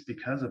peace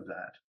because of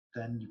that,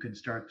 then you can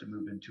start to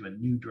move into a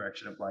new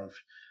direction of life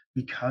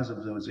because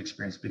of those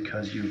experiences,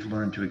 because you've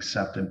learned to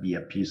accept and be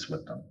at peace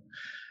with them.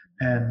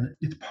 And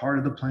it's part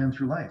of the plan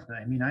through life.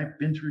 I mean, I've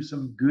been through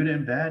some good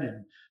and bad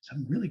and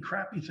some really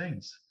crappy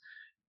things.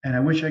 And I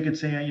wish I could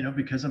say,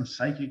 because I'm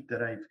psychic,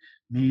 that I've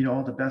made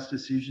all the best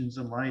decisions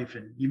in life.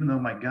 And even though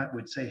my gut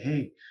would say,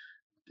 hey,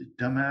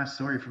 dumbass,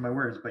 sorry for my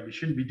words, but you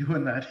shouldn't be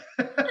doing that.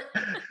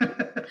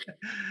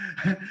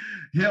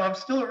 I'm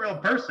still a real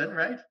person,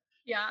 right?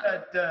 Yeah.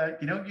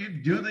 But you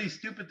do these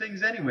stupid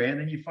things anyway, and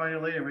then you find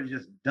out later it was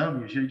just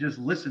dumb. You should have just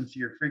listened to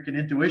your freaking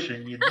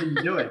intuition. You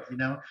didn't do it.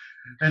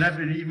 And I've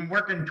been even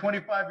working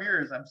 25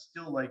 years. I'm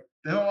still like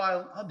No,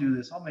 I'll do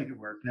this. I'll make it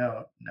work.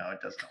 No, no, it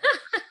doesn't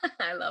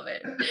I love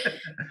it. always work.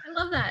 I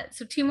love that.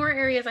 So two more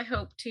areas I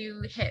hope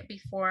to hit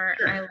before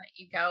I Sure. let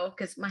you go,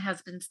 because my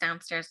husband's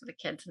downstairs with the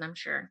kids, and I'm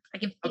sure I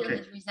can feel Okay.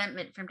 his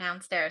resentment from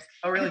downstairs.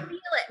 Oh, I can really? feel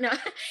it. No,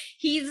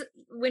 he's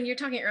when you're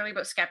talking earlier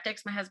about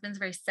skeptics, my husband's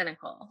very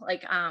cynical.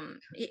 Like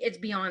it's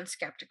beyond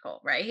skeptical,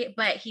 right?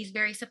 But he's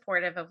very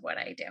supportive of what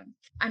I do.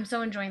 I'm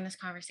so enjoying this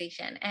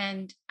conversation,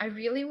 and I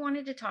really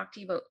wanted to talk to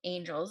you about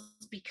angels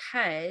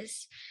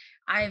because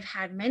I've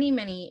had many,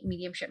 many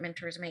mediumship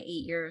mentors in my 8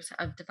 years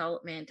of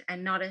development,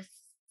 and not a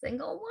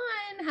single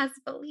one has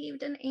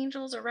believed in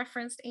angels or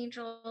referenced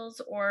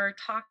angels or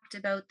talked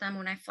about them.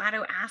 When I flat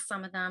out asked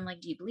some of them,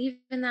 like, do you believe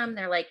in them?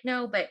 They're like,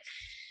 no. But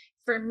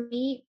for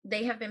me,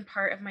 they have been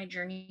part of my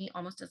journey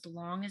almost as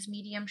long as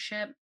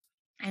mediumship,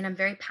 and I'm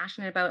very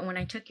passionate about it. And when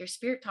I took your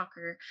Spirit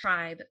Talker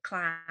Tribe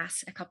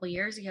class a couple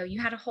years ago,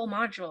 you had a whole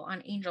module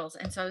on angels.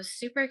 And so I was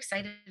super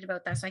excited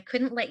about that. So I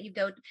couldn't let you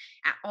go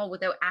at all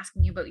without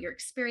asking you about your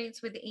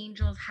experience with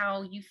angels,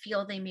 how you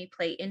feel they may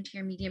play into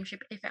your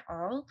mediumship, if at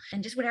all,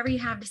 and just whatever you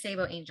have to say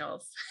about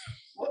angels.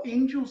 Well,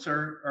 angels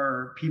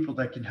are people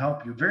that can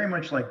help you, very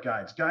much like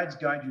guides. Guides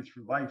guide you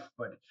through life,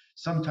 but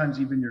sometimes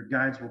even your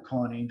guides will call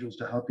on angels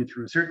to help you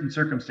through a certain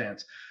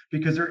circumstance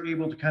because they're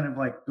able to kind of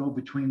like go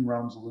between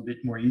realms a little bit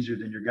more easier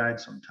than your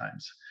guides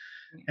sometimes.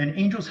 And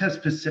angels have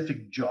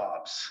specific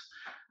jobs.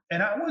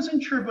 And I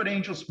wasn't sure about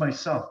angels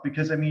myself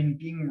because I mean,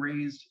 being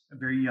raised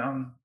very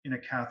young in a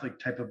Catholic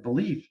type of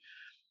belief,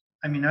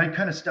 I mean, I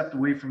kind of stepped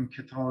away from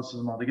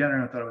Catholicism altogether,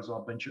 and I thought it was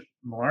all a bunch of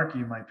malarkey,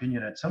 in my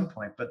opinion, at some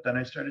point. But then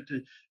I started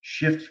to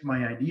shift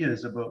my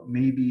ideas about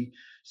maybe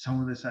some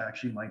of this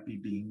actually might be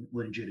being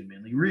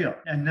legitimately real.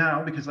 And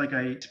now, because like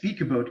I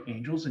speak about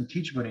angels and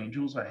teach about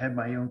angels, I have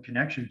my own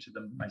connection to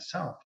them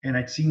myself. And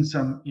I'd seen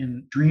some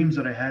in dreams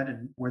that I had,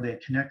 and where they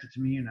had connected to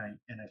me, and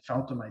I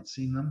felt them, I'd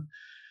seen them.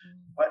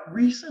 But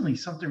recently,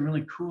 something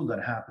really cool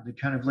that happened to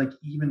kind of like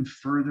even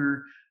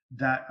further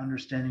that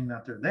understanding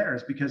that they're there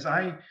is because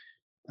I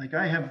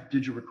have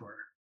digital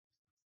recorder,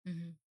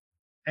 Mhm.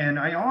 and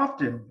I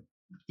often,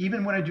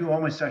 even when I do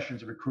all my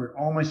sessions, I record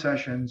all my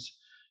sessions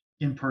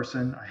in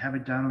person. I have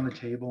it down on the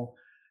table,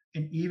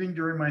 and even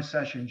during my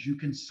sessions, you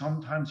can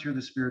sometimes hear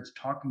the spirits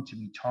talking to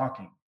me,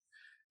 talking,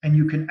 and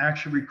you can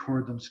actually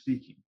record them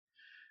speaking.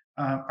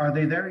 Are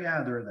they there?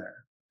 Yeah, they're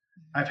there.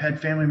 I've had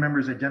family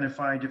members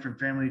identify different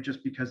family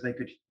just because they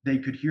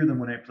could hear them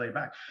when I play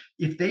back.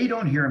 If they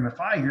don't hear them, if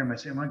I hear them, I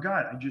say, "Oh my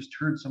God, I just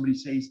heard somebody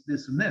say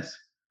this and this."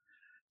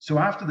 So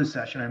after the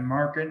session, I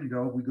mark it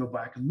and we go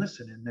back and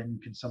listen. And then you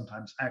can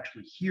sometimes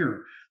actually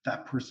hear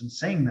that person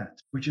saying that,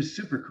 which is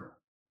super cool.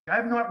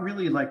 I've not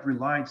really like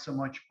relied so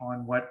much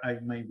on what I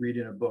may read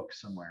in a book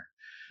somewhere.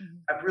 Mhm.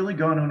 I've really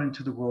gone out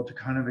into the world to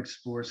kind of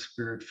explore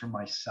spirit for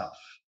myself.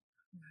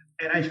 Mhm.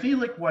 And I feel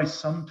like why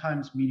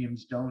sometimes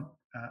mediums don't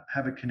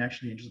have a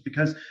connection to angels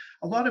because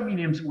a lot of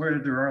mediums where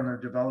they are in their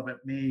development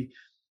may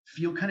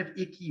feel kind of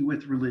icky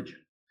with religion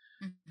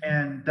Mhm.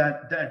 and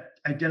that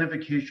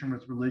identification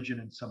with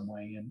religion in some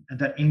way and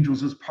that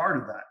angels is part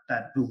of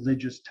that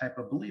religious type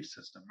of belief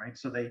system, right?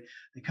 So they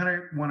kind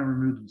of want to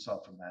remove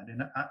themselves from that,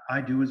 and I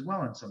do as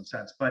well in some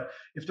sense, but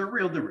if they're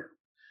real, they're real.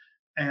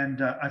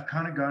 And I've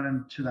kind of gone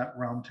into that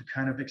realm to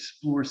kind of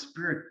explore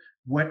spirit.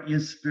 What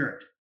is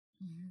spirit?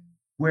 Mhm.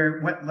 Where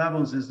what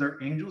levels is there?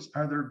 Angels,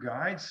 are there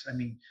guides? I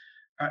mean,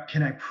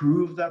 can I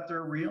prove that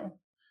they're real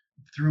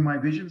through my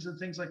visions and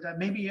things like that?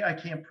 Maybe I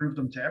can't prove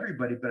them to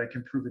everybody, but I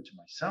can prove it to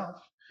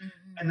myself, and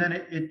Mhm. then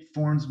it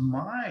forms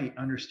my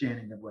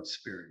understanding of what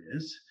spirit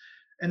is,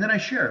 and then I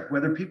share it.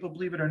 Whether people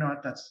believe it or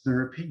not, that's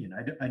their opinion.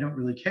 I don't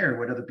really care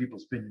what other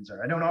people's opinions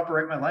are. I don't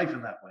operate my life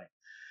in that way.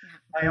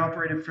 Yeah. I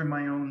operate it from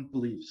my own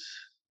beliefs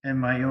and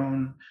my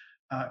own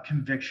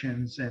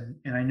convictions, and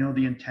I know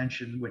the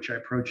intention which I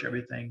approach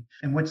everything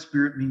and what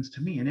spirit means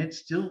to me, and it's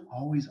still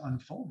always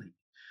unfolding.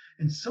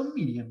 And some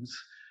mediums,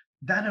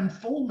 that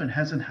unfoldment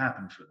hasn't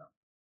happened for them,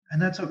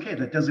 and that's okay.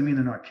 That doesn't mean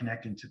they're not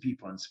connecting to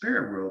people in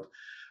spirit world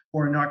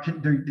or not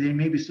they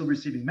may be still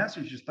receiving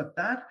messages, but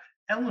that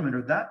element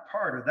or that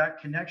part or that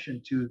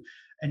connection to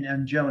an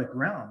angelic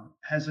realm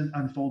hasn't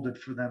unfolded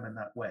for them in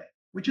that way,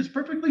 which is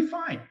perfectly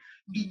fine,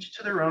 Mhm. each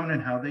to their own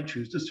and how they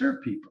choose to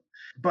serve people.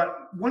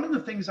 But one of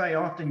the things I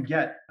often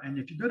get, and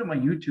if you go to my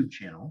YouTube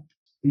channel,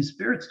 is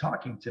spirits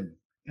talking to me,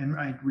 and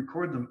I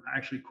record them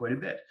actually quite a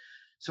bit,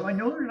 so I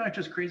know they're not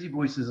just crazy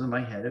voices in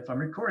my head if I'm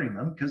recording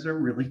them because they're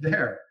really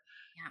there.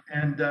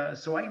 Yeah. And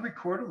so I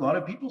record a lot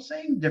of people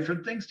saying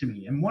different things to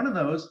me. And one of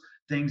those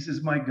things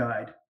is my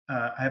guide.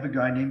 I have a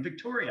guy named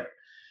Victoria.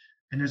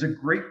 And there's a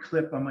great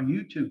clip on my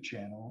YouTube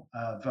channel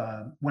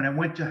of when I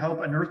went to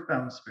help an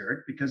earthbound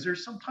spirit, because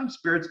there's sometimes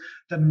spirits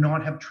that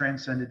not have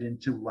transcended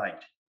into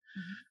light.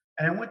 Mhm.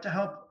 And I went to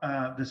help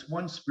this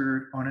one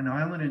spirit on an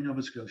island in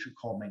Nova Scotia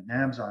called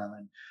McNabbs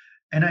Island.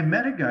 And I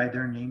met a guy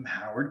there named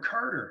Howard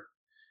Carter.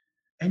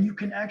 And you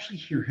can actually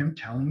hear him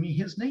telling me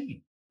his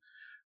name,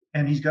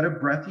 and he's got a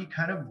breathy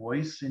kind of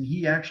voice, and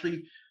he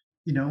actually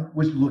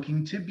was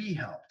looking to be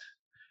helped,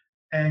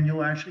 and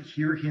you'll actually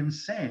hear him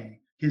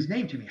saying his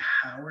name to me,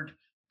 Howard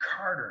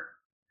Carter.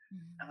 Mhm.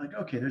 I'm like,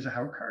 okay, there's a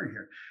Howard Carter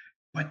here.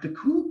 But the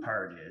cool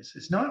part is,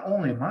 it's not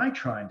only am I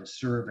trying to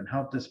serve and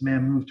help this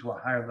man move to a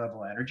higher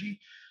level energy,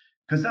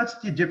 because that's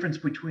the difference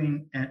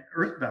between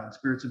earthbound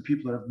spirits and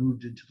people that have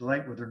moved into the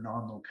light where they're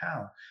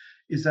non-locale,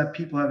 is that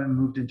people haven't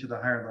moved into the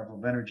higher level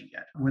of energy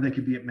yet, where they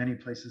could be at many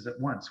places at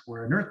once,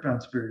 where an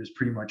earthbound spirit is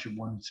pretty much in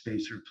one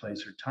space or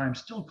place or time,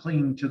 still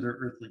clinging to their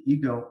earthly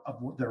ego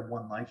of their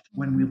one life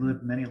when we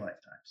live many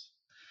lifetimes.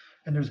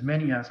 And there's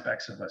many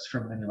aspects of us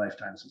from many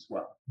lifetimes as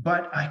well.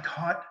 But I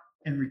caught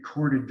and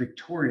recorded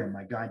Victoria,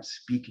 my guide,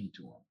 speaking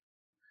to him.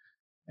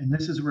 And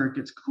this is where it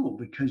gets cool,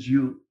 because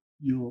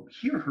you'll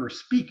hear her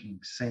speaking,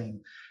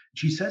 saying,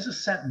 she says a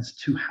sentence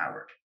to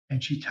Howard,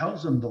 and she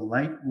tells him the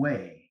light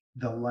way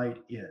the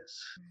light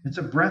is. It's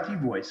a breathy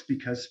voice,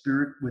 because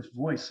spirit with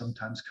voice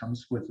sometimes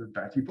comes with a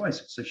breathy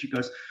voice. So she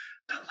goes,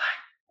 the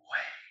light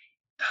way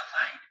the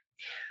light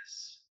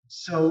is.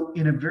 So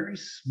in a very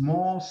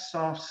small,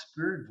 soft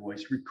spirit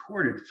voice,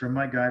 recorded from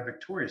my guide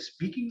Victoria,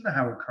 speaking to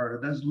Howard Carter,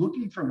 that's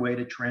looking for a way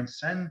to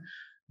transcend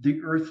the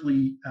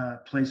earthly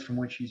place from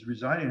which he's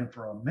resided in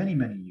for many,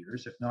 many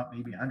years, if not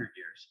maybe 100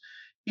 years,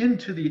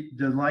 into the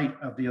light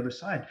of the other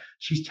side.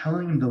 She's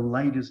telling him the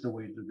light is the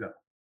way to go.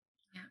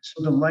 Yeah.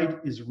 So the light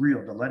is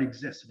real, the light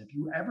exists. And if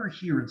you ever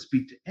hear and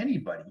speak to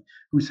anybody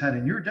who's had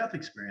a near death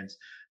experience,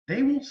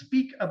 they will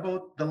speak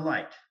about the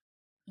light.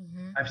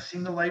 Mhm. I've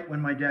seen the light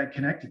when my dad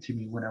connected to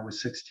me when I was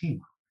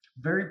 16.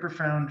 Very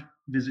profound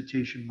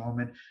visitation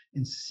moment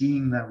in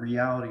seeing the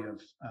reality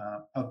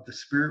of the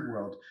spirit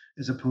world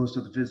as opposed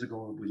to the physical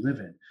world we live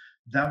in.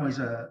 That was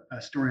a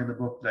story in the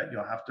book that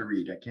you'll have to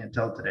read. I can't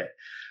tell today.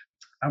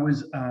 I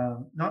was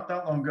not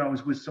that long ago. I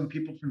was with some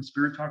people from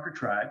Spirit Talker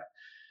Tribe,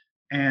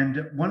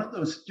 and one of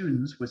those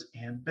students was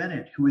Anne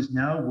Bennett, who is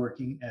now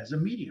working as a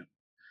medium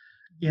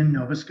in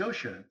Nova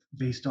Scotia,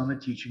 based on the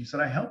teachings that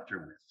I helped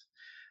her with.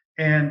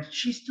 And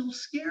she's still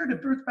scared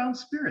of earthbound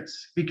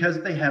spirits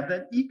because they have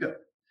that ego,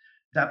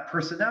 that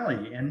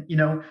personality. And,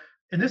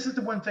 and this is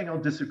the one thing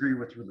I'll disagree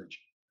with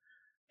religion.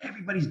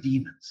 Everybody's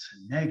demons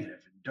and negative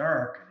and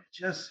dark. And it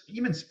just,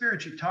 even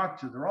spirits you talk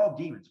to, they're all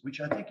demons, which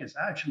I think is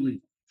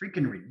actually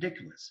freaking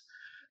ridiculous.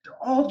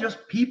 They're all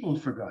just people,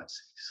 for God's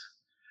sakes.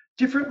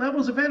 Different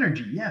levels of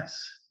energy,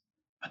 yes,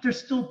 but they're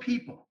still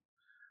people.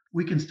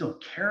 We can still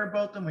care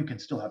about them. We can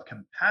still have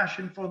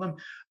compassion for them.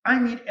 I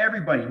meet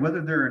everybody,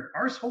 whether they're an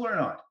arsehole or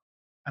not.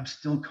 I'm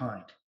still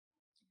kind.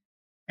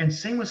 And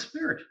same with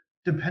spirit,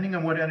 depending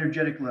on what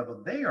energetic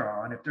level they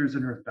are on. If there's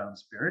an earthbound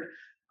spirit,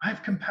 I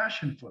have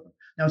compassion for them.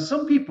 Now,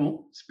 some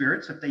people,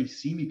 spirits, if they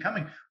see me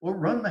coming, will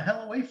run the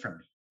hell away from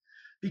me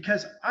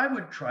because I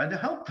would try to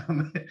help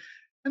them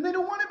and they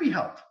don't want to be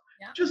helped.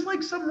 Yeah. Just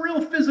like some real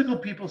physical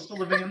people still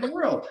living in the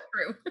world.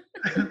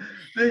 True.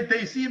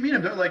 they see me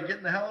and they're like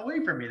getting the hell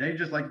away from me. They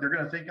just like, they're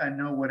going to think I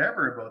know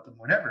whatever about them,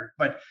 whatever.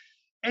 But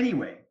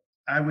anyway,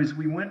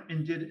 we went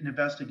and did an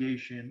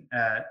investigation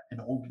at an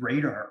old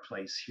radar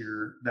place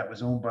here that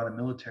was owned by the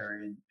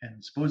military,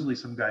 and supposedly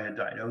some guy had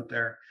died out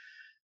there.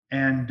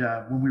 And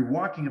when we were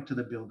walking up to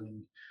the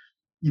building,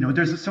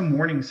 there's some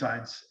warning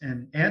signs,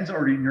 and Anne's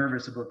already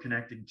nervous about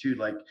connecting to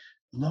like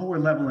lower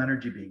level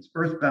energy beings,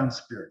 earthbound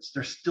spirits.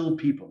 They're still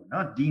people.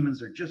 They're not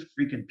demons. They're just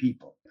freaking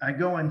people. I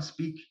go and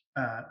speak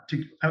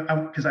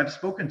because I've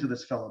spoken to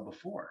this fellow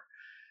before,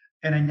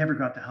 and I never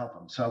got to help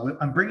him. So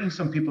I'm bringing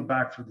some people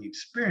back for the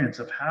experience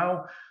of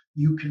how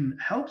you can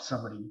help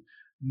somebody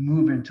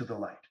move into the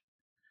light.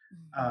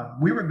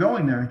 We were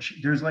going there, and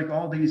there's like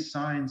all these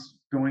signs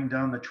going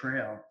down the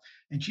trail,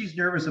 and she's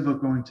nervous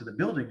about going to the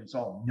building. It's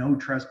all no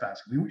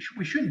trespassing.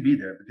 We shouldn't be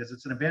there because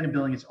it's an abandoned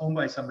building. It's owned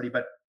by somebody,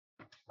 but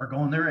we're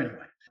going there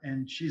anyway.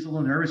 And she's a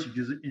little nervous,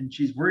 and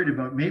she's worried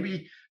about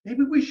maybe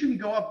we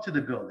shouldn't go up to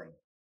the building.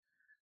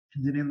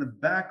 And then in the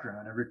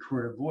background, I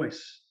record a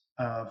voice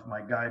of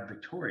my guide,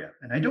 Victoria.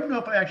 And I don't know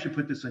if I actually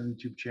put this on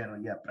YouTube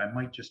channel yet, but I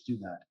might just do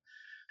that.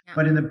 Yeah.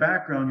 But in the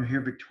background, you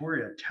hear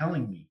Victoria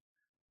telling me,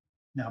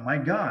 now my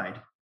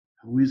guide,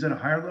 who is at a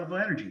higher level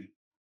of energy,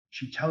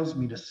 she tells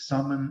me to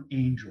summon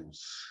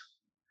angels.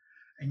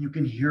 And you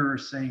can hear her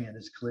saying it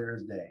as clear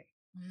as day.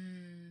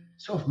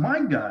 So if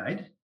my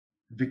guide,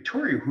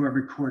 Victoria, who I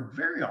record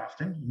very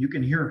often, and you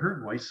can hear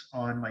her voice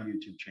on my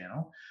YouTube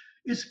channel,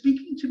 is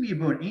speaking to me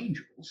about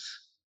angels,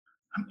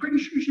 I'm pretty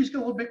sure she's got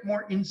a little bit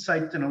more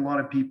insight than a lot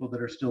of people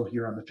that are still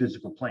here on the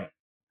physical plane,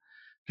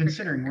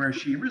 considering where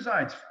she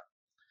resides from.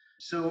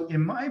 So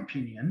in my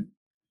opinion,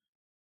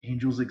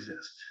 angels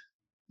exist.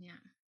 Yeah.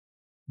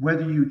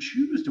 Whether you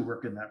choose to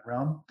work in that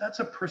realm, that's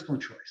a personal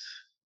choice.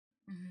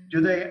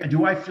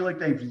 Do I feel like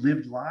they've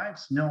lived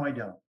lives? No, I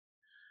don't.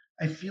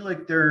 I feel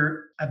like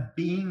they're a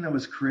being that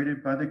was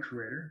created by the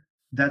Creator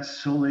that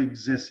solely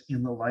exists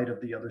in the light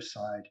of the other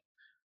side,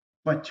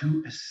 but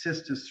to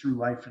assist us through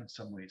life in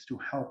some ways, to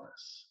help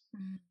us.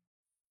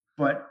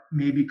 But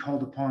maybe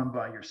called upon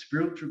by your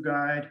spiritual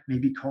guide,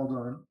 maybe called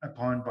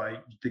upon by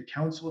the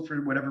council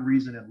for whatever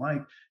reason in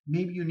life.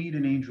 Maybe you need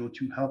an angel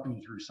to help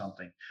you through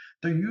something.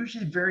 They're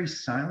usually very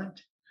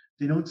silent.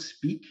 They don't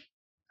speak.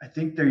 I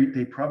think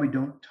they probably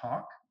don't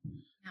talk.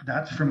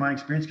 That's from my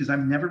experience, because I've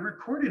never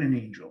recorded an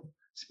angel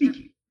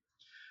speaking.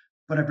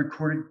 but I've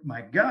recorded my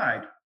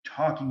guide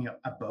talking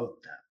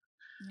about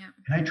them. Yeah.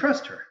 And I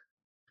trust her.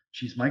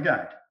 She's my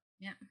guide.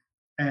 Yeah.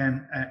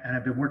 And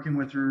I've been working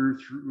with her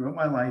throughout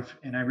my life,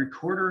 and I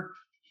record her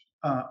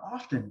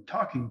often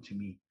talking to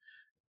me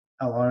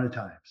a lot of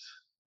times.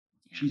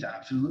 Yeah. She's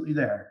absolutely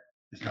there.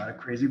 It's not a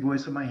crazy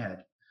voice in my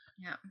head.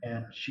 Yeah.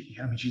 And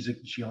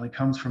she only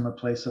comes from a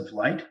place of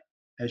light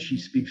as she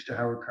speaks to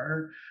Howard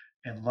Carter,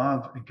 and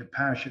love and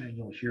compassion, and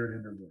you'll hear it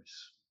in her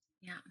voice.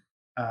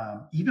 Yeah.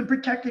 Even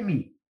protecting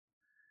me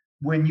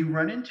when you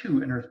run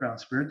into an earthbound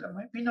spirit that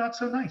might be not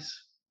so nice.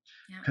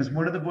 Yeah. Because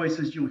one of the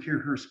voices you'll hear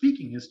her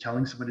speaking is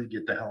telling somebody to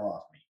get the hell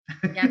off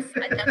me. Yes,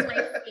 that's my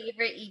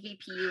favorite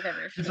EVP you've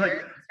ever It's shared. like,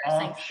 Her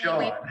saying, off "Stay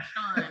away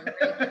Sean. from Sean,"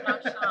 right? Get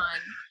off Sean.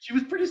 She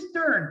was pretty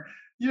stern.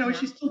 Yeah.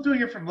 She's still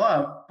doing it from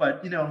love,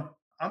 but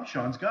I'm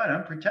Sean's guide.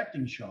 I'm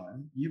protecting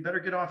Sean. You better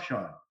get off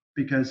Sean,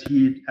 because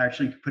he had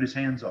actually put his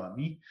hands on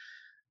me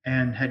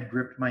and had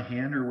gripped my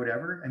hand or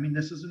whatever. I mean,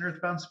 this is an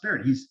earthbound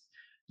spirit.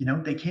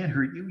 They can't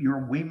hurt you.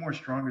 You're way more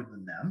stronger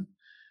than them.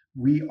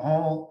 We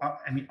all,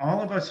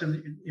 all of us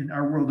in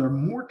our world are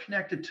more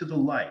connected to the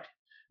light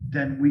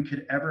than we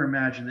could ever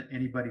imagine that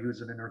anybody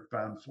who's in an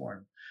earthbound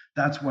form.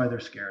 That's why they're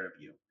scared of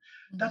you.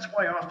 That's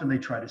why often they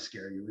try to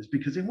scare you, is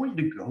because they want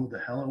you to go the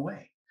hell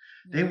away.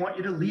 They want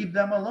you to leave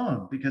them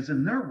alone, because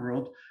in their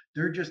world,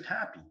 they're just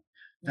happy.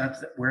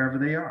 That's wherever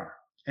they are.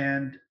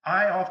 And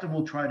I often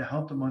will try to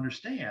help them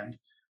understand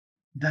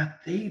that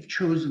they've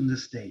chosen to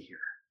stay here.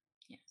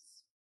 Yes.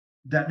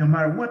 That no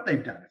matter what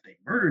they've done, if they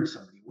murdered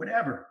somebody,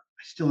 whatever,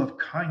 I still have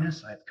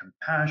kindness, I have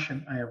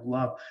compassion, I have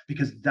love,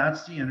 because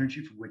that's the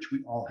energy for which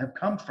we all have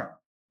come from.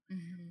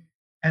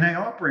 And I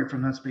operate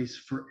from that space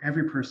for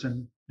every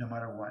person, no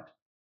matter what.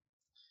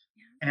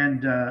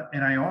 And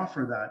I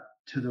offer that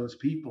to those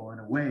people in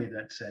a way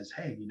that says,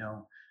 hey,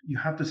 you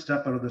have to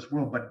step out of this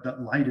world, but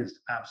that light is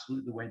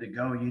absolutely the way to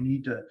go. You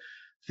need to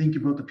think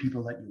about the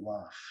people that you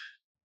love.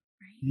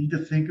 You need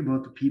to think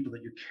about the people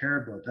that you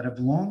care about, that have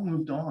long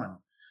moved on,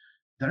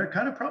 that are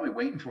kind of probably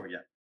waiting for you.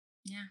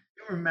 Yeah.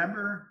 You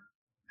remember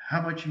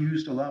how much you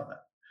used to love them,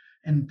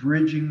 and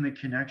bridging the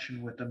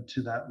connection with them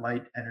to that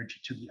light energy,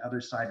 to the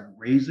other side, and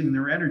raising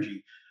their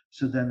energy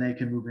so then they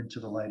can move into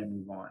the light and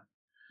move on.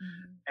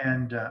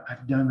 And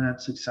I've done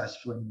that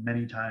successfully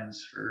many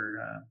times.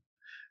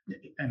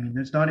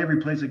 There's not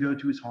every place I go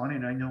to is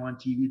haunted. I know on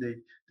TV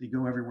they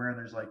go everywhere, and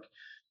there's like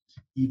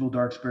evil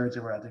dark spirits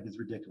everywhere. I think it's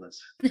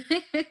ridiculous.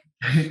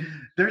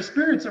 There's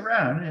spirits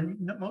around, and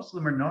most of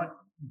them are not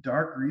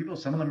dark or evil.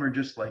 Some of them are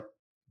just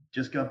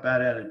got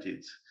bad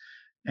attitudes,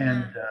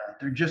 and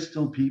they're just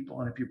still people.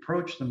 And if you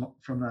approach them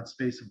from that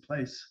space and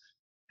place,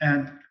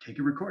 and take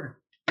a recorder,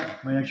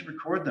 might actually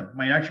record them,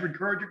 might actually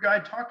record your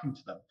guide talking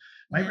to them,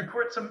 might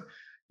record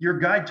your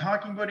guide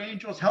talking about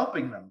angels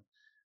helping them.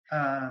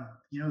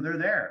 They're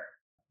there.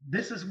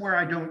 This is where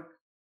I don't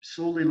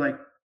solely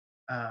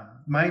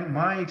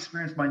my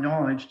experience, my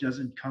knowledge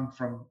doesn't come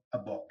from a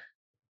book.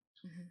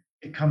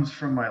 It comes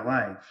from my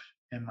life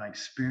and my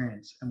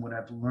experience and what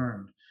I've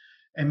learned.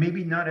 And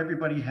maybe not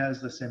everybody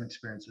has the same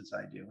experience as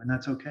I do, and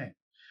that's okay.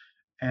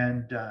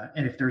 And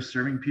if they're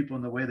serving people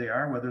in the way they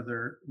are, whether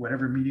they're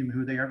whatever medium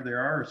who they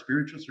are, or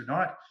spiritualists or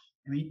not,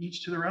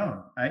 each to their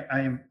own.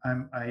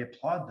 I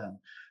applaud them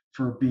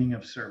for being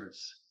of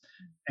service.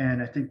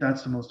 And I think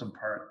that's the most important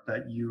part,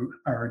 that you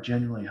are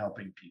genuinely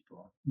helping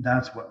people.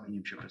 That's what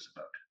mediumship is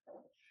about.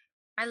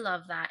 I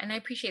love that. And I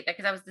appreciate that,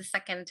 because that was the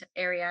second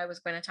area I was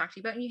going to talk to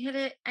you about. And you hit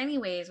it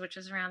anyways, which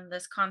is around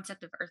this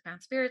concept of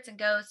earthbound spirits and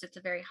ghosts. It's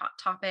a very hot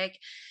topic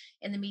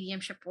in the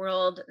mediumship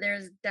world.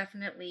 There's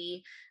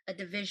definitely a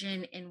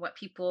division in what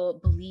people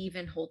believe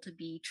and hold to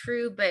be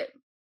true. But,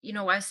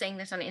 I was saying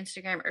this on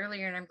Instagram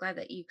earlier, and I'm glad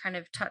that you kind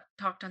of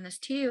talked on this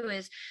too,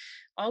 is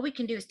all we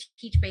can do is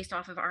teach based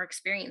off of our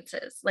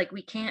experiences. Like,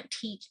 we can't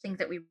teach things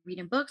that we read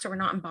in books, or we're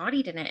not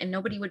embodied in it, and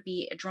nobody would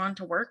be drawn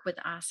to work with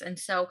us. And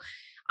so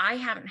I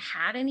haven't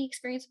had any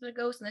experience with a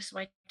ghost. And this is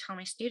why I tell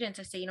my students,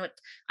 I say,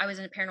 I was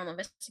a paranormal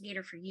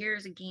investigator for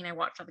years. Again, I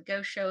watched all the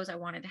ghost shows. I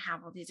wanted to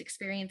have all these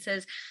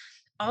experiences.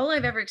 All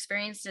I've ever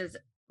experienced is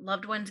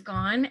loved ones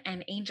gone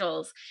and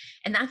angels.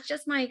 And that's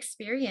just my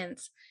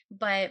experience.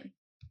 But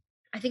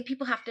I think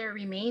people have to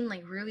remain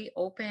really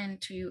open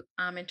to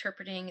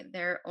interpreting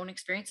their own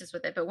experiences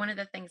with it. But one of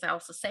the things I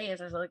also say is,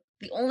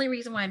 the only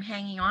reason why I'm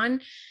hanging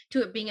on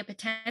to it being a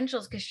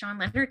potential is because Sean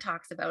Leonard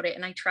talks about it,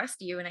 and I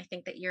trust you, and I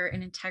think that you're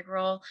an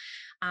integral,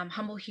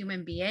 humble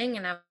human being.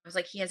 And I was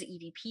like, he has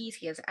EVPs,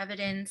 he has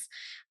evidence,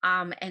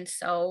 and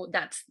so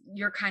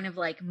you're kind of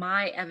like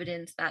my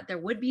evidence that there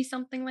would be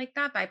something like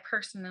that. But I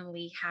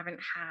personally haven't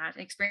had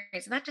an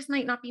experience, and that just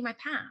might not be my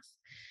path.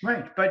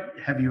 Right. But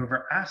have you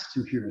ever asked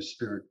to hear a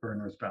spirit or an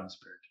earthbound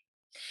spirit?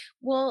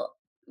 Well,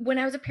 when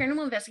I was a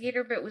paranormal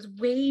investigator, but it was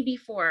way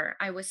before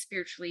I was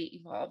spiritually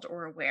evolved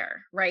or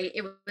aware, right?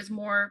 It was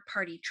more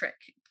party trick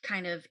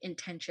kind of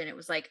intention. It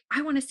was like,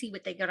 I want to see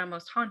what they got on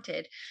Most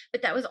Haunted.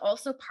 But that was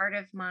also part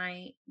of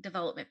my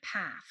development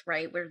path,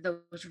 right? Where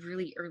those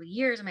really early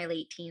years, in my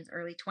late teens,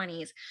 early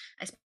 20s,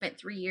 I spent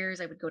 3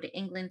 years. I would go to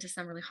England to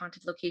some really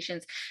haunted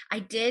locations. I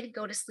did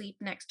go to sleep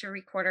next to a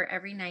recorder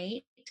every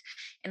night.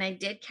 And I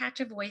did catch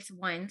a voice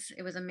once.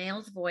 It was a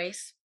male's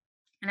voice,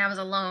 and I was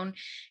alone.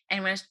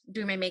 And when I was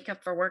doing my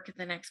makeup for work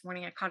the next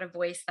morning, I caught a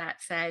voice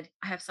that said,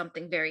 I have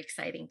something very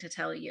exciting to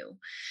tell you.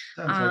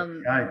 Sounds like a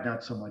Um, guide,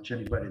 not so much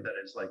anybody that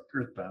is like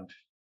earthbound.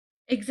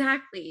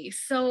 exactly.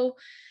 So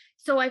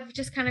I've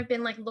just kind of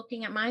been like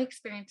looking at my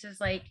experiences,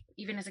 like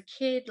even as a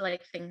kid,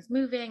 like things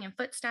moving and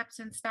footsteps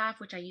and stuff,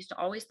 which I used to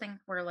always think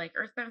were like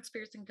earthbound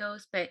spirits and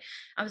ghosts. But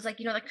I was like,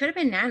 that could have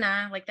been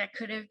Nana, like that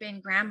could have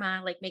been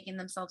grandma, like making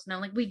themselves known.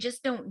 Like we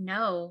just don't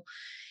know.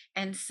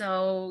 And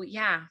so,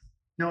 yeah.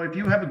 No, if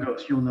you have a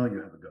ghost, you'll know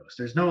you have a ghost.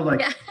 There's no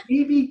like, Yeah.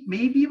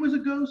 maybe it was a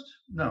ghost.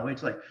 No,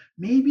 it's like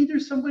maybe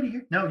there's somebody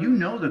here. No, you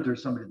know that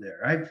there's somebody there.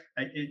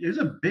 It is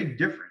a big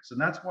difference, and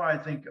that's why I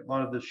think a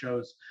lot of the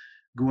shows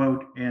go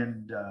out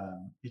and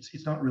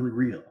it's not really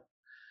real.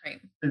 Right.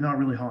 They're not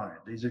really haunted.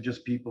 These are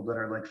just people that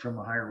are like from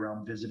a higher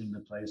realm visiting the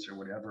place or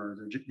whatever.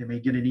 They may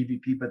get an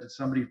EVP, but it's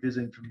somebody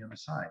visiting from the other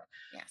side.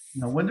 Yes.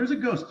 When there's a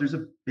ghost, there's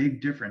a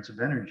big difference of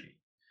energy.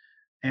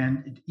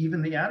 And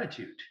even the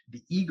attitude,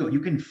 the ego, you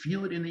can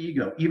feel it in the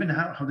ego, even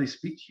how they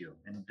speak to you.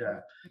 And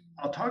Mhm.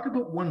 I'll talk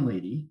about one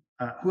lady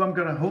who I'm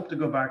going to hope to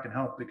go back and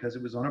help because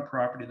it was on a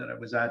property that I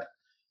was at,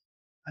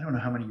 I don't know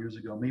how many years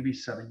ago, maybe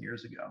 7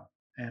 years ago.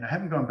 And I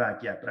haven't gone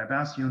back yet, but I've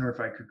asked the owner if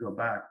I could go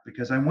back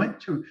because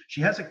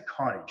she has a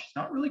cottage. It's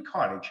not really a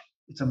cottage,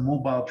 it's a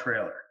mobile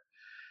trailer,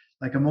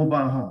 like a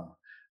mobile home,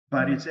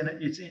 but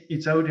Mhm.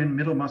 it's out in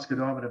Middle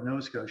Musquodoboit of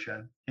Nova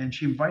Scotia. And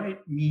she invited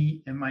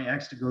me and my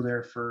ex to go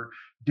there for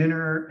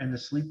dinner and to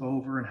sleep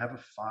over and have a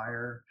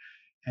fire.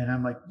 And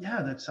I'm like,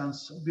 yeah, that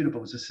sounds so beautiful.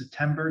 It was a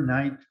September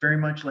night, very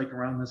much like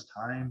around this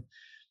time.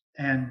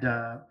 And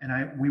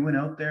we went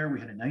out there.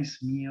 We had a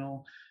nice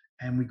meal,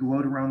 and we go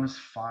out around this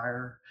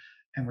fire,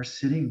 and we're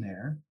sitting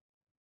there.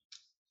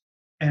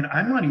 And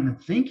I'm not even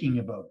thinking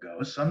about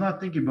ghosts. I'm not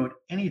thinking about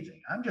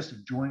anything. I'm just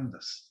enjoying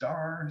the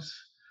stars,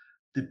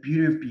 the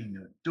beauty of being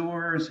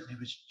outdoors. And it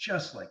was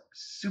just like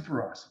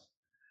super awesome.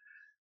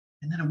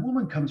 And then a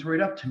woman comes right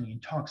up to me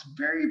and talks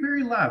very,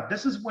 very loud.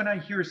 This is when I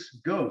hear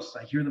ghosts.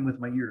 I hear them with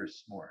my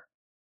ears more,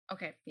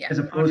 Okay. Yeah. as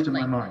opposed to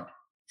my Like mind. Like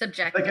I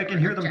subjective can or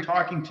hear them objective.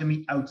 talking to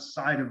me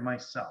outside of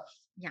myself,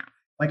 Yeah.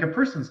 like a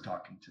person's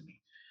talking to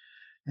me.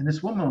 And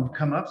this woman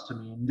come up to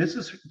me, and this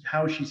is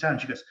how she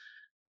sounds. She goes,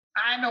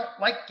 I don't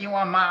like you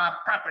on my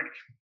property.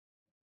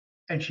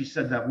 And she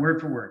said that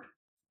word for word.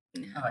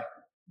 I'm Yeah. like,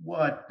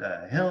 what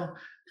the hell?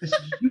 I said,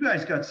 you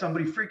guys got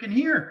somebody freaking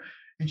here.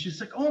 And she's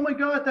like, oh my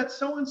God, that's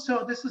so and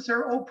so. This is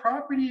her old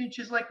property. And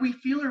she's like, we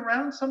feel her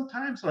around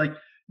sometimes. Like,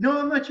 no,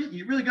 I'm not.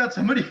 You really got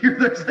somebody here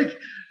that's like,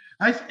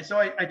 I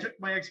took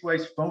my ex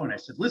wife's phone. I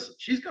said, listen,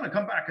 she's going to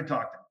come back and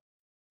talk to me.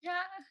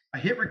 Yeah. I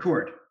hit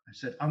record. I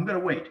said, I'm going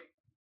to wait.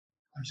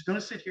 I'm just going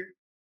to sit here,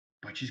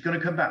 but she's going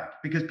to come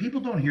back because people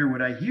don't hear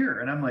what I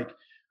hear. And I'm like,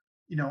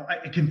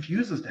 it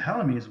confuses the hell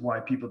out of me is why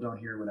people don't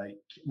hear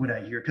what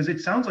I hear because it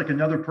sounds like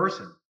another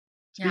person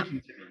Yeah.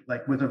 speaking to me,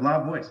 like with a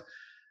loud voice,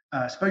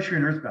 especially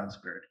an earthbound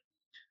spirit.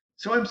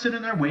 So I'm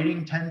sitting there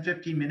waiting, 10,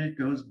 15 minutes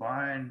goes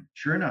by, and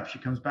sure enough, she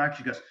comes back.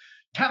 She goes,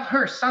 tell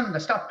her son to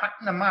stop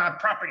cutting on my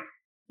property.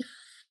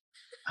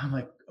 I'm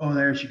like, oh,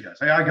 there she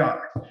goes. I got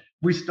her.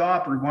 We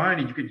stop, rewind,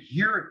 and you can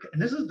hear it.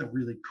 And this is the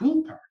really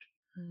cool part.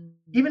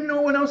 Even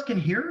no one else can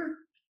hear her.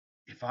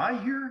 If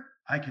I hear her,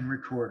 I can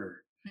record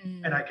her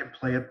and I Mm. can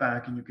play it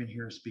back and you can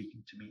hear her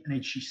speaking to me.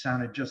 And she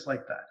sounded just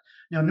like that.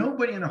 Now,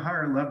 nobody in a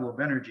higher level of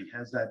energy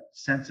has that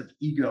sense of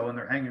ego and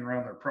they're hanging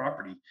around their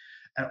property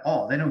at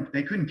all.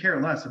 They couldn't care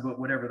less about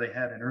whatever they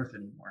had in earth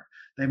anymore.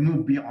 They've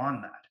moved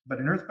beyond that. But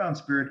an earthbound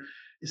spirit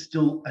is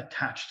still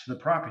attached to the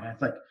property. And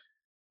it's like,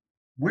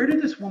 where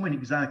did this woman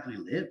exactly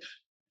live?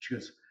 She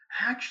goes,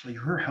 actually,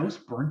 her house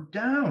burnt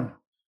down.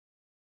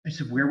 I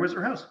said, where was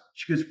her house?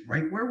 She goes,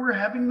 right where we're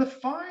having the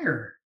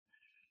fire.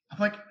 I'm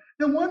like,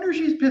 no wonder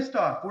she's pissed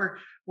off.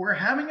 We're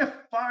having a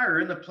fire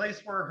in the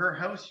place where her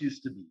house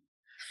used to be.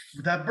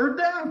 That burned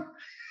down.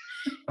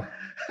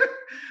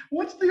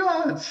 What's the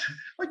odds?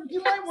 Like,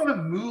 you might Yes. want to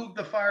move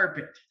the fire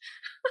pit.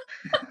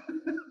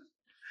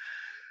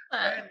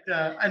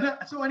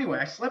 Uh, So anyway,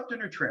 I slept in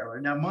her trailer.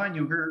 Now, mind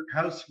you, her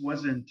house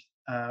wasn't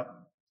uh,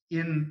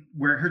 in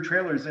where her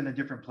trailer is in a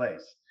different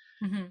place.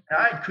 mhm.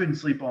 I couldn't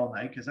sleep all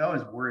night because I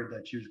was worried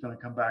that she was going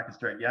to come back and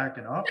start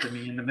yakking off to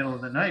me in the middle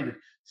of the night.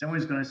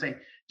 Someone's going to say,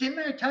 didn't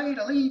I tell you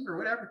to leave or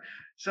whatever?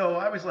 So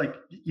I was like,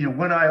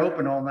 one eye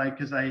open all night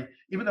because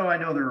even though I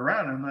know they're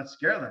around, I'm not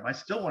scared of them. I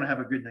still want to have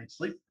a good night's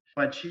sleep.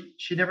 But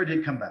she never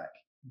did come back.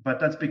 But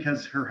that's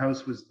because her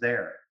house was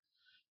there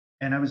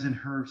and I was in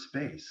her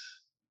space.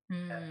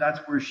 And Mm. that's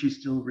where she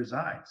still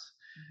resides.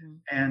 Mhm.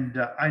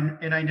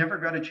 And I never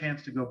got a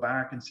chance to go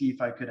back and see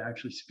if I could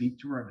actually speak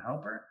to her and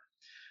help her.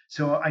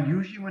 So I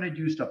usually, when I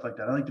do stuff like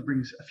that, I like to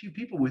bring a few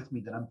people with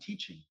me that I'm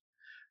teaching.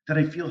 that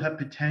I feel have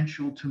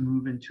potential to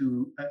move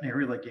into an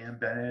area like Ann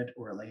Bennett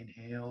or Elaine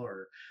Hale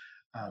or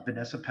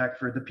Vanessa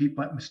Peckford, the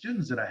people,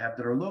 students that I have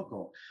that are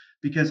local,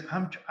 because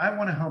I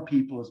want to help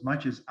people as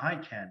much as I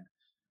can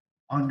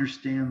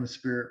understand the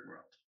spirit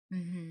world.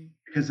 Hmm.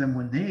 Because then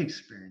when they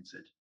experience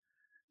it,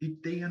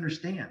 they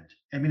understand.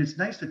 I mean, it's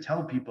nice to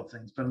tell people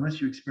things, but unless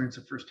you experience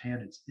it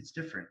firsthand, it's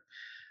different.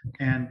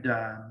 And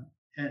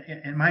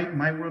and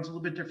my world's a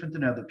little bit different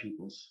than other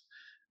people's,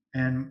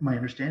 and my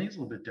understanding is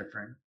a little bit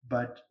different.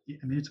 But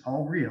I mean, it's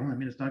all real. I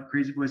mean, it's not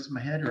crazy voice in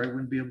my head, or I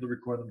wouldn't be able to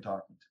record them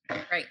talking to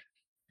me. Right.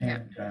 Yeah.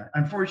 And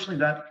unfortunately,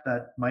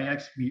 that my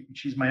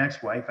she's my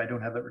ex-wife. I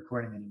don't have that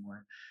recording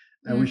anymore.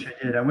 I Mm. wish I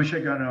did. I wish I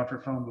got it off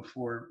her phone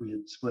before we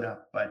had split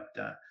up. But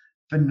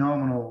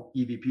phenomenal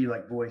EVP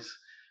like voice.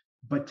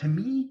 But to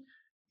me,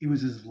 it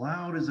was as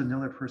loud as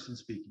another person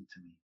speaking to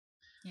me.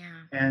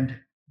 Yeah. And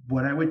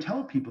what I would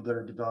tell people that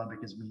are developing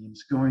as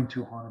mediums, going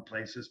to haunted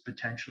places,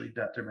 potentially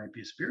that there might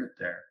be a spirit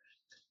there,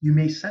 you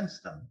may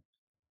sense them,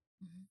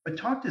 Mhm. but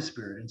talk to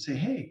spirit and say,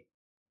 hey,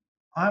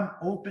 I'm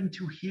open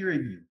to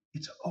hearing you.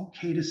 It's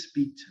okay to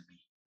speak to me.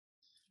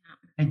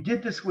 Yeah. I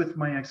did this with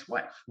my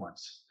ex-wife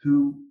once,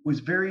 who was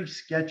very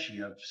sketchy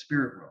of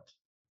spirit world.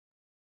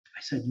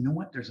 I said, you know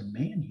what? There's a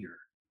man here.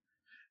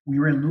 We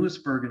were in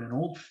Lewisburg in an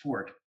old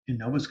fort in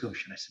Nova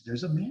Scotia. And I said,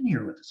 there's a man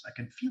here with us. I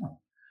can feel him.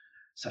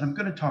 I said, I'm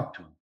going to talk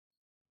to him.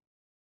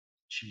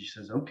 She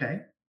says,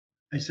 okay.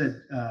 I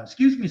said,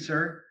 excuse me,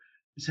 sir.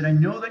 I said, I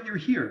know that you're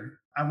here.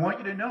 I want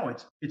you to know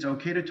it's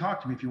okay to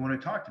talk to me if you want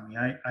to talk to me.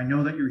 I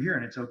know that you're here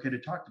and it's okay to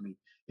talk to me.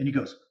 And he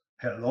goes,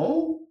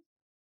 hello?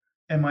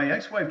 And my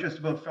ex-wife just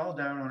about fell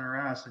down on her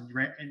ass and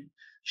ran, and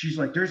she's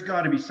like, there's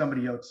got to be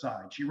somebody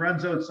outside. She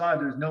runs outside.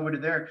 There's nobody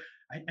there.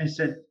 I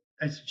said,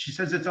 she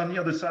says it's on the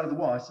other side of the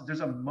wall. I said, there's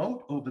a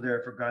moat over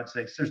there, for God's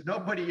sakes. There's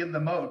nobody in the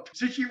moat.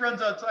 So she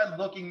runs outside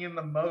looking in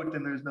the moat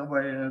and there's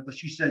nobody in it. But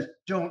she says,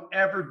 don't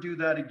ever do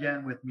that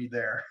again with me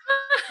there.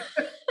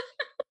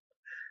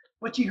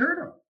 But she heard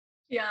him.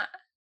 Yeah.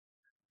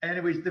 And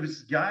it was, there was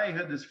this guy who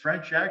had this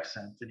French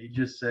accent and he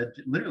just said,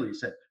 literally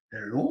said,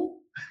 hello?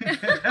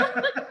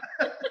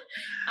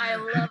 I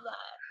love that.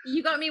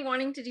 You got me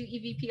wanting to do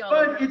EVP all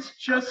over. But it's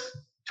just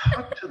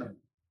talk to them.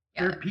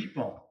 Yeah. They're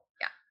people.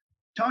 Yeah.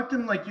 Talk to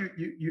them like you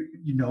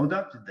know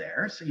that they're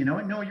there. So you know,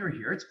 I know you're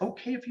here. It's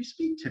okay if you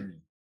speak to me.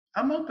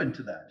 I'm open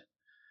to that.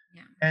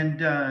 Yeah.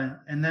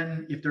 And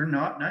then if they're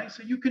not nice,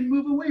 you can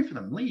move away from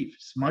them, leave,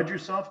 smudge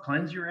yourself,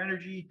 cleanse your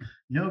energy,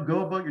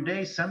 go about your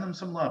day, send them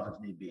some love if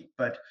need be.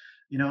 But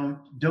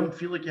don't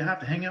feel like you have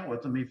to hang out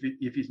with him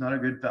if he's not a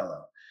good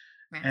fellow.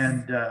 Yes.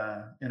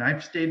 And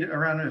I've stayed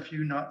around a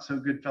few not so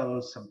good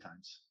fellows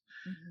sometimes.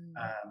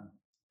 Mhm.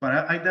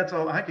 But that's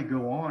all. I could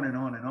go on and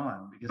on and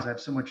on because I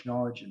have so much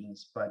knowledge in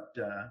this. But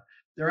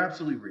they're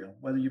absolutely real,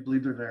 whether you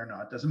believe they're there or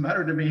not. Doesn't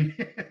matter to me.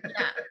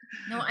 Yeah.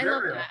 No, I They're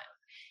love real. that.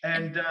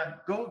 And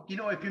go.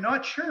 If you're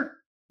not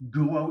sure,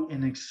 go out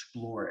and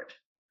explore it.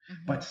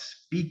 But Mhm.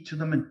 speak to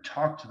them and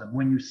talk to them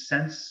when you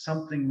sense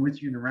something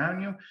with you and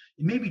around you.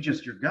 It may be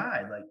just your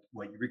guide, like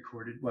what you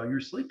recorded while you're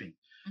sleeping.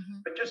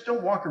 Mhm. But just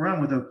don't walk around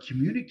without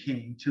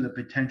communicating to the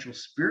potential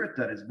spirit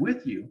that is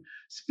with you.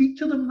 Speak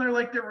to them. They're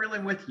like they're really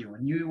with you.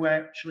 And you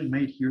actually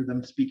may hear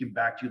them speaking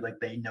back to you like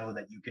they know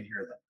that you can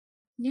hear them.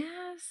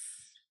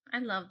 Yes. I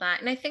love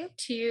that. And I think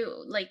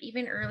too, like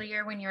even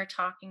earlier when you were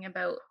talking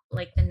about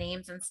like the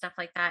names and stuff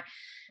like that,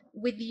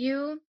 with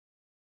you,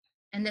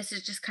 and this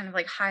is just kind of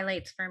like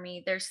highlights for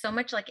me, there's so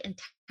much like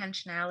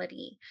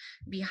intentionality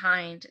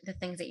behind the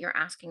things that you're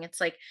asking. It's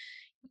like,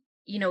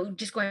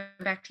 just going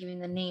back to even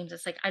the names,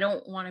 it's like I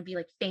don't want to be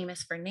like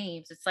famous for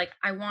names. It's like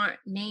I want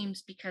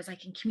names because I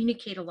can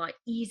communicate a lot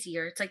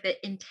easier. It's like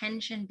the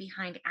intention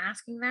behind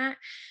asking that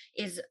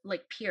is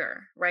like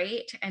pure,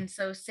 right? And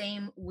so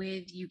same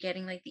with you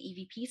getting like the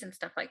EVPs and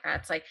stuff like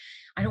that. It's like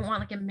I don't want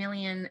like a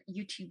million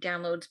YouTube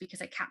downloads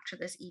because I capture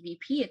this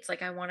EVP. It's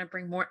like I want to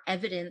bring more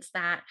evidence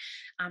that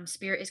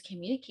spirit is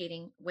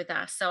communicating with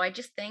us. So I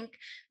just think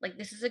like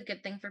this is a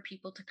good thing for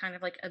people to kind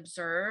of like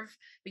observe,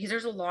 because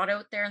there's a lot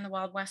out there in the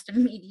wild west of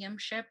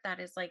mediumship that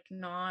is like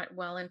not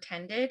well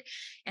intended.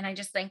 And I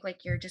just think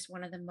like you're just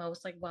one of the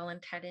most like well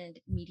intended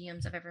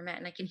mediums I've ever met,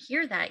 and I can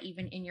hear that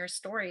even in your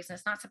stories. And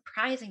it's not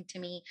surprising to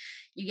me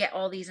you get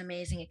all these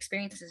amazing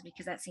experiences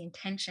because that's the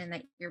intention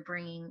that you're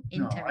bringing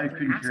into No, I everything you're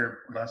couldn't asking care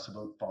for. less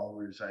about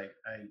followers.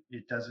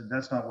 It doesn't.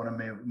 That's not what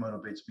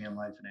motivates me in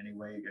life in any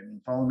way. I mean,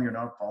 follow me or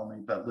not follow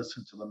me, but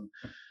listen to them,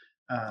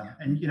 Yeah.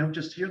 and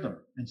just hear them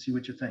and see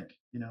what you think.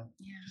 Yeah.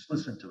 Just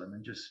listen to them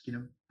and just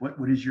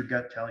what does your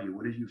gut tell you?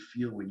 What do you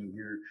feel when you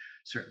hear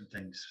certain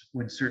things?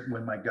 When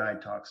my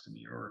guide talks to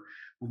me, or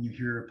when you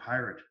hear a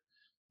pirate,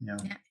 you know,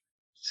 Yeah.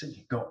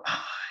 go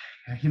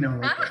like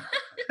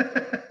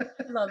that.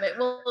 Love it.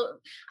 Well,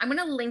 I'm going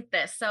to link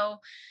this. So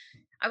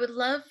I would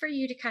love for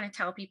you to kind of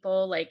tell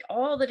people like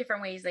all the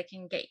different ways they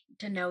can get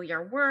to know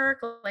your work,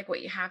 like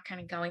what you have kind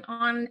of going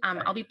on.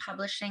 I'll be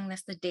publishing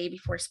this the day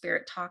before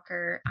Spirit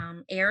Talker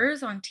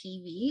airs on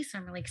TV. So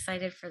I'm really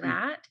excited for Sweet.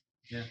 that.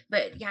 Yeah.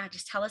 But yeah,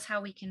 just tell us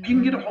how we can. You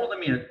can get a hold of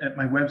me at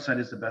my website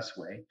is the best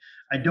way.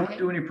 I don't Okay.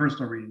 do any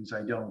personal readings.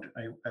 I don't.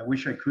 I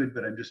wish I could,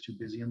 but I'm just too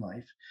busy in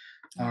life.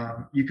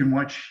 Yeah. You can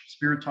watch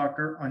Spirit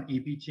Talker on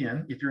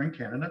APTN if you're in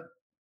Canada.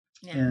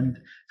 Yeah. And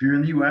if you're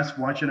in the US,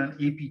 watch it on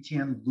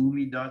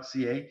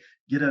aptnlumi.ca.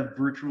 Get a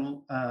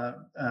virtual,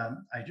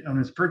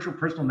 it's virtual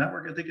personal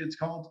network, I think it's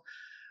called,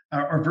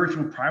 or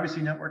virtual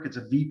privacy network. It's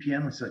a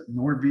VPN. It's like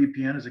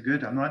NordVPN is a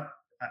good.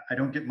 I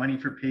don't get money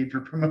paid for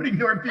promoting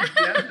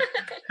NordVPN.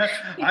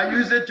 I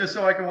use it just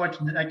so I can watch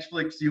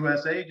Netflix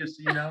USA, just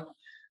so you know.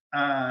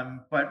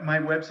 But my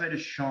website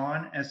is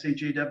Shawn,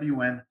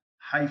 SHAWN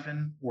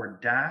hyphen or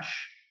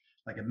dash,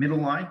 like a middle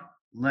line,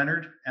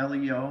 Leonard,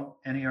 LEONARD.com.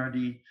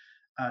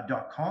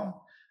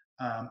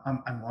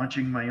 I'm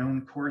launching my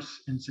own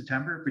course in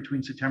September,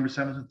 between September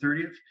 7th and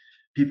 30th.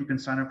 People can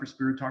sign up for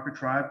Spirit Talker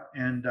Tribe,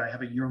 and I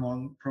have a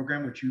year-long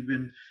program, which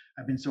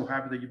I've been so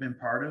happy that you've been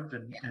part of,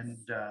 and Yes.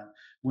 and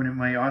one of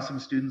my awesome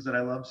students that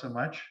I love so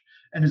much,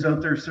 and is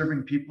out there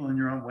serving people in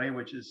your own way,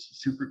 which is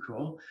super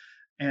cool.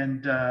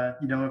 And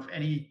if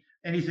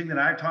anything that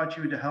I taught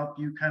you to help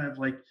you kind of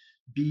like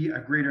be a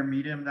greater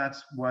medium,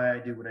 that's why I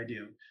do what I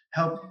do.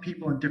 Help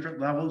people in different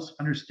levels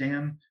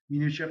understand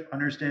mediumship,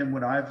 understand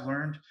what I've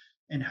learned,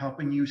 and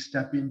helping you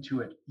step into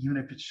it, even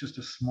if it's just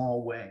a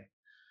small way.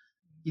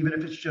 Even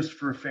if it's just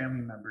for a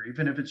family member,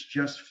 even if it's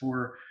just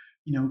for,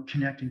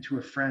 connecting to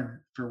a friend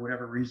for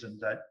whatever reason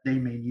that they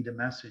may need a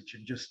message,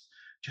 and just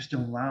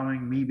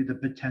allowing maybe the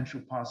potential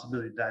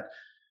possibility that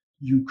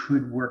you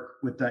could work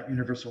with that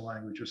universal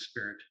language of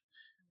spirit,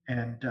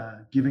 and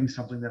giving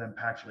something that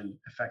impactfully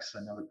affects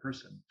another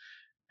person.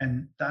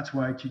 And that's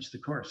why I teach the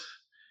course.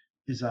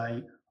 Is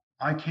I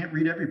can't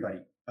read everybody,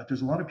 but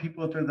there's a lot of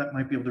people out there that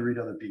might be able to read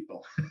other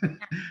people.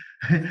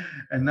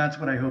 And that's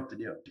what I hope to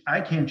do.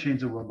 I can't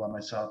change the world by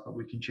myself, but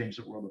we can change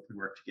the world if we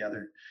work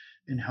together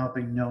in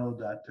helping know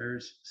that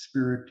there's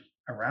spirit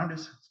around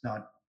us. It's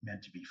not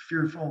meant to be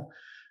fearful,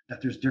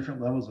 that there's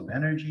different levels of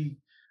energy,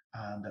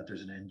 that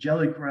there's an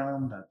angelic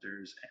realm, that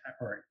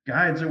our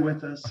guides are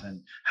with us,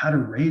 and how to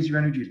raise your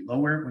energy,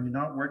 lower it when you're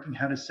not working,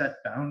 how to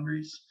set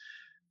boundaries,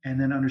 and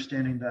then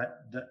understanding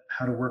that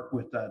how to work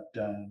with that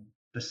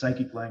the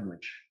psychic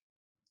language.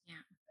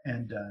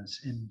 And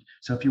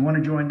so if you want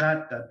to join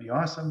that, that'd be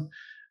awesome.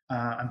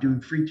 I'm doing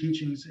free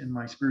teachings in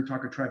my Spirit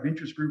Talker Tribe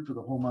interest group for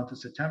the whole month of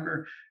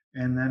September.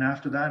 And then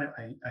after that,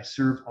 I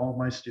serve all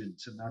my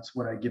students, and that's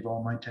what I give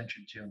all my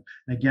attention to. And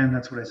again,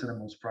 that's what I said I'm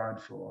most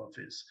proudful of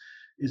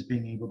is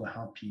being able to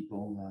help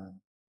people,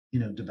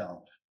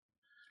 develop.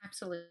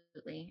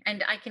 Absolutely.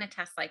 And I can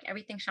attest, like,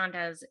 everything Shawn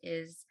does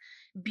is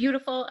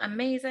beautiful,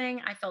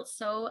 amazing. I felt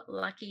so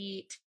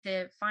lucky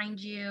to find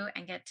you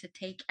and get to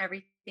take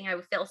everything. I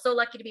would feel so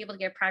lucky to be able to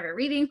get a private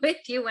reading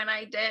with you when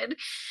I did.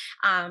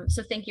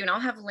 So thank you. And I'll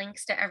have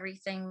links to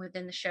everything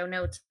within the show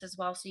notes as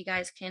well, so you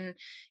guys can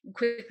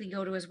quickly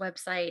go to his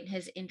website,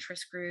 his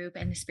interest group,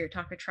 and the Spirit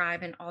Talker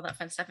Tribe, and all that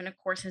fun stuff. And of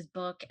course, his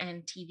book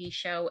and TV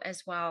show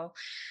as well.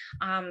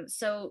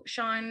 So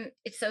Shawn,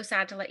 it's so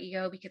sad to let you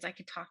go, because I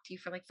could talk to you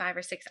for like 5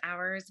 or 6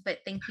 hours, but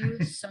thank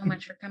you so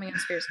much for coming on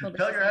Spirit School.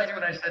 Tell your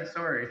husband I said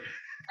sorry.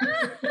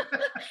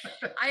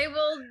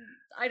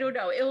 I don't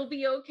know. It'll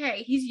be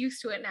okay. He's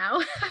used to it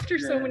now after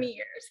so many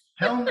years.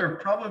 Tell him there'll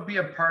probably be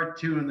a part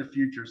 2 in the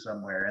future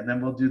somewhere, and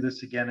then we'll do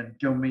this again and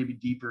go maybe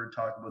deeper and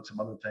talk about some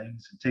other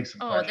things and take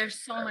some questions. There's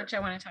so much I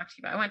want to talk to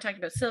you about. I want to talk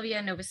about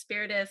Sylvia, Nova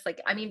Spiritus.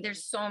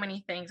 There's so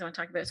many things I want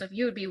to talk about. So if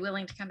you would be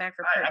willing to come back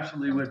for I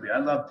absolutely would be.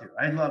 I'd love to.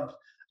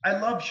 I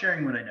love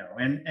sharing what I know.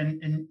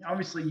 And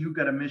obviously you've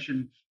got a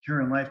mission here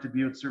in life to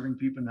be out serving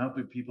people and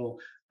helping people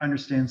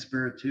understand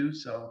spirit too.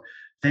 So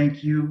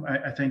thank you.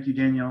 I thank you,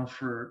 Danielle,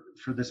 for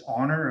this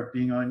honor of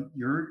being on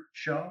your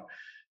show.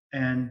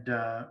 And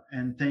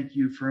thank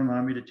you for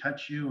allowing me to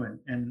touch you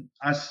and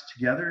us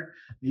together,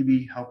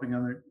 maybe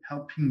helping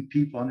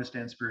people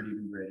understand spirit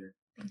even greater.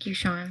 Thank you,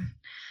 Shawn.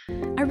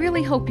 I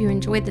really hope you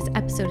enjoyed this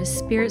episode of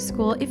Spirit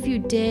School. If you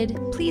did,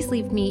 please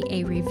leave me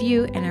a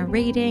review and a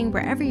rating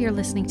wherever you're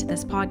listening to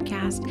this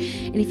podcast.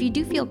 And if you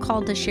do feel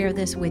called to share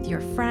this with your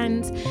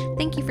friends,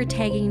 thank you for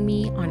tagging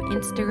me on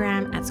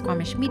Instagram at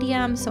Squamish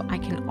Medium so I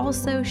can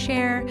also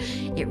share.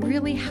 It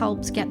really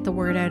helps get the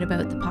word out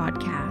about the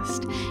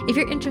podcast. If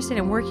you're interested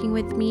in working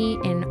with me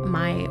in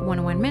my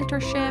one-on-one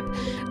mentorship,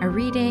 a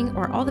reading,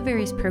 or all the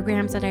various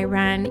programs that I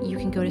run, you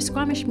can go to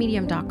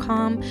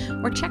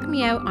squamishmedium.com or check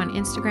me out on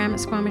Instagram at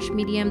Squamish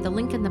Medium. The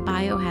link in the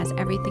bio has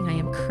everything I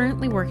am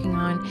currently working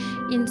on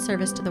in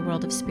service to the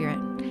world of spirit.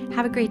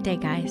 Have a great day,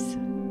 guys.